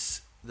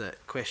is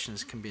that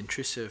questions can be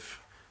intrusive,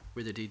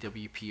 where the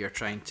DWP are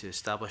trying to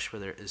establish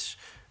whether it is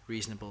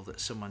reasonable that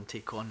someone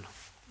take on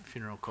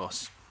funeral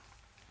costs.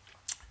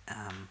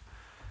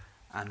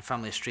 And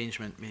family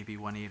estrangement may be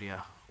one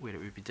area where it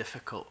would be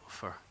difficult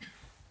for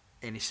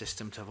any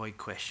system to avoid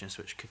questions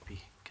which could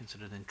be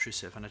considered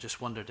intrusive. And I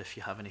just wondered if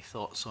you have any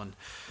thoughts on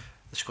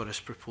the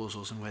Scottish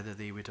proposals and whether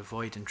they would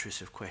avoid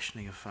intrusive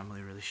questioning of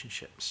family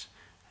relationships,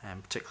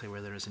 particularly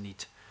where there is a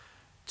need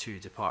to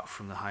depart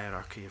from the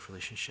hierarchy of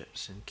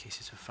relationships in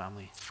cases of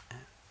family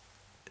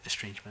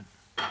estrangement.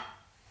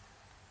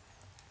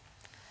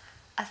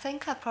 I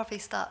think I'd probably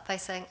start by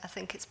saying I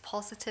think it's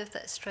positive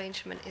that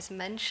estrangement is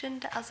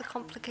mentioned as a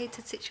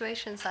complicated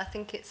situation, so I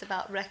think it's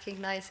about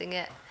recognising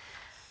it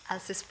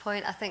as this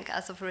point. I think,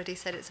 as I've already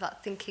said, it's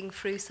about thinking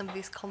through some of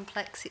these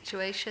complex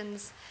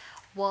situations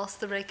whilst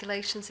the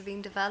regulations are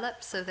being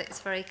developed, so that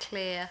it's very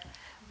clear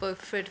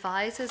both for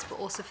advisors but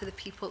also for the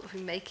people who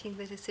are making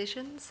the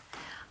decisions.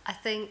 I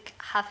think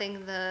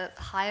having the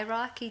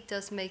hierarchy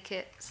does make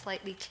it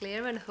slightly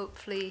clearer and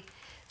hopefully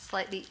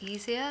slightly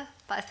easier,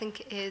 but I think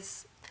it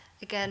is,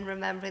 again,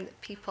 remembering that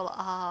people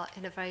are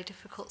in a very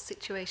difficult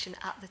situation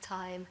at the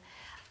time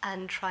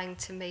and trying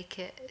to make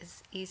it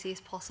as easy as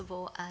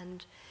possible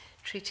and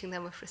treating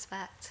them with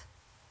respect.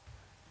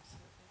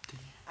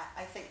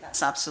 I think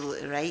that's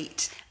absolutely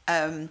right.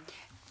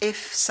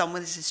 If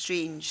someone is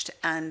estranged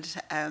and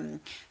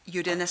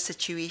you're in a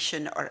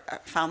situation, or a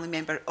family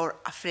member or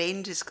a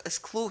friend is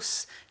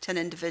close to an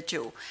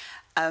individual,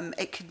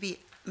 it could be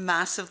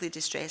massively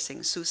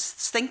distressing. So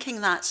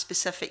thinking that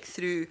specific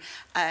through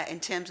in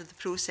terms of the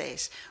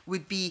process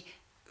would be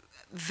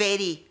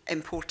very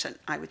important,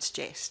 I would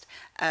suggest,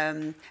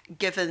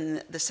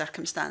 given the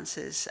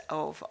circumstances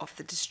of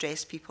the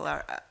distress people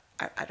are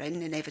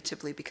in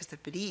inevitably because they're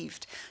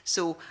bereaved.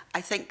 So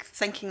I think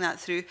thinking that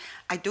through,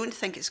 I don't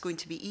think it's going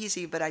to be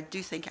easy, but I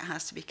do think it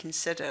has to be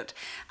considered,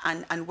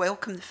 and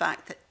welcome the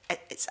fact that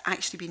it's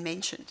actually been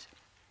mentioned.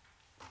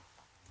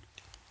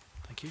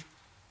 Thank you.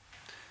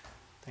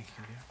 Thank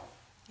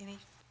you. Any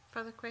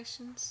further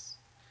questions?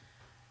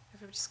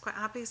 Everybody's quite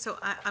happy. So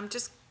I'm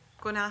just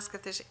going to ask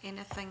if there's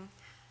anything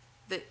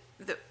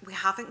that we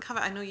haven't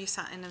covered. I know you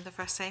sat in the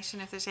first session.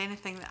 If there's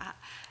anything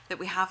that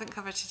we haven't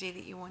covered today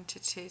that you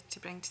wanted to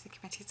bring to the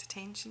committee's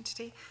attention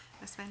today,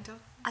 Ms. Mendel?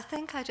 I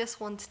think I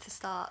just wanted to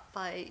start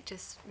by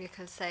just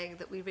saying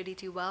that we really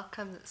do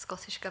welcome that the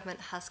Scottish Government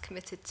has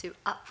committed to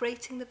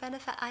uprating the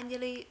benefit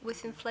annually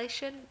with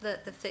inflation, the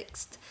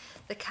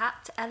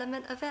capped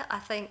element of it. I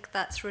think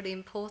that's really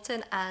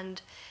important,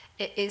 and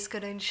it is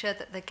going to ensure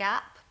that the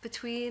gap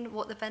between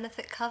what the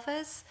benefit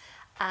covers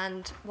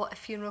and what a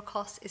funeral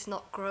cost is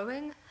not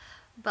growing.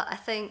 But I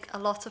think a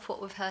lot of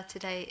what we've heard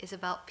today is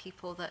about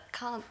people that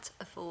can't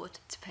afford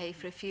to pay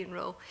for a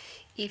funeral,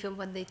 even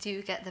when they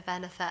do get the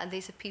benefit. And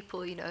these are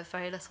people, you know, with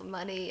very little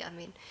money. I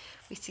mean,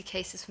 we see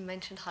cases, we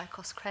mentioned high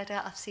cost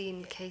credit. I've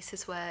seen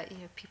cases where, you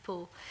know,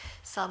 people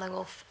selling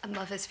off a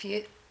mother's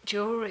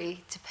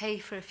jewellery to pay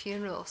for a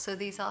funeral. So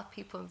these are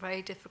people in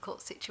very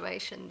difficult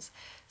situations.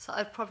 So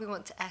I'd probably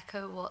want to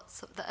echo what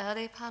the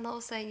earlier panel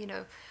was saying, you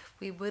know,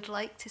 we would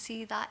like to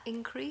see that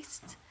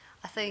increased.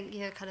 I think,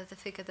 you know, kind of the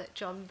figure that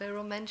John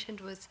Birrell mentioned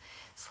was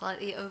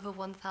slightly over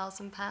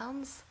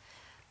 £1,000.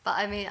 But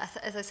I mean,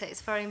 as I say,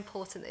 it's very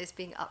important that it's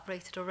being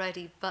uprated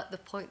already. But the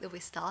point that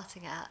we're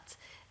starting at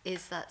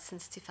is that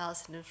since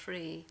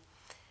 2003,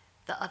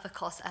 the other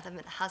cost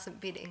element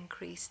hasn't been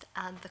increased,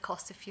 and the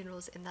cost of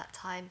funerals in that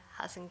time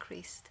has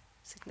increased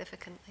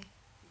significantly.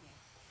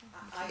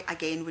 I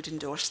again would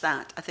endorse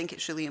that. I think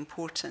it's really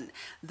important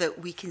that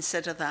we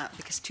consider that,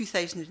 because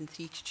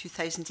 2003 to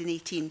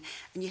 2018,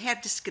 and you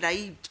heard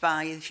described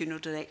by the funeral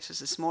directors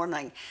this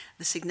morning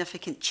the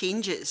significant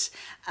changes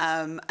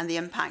and the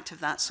impact of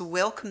that. So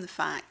welcome the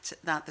fact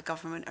that the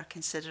government are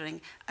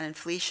considering an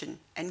inflation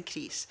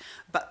increase,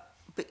 but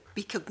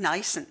be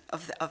cognizant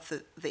of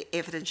the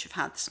evidence you've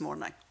had this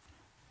morning.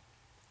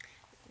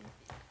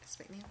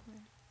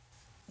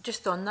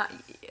 Just on that,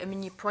 I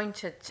mean, you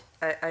pointed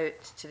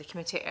out to the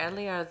committee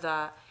earlier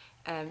that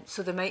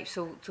so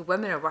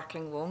women are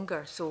working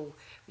longer. So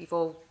we've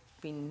all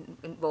been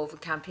involved in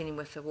campaigning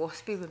with the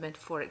WASPy women,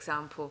 for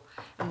example.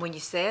 And when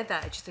you said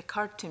that, it just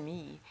occurred to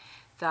me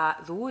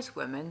that those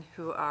women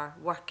who are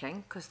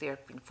working, because they're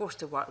being forced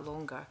to work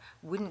longer,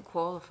 wouldn't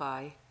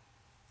qualify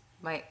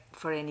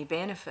for any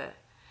benefit.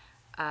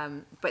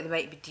 But they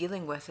might be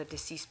dealing with a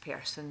deceased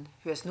person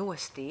who has no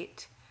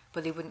estate,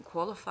 but they wouldn't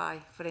qualify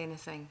for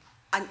anything.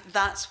 And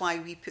that's why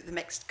we put the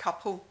mixed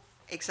couple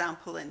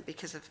example in,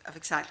 because of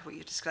exactly what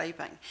you're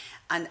describing.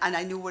 And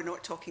I know we're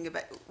talking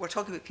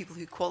about people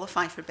who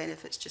qualify for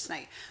benefits just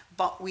now,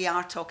 but we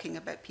are talking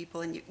about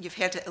people, and you've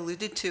heard it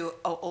alluded to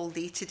all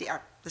day today,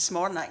 or this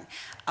morning,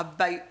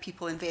 about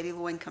people in very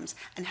low incomes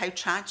and how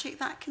tragic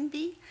that can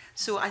be.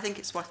 So I think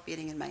it's worth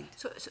bearing in mind.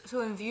 So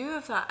in view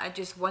of that, I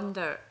just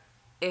wonder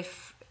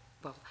if,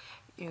 well,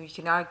 you know, you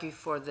can argue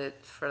for an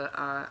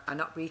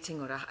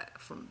uprating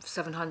from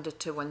 700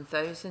 to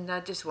 1,000. I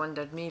just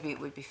wondered maybe it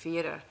would be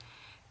fairer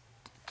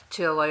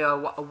to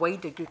allow a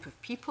wider group of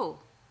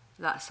people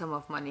that sum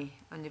of money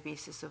on the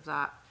basis of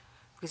that.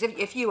 Because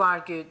if you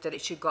argued that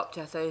it should go up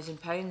to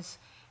 £1,000,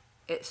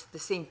 it's the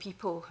same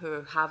people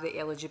who have the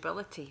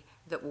eligibility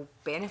that will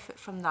benefit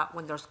from that,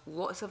 when there's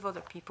lots of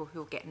other people who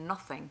will get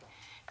nothing,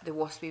 the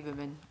WASPy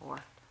women, or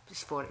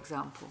just for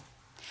example.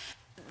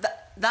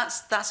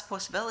 That's a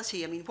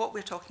possibility. I mean, what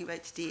we're talking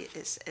about today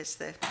is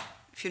the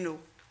funeral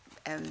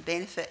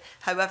benefit.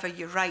 However,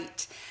 you're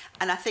right,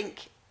 and I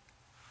think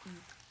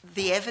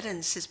the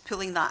evidence is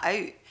pulling that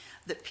out,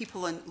 that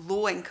people on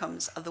low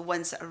incomes are the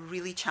ones that are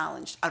really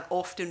challenged, are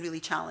often really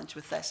challenged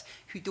with this,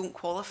 who don't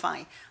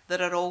qualify.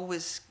 There are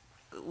always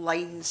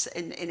lines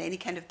in any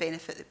kind of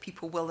benefit that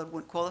people will or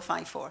won't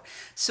qualify for.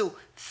 So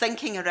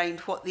thinking around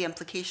what the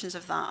implications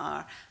of that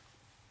are,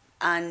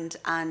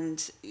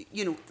 and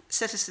you know,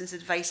 citizens'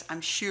 advice,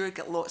 I'm sure,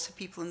 get lots of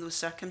people in those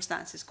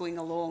circumstances going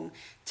along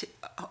to,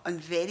 on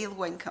very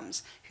low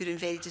incomes who are in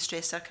very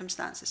distressed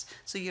circumstances.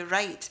 So you're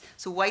right.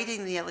 So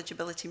widening the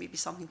eligibility may be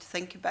something to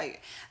think about.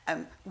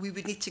 We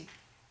would need to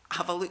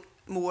have a look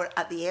more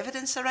at the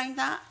evidence around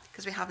that,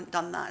 because we haven't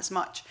done that as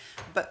much.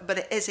 But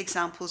it is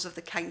examples of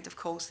the kind of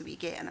calls that we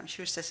get, and I'm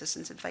sure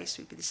citizens' advice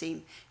would be the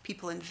same.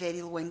 People in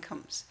very low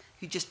incomes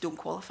who just don't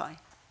qualify,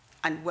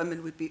 and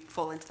women would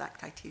fall into that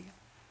criteria.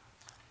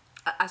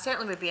 I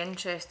certainly would be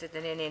interested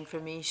in any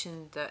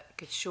information that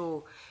could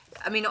show,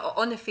 I mean,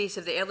 on the face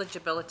of the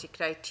eligibility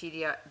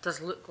criteria, it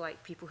does look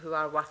like people who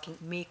are working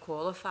may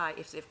qualify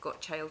if they've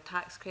got child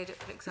tax credit,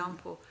 for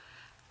example.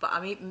 But I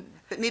mean,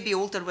 but maybe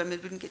older women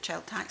wouldn't get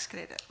child tax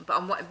credit.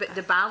 But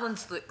the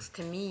balance looks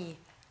to me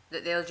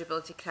that the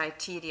eligibility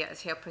criteria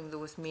is helping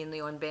those mainly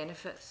on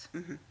benefits.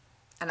 Mm-hmm.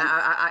 And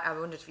I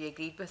wondered if you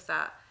agreed with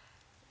that.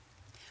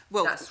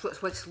 Well, that's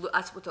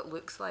what it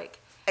looks like.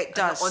 It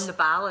does. On the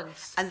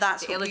balance, and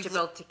that's the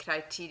eligibility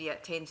criteria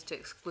tends to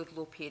exclude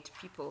low-paid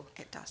people.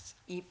 It does.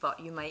 But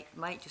you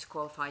might just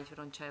qualify if you're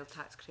on child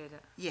tax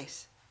credit.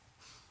 Yes.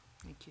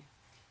 Thank you.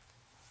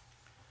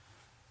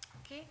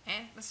 Okay,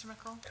 Mr.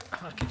 MacColl.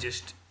 If I could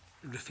just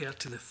refer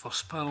to the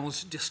first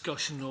panel's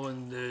discussion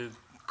on the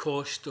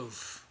cost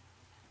of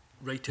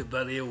right of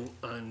burial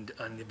and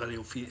the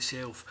burial fee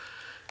itself.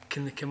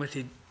 Can the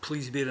committee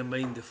please bear in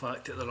mind the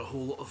fact that there are a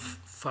whole lot of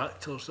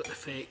factors that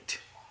affect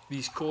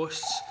these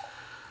costs?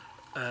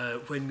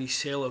 When we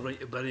sell a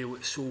right of burial,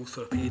 it's sold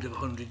for a period of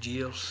 100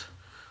 years.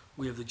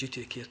 We have the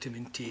duty of care to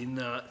maintain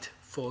that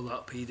for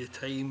that period of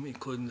time,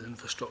 including the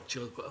infrastructure,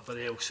 whatever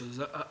else. So there's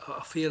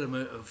a fair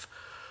amount of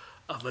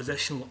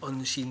additional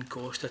unseen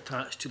cost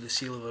attached to the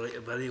sale of a right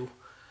of burial.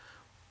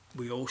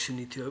 We also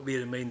need to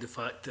bear in mind the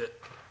fact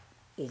that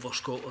over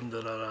Scotland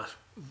there are a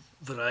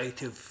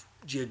variety of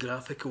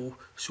geographical,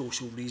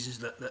 social reasons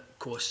that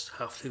costs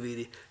have to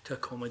vary to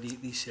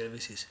accommodate these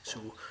services.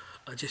 So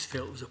I just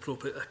felt it was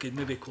appropriate. I could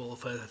maybe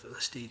qualify that at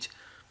this stage.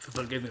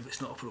 Forgive me if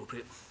it's not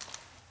appropriate.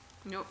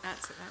 No,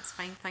 that's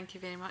fine. Thank you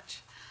very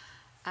much.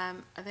 Are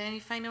there any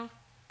final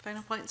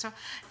points? So,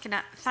 can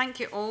I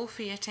thank you all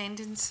for your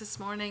attendance this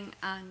morning,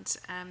 and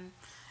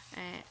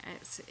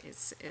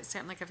it's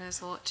certainly given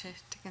us a lot to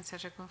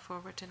consider going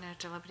forward in our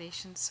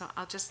deliberations. So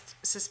I'll just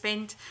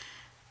suspend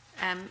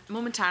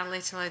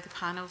momentarily to allow the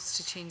panels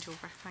to change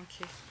over. Thank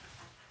you.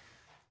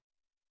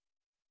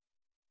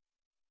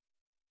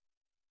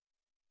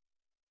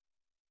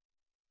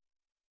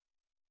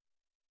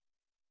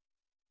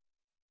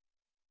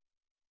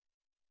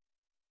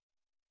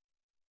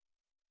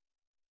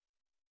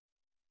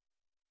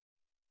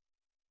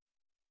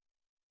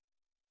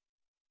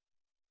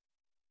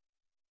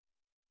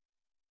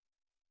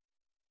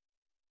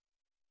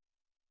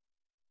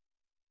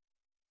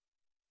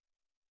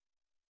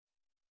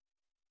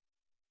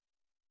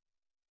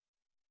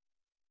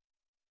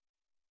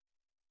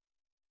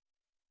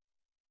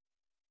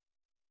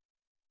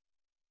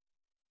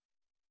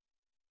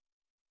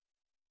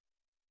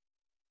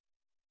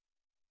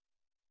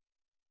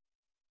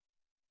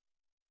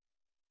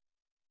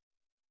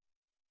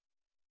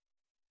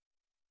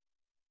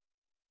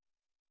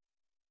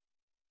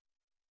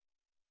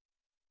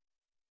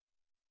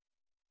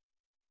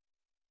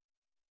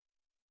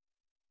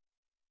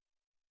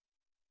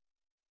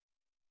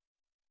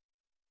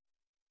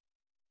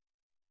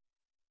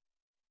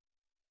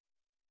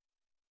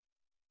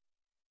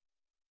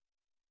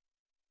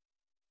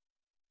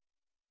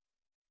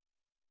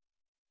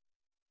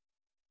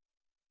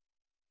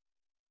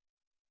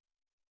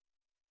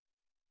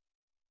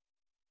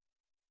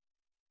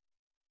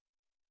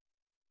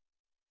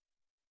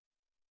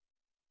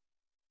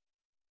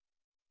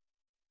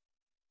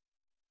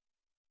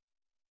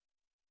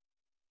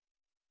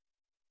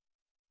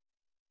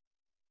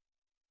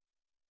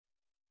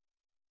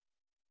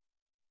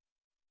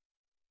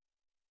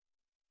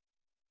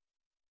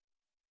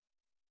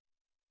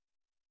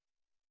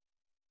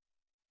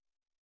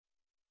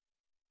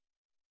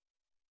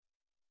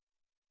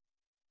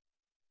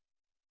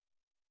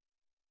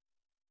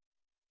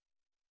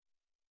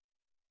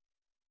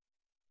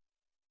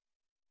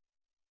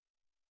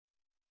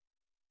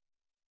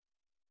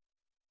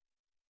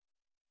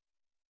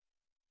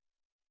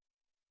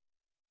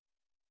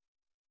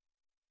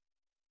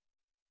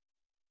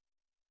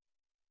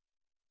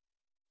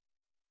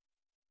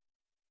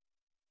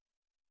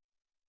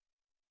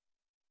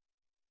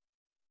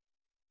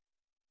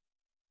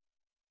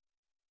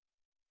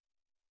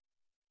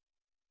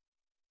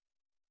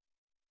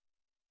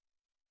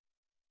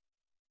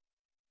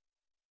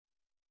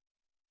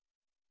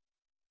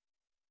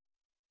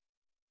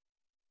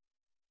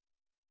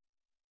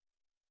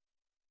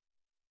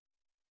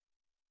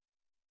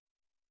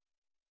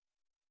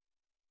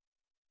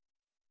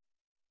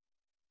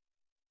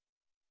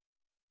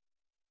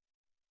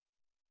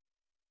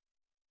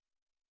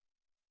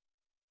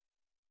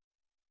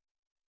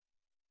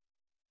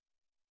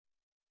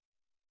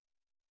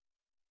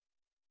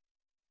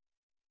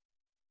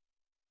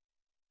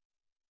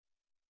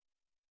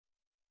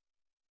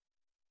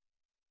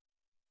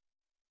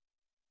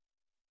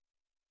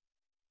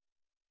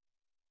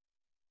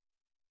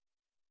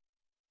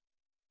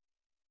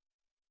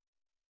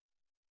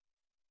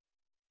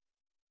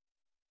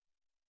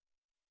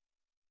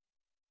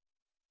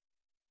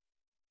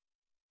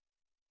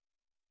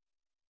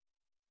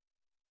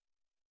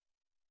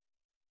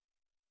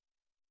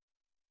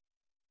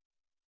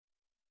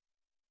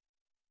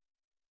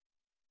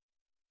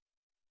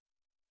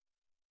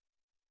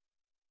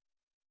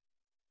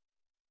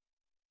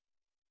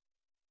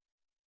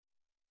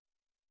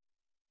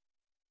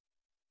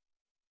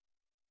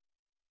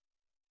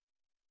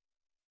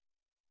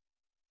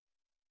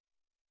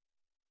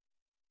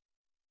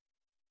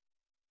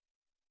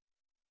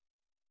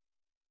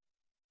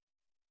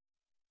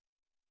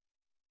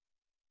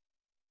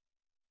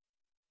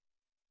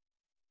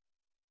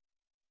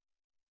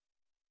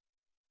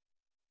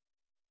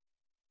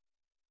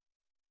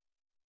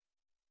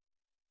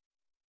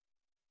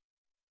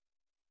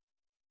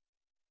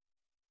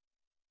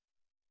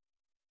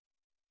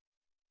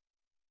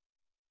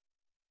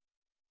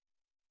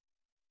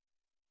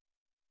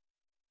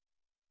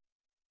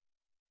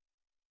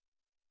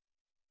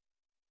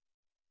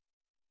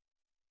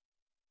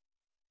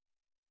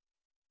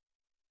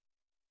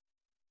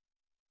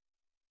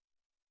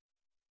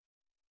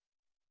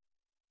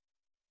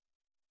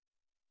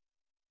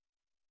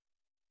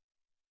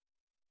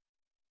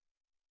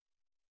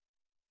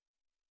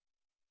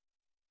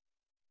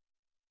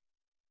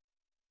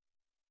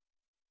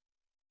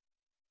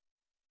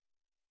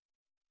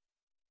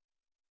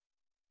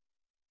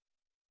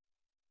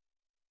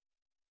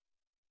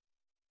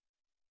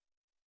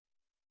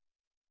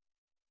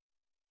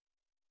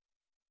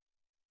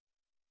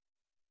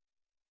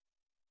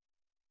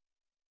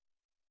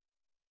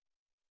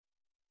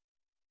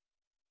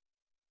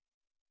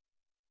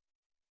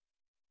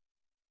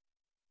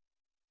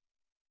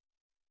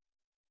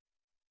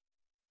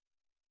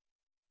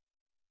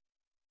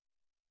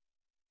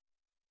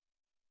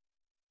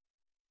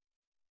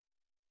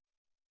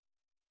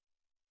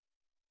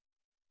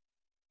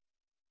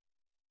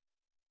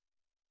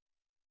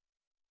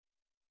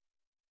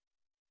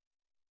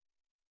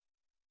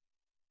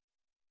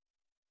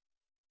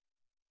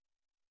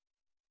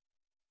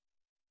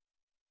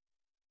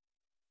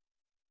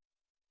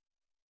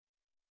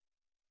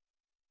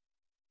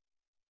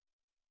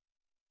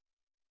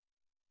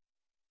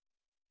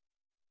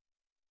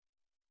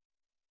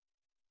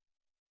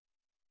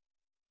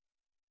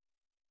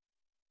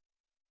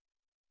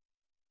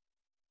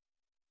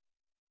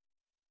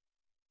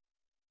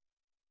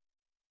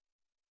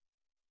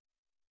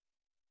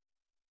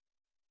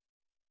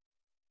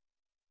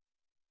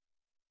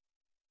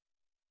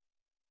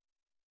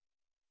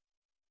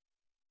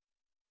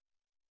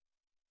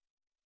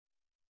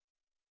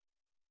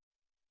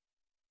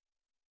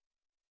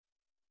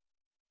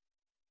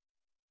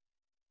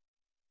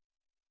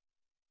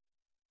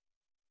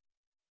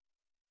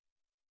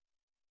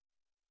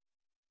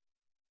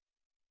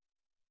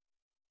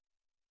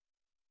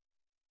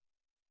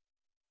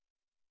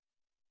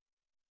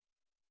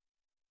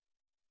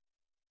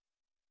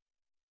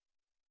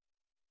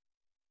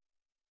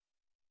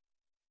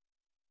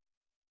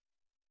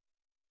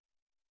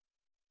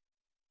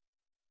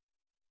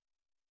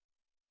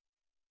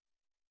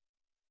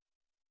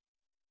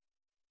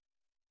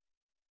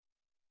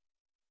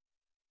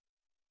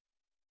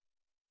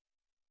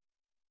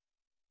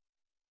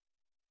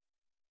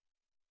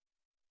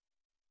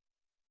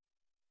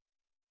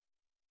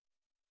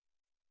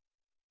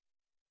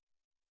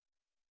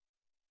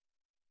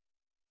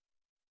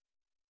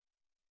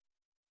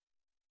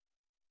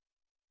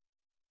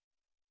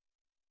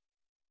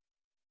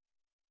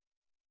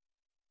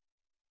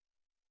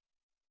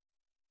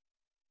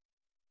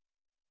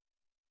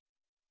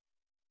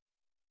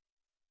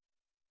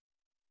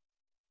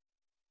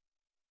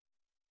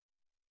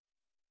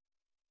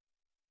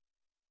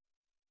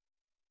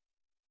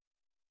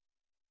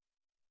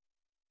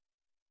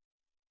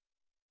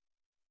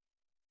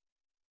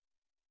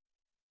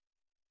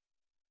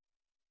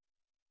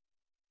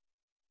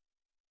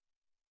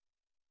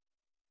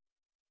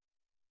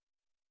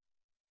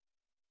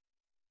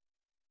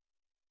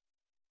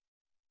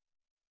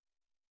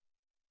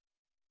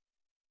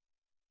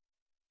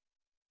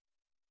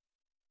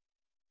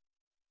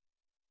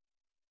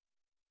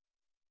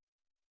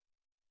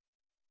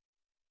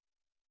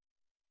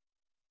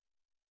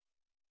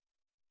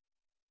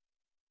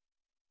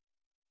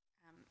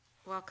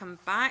 welcome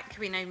back.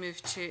 We now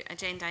move to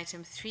agenda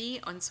item 3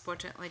 on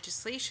subordinate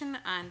legislation,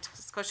 and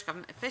Scottish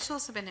Government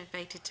officials have been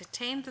invited to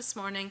attend this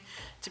morning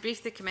to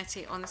brief the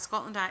committee on the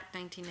Scotland Act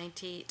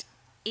 1998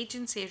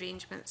 Agency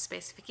Arrangement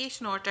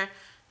Specification Order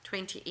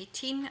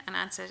 2018 and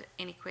answer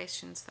any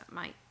questions that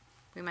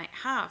we might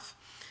have.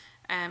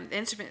 The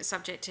instrument is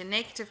subject to a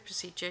negative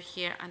procedure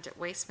here and at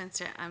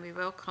Westminster, and we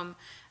welcome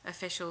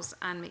officials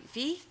Anne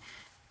McVie,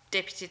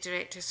 Deputy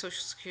Director,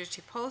 Social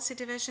Security Policy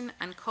Division,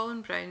 and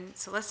Colin Brown,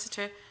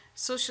 Solicitor,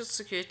 Social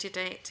Security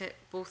Directorate,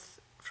 both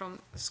from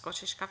the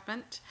Scottish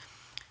Government.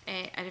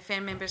 I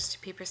refer members to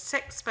paper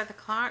 6 by the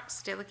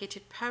clerks.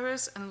 Delegated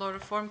Powers and Law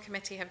Reform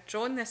Committee have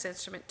drawn this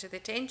instrument to the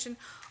attention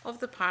of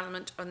the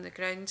Parliament on the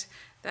ground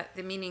that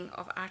the meaning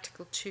of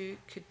Article 2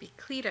 could be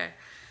clearer.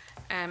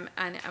 And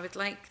I would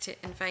like to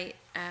invite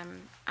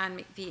Anne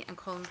McVie and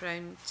Colin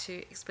Brown to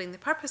explain the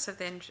purpose of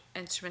the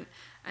instrument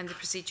and the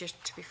procedure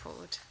to be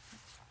followed.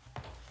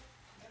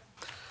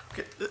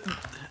 Okay.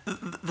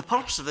 The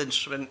purpose of the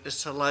instrument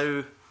is to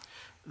allow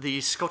the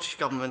Scottish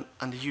Government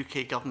and the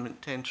UK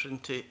Government to enter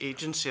into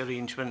agency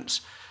arrangements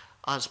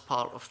as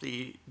part of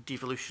the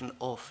devolution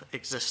of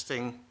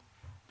existing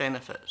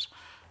benefits.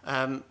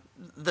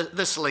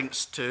 This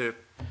links to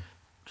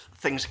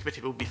things the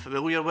committee will be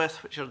familiar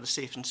with, which are the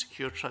safe and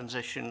secure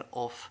transition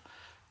of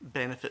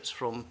benefits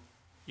from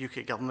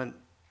UK Government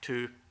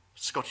to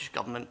Scottish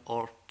Government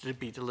or to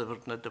be delivered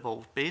on a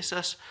devolved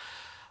basis.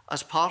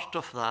 As part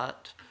of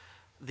that,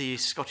 the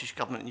Scottish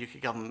Government and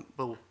UK Government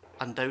will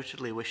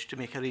undoubtedly wish to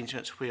make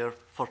arrangements where,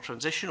 for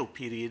transitional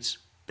periods,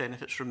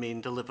 benefits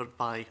remain delivered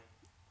by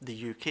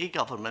the UK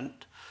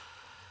Government,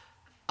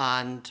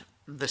 and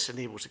this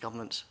enables the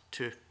governments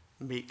to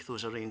make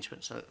those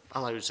arrangements, and it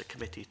allows the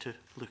committee to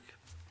look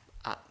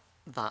at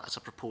that as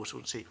a proposal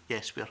and say,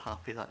 yes, we're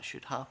happy that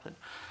should happen.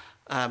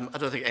 I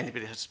don't think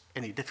anybody has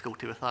any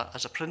difficulty with that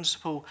as a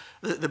principle.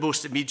 The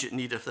most immediate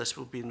need of this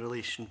will be in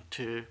relation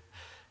to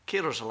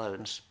carers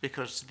allowance,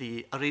 because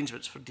the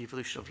arrangements for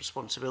devolution of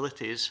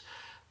responsibilities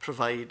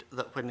provide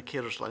that when the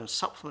carers allowance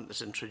supplement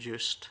is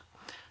introduced,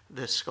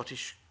 the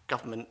Scottish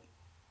Government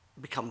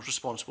becomes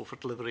responsible for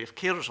delivery of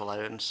carers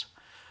allowance.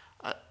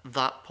 At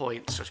that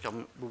point, the Scottish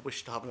Government will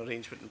wish to have an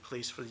arrangement in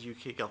place for the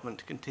UK Government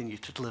to continue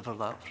to deliver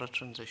that for a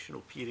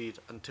transitional period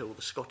until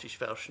the Scottish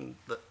version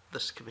that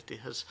this committee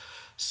has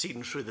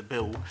seen through the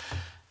bill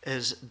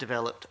is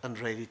developed and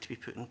ready to be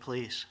put in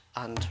place,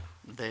 and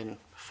then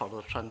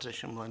further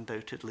transition will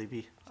undoubtedly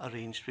be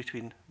arranged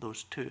between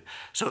those two.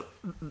 So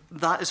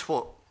that is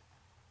what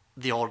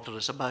the order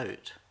is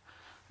about.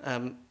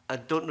 I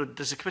don't know,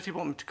 does the committee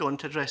want me to go on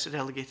to address the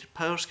Delegated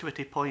Powers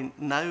Committee point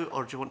now,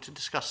 or do you want to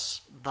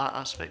discuss that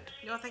aspect?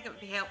 No, I think it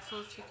would be helpful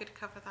if you could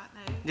cover that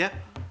now.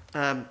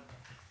 Yeah.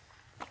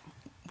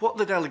 What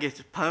the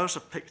Delegated Powers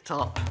have picked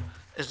up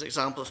is an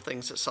example of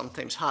things that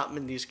sometimes happen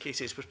in these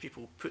cases where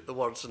people put the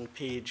words on the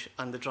page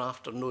and the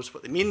drafter knows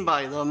what they mean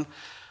by them,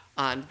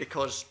 and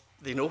because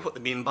they know what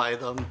they mean by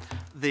them,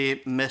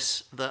 they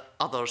miss that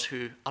others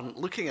who aren't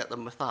looking at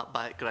them with that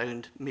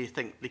background may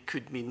think they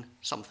could mean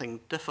something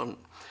different.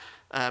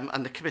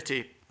 And the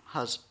committee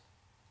has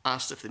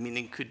asked if the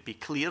meaning could be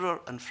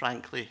clearer, and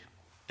frankly,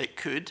 it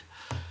could.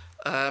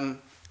 It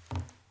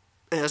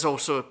has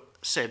also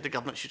said the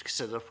government should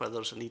consider whether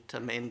there's a need to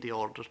amend the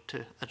order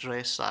to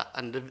address that.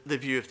 And the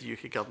view of the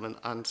UK Government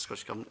and the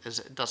Scottish Government is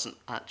it doesn't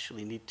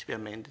actually need to be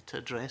amended to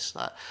address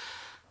that.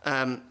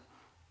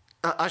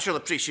 I shall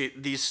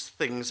appreciate these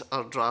things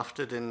are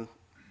drafted in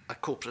a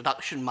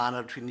co-production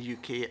manner between the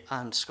UK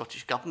and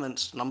Scottish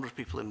governments, a number of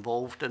people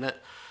involved in it.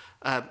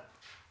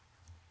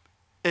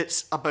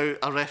 It's about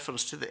a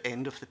reference to the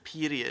end of the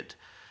period.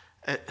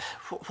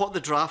 What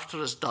the drafter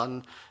has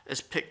done is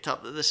picked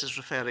up that this is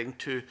referring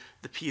to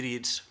the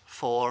periods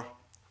for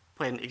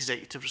when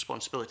executive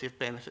responsibility of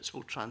benefits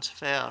will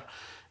transfer.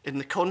 In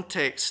the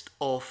context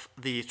of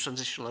the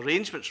transitional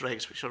arrangements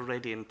regs, which are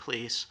already in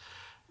place,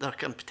 there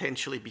can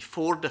potentially be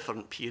 4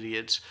 different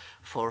periods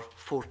for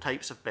 4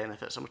 types of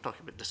benefits. And we're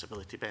talking about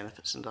disability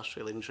benefits,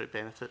 industrial injury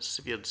benefits,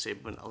 severe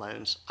disablement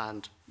allowance,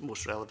 and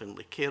most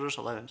relevantly, carers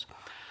allowance.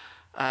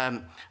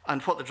 And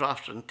what the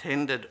drafter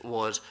intended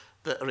was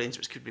that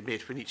arrangements could be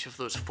made when each of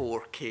those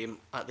 4 came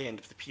at the end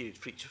of the period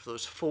for each of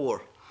those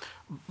 4.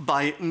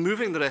 By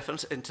moving the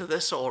reference into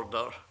this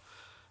order,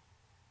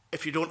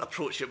 if you don't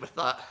approach it with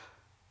that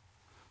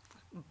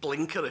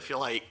blinker, if you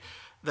like,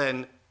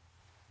 then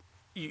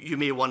you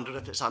may wonder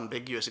if it's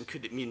ambiguous and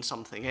could it mean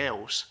something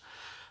else.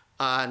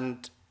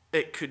 And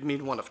it could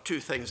mean one of 2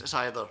 things. It's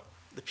either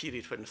the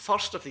period when the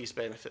first of these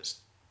benefits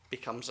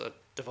becomes a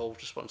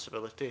devolved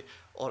responsibility,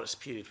 or it's a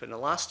period when the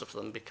last of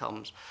them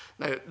becomes.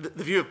 Now,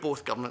 the view of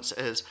both governments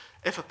is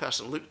if a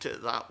person looked at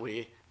it that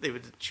way, they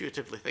would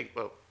intuitively think,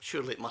 well,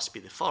 surely it must be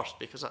the first,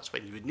 because that's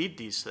when you would need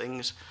these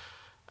things.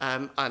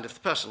 And if the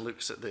person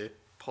looks at the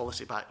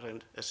policy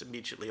background, it's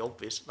immediately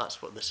obvious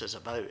that's what this is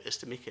about, is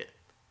to make it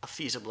a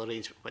feasible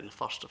arrangement when the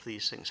first of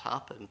these things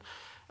happen.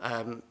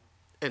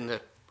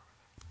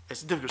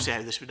 It's difficult to say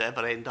how this would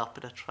ever end up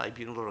in a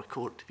tribunal or a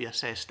court to be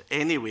assessed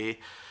anyway,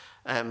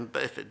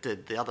 But if it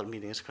did, the other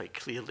meaning is quite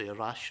clearly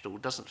irrational,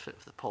 doesn't fit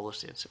with the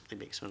policy and simply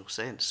makes no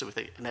sense. So we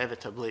think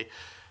inevitably,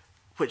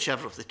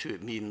 whichever of the two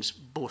it means,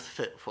 both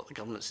fit what the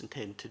government's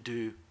intend to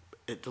do.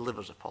 It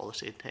delivers a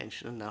policy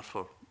intention, and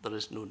therefore there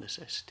is no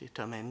necessity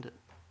to amend it.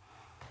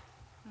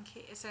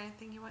 Okay, is there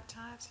anything you want to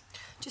add?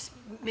 Just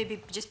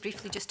maybe just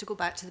briefly, just to go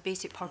back to the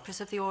basic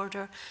purpose of the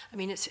order. I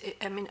mean,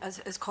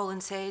 as Colin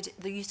said,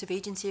 the use of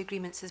agency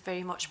agreements is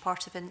very much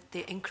part of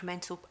the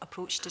incremental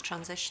approach to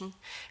transition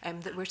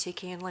that we're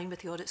taking in line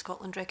with the Audit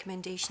Scotland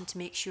recommendation to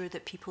make sure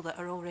that people that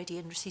are already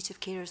in receipt of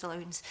carers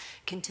allowance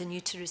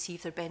continue to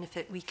receive their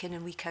benefit week in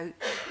and week out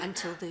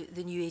until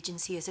the new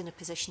agency is in a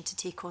position to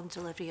take on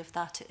delivery of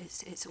that at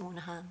its own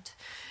hand.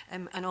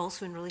 And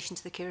also in relation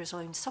to the carers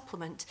allowance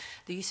supplement,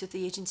 the use of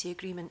the agency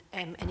agreement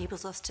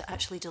enables us to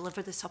actually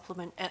deliver the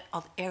supplement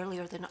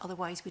earlier than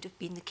otherwise would have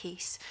been the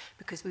case,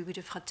 because we would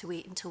have had to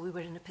wait until we were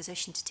in a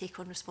position to take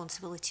on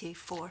responsibility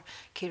for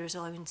carers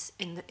allowance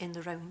in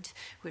the round,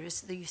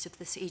 whereas the use of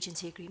this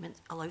agency agreement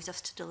allows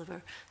us to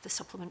deliver the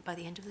supplement by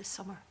the end of this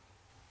summer.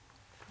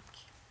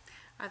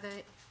 Are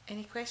there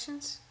any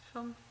questions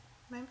from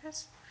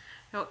members?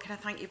 No, can I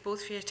thank you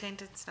both for your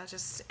attendance? I'll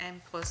just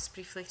pause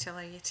briefly to allow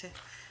you to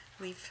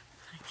leave.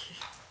 Thank you.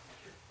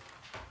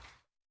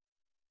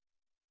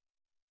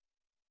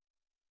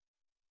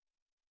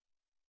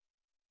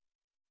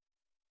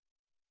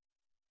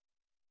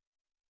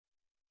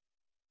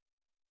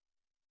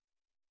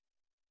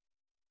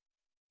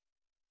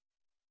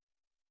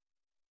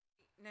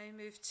 Now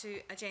move to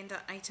agenda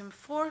item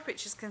 4,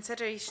 which is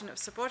consideration of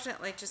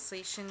subordinate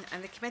legislation,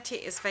 and the committee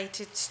is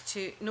invited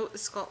to note the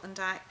Scotland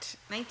Act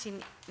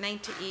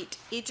 1998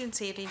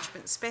 Agency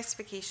Arrangement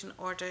Specification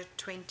Order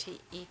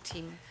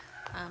 2018.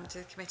 Do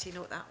the committee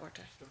note that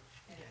order?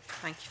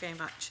 Thank you very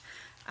much.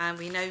 And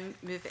we now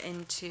move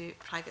into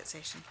private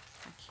session.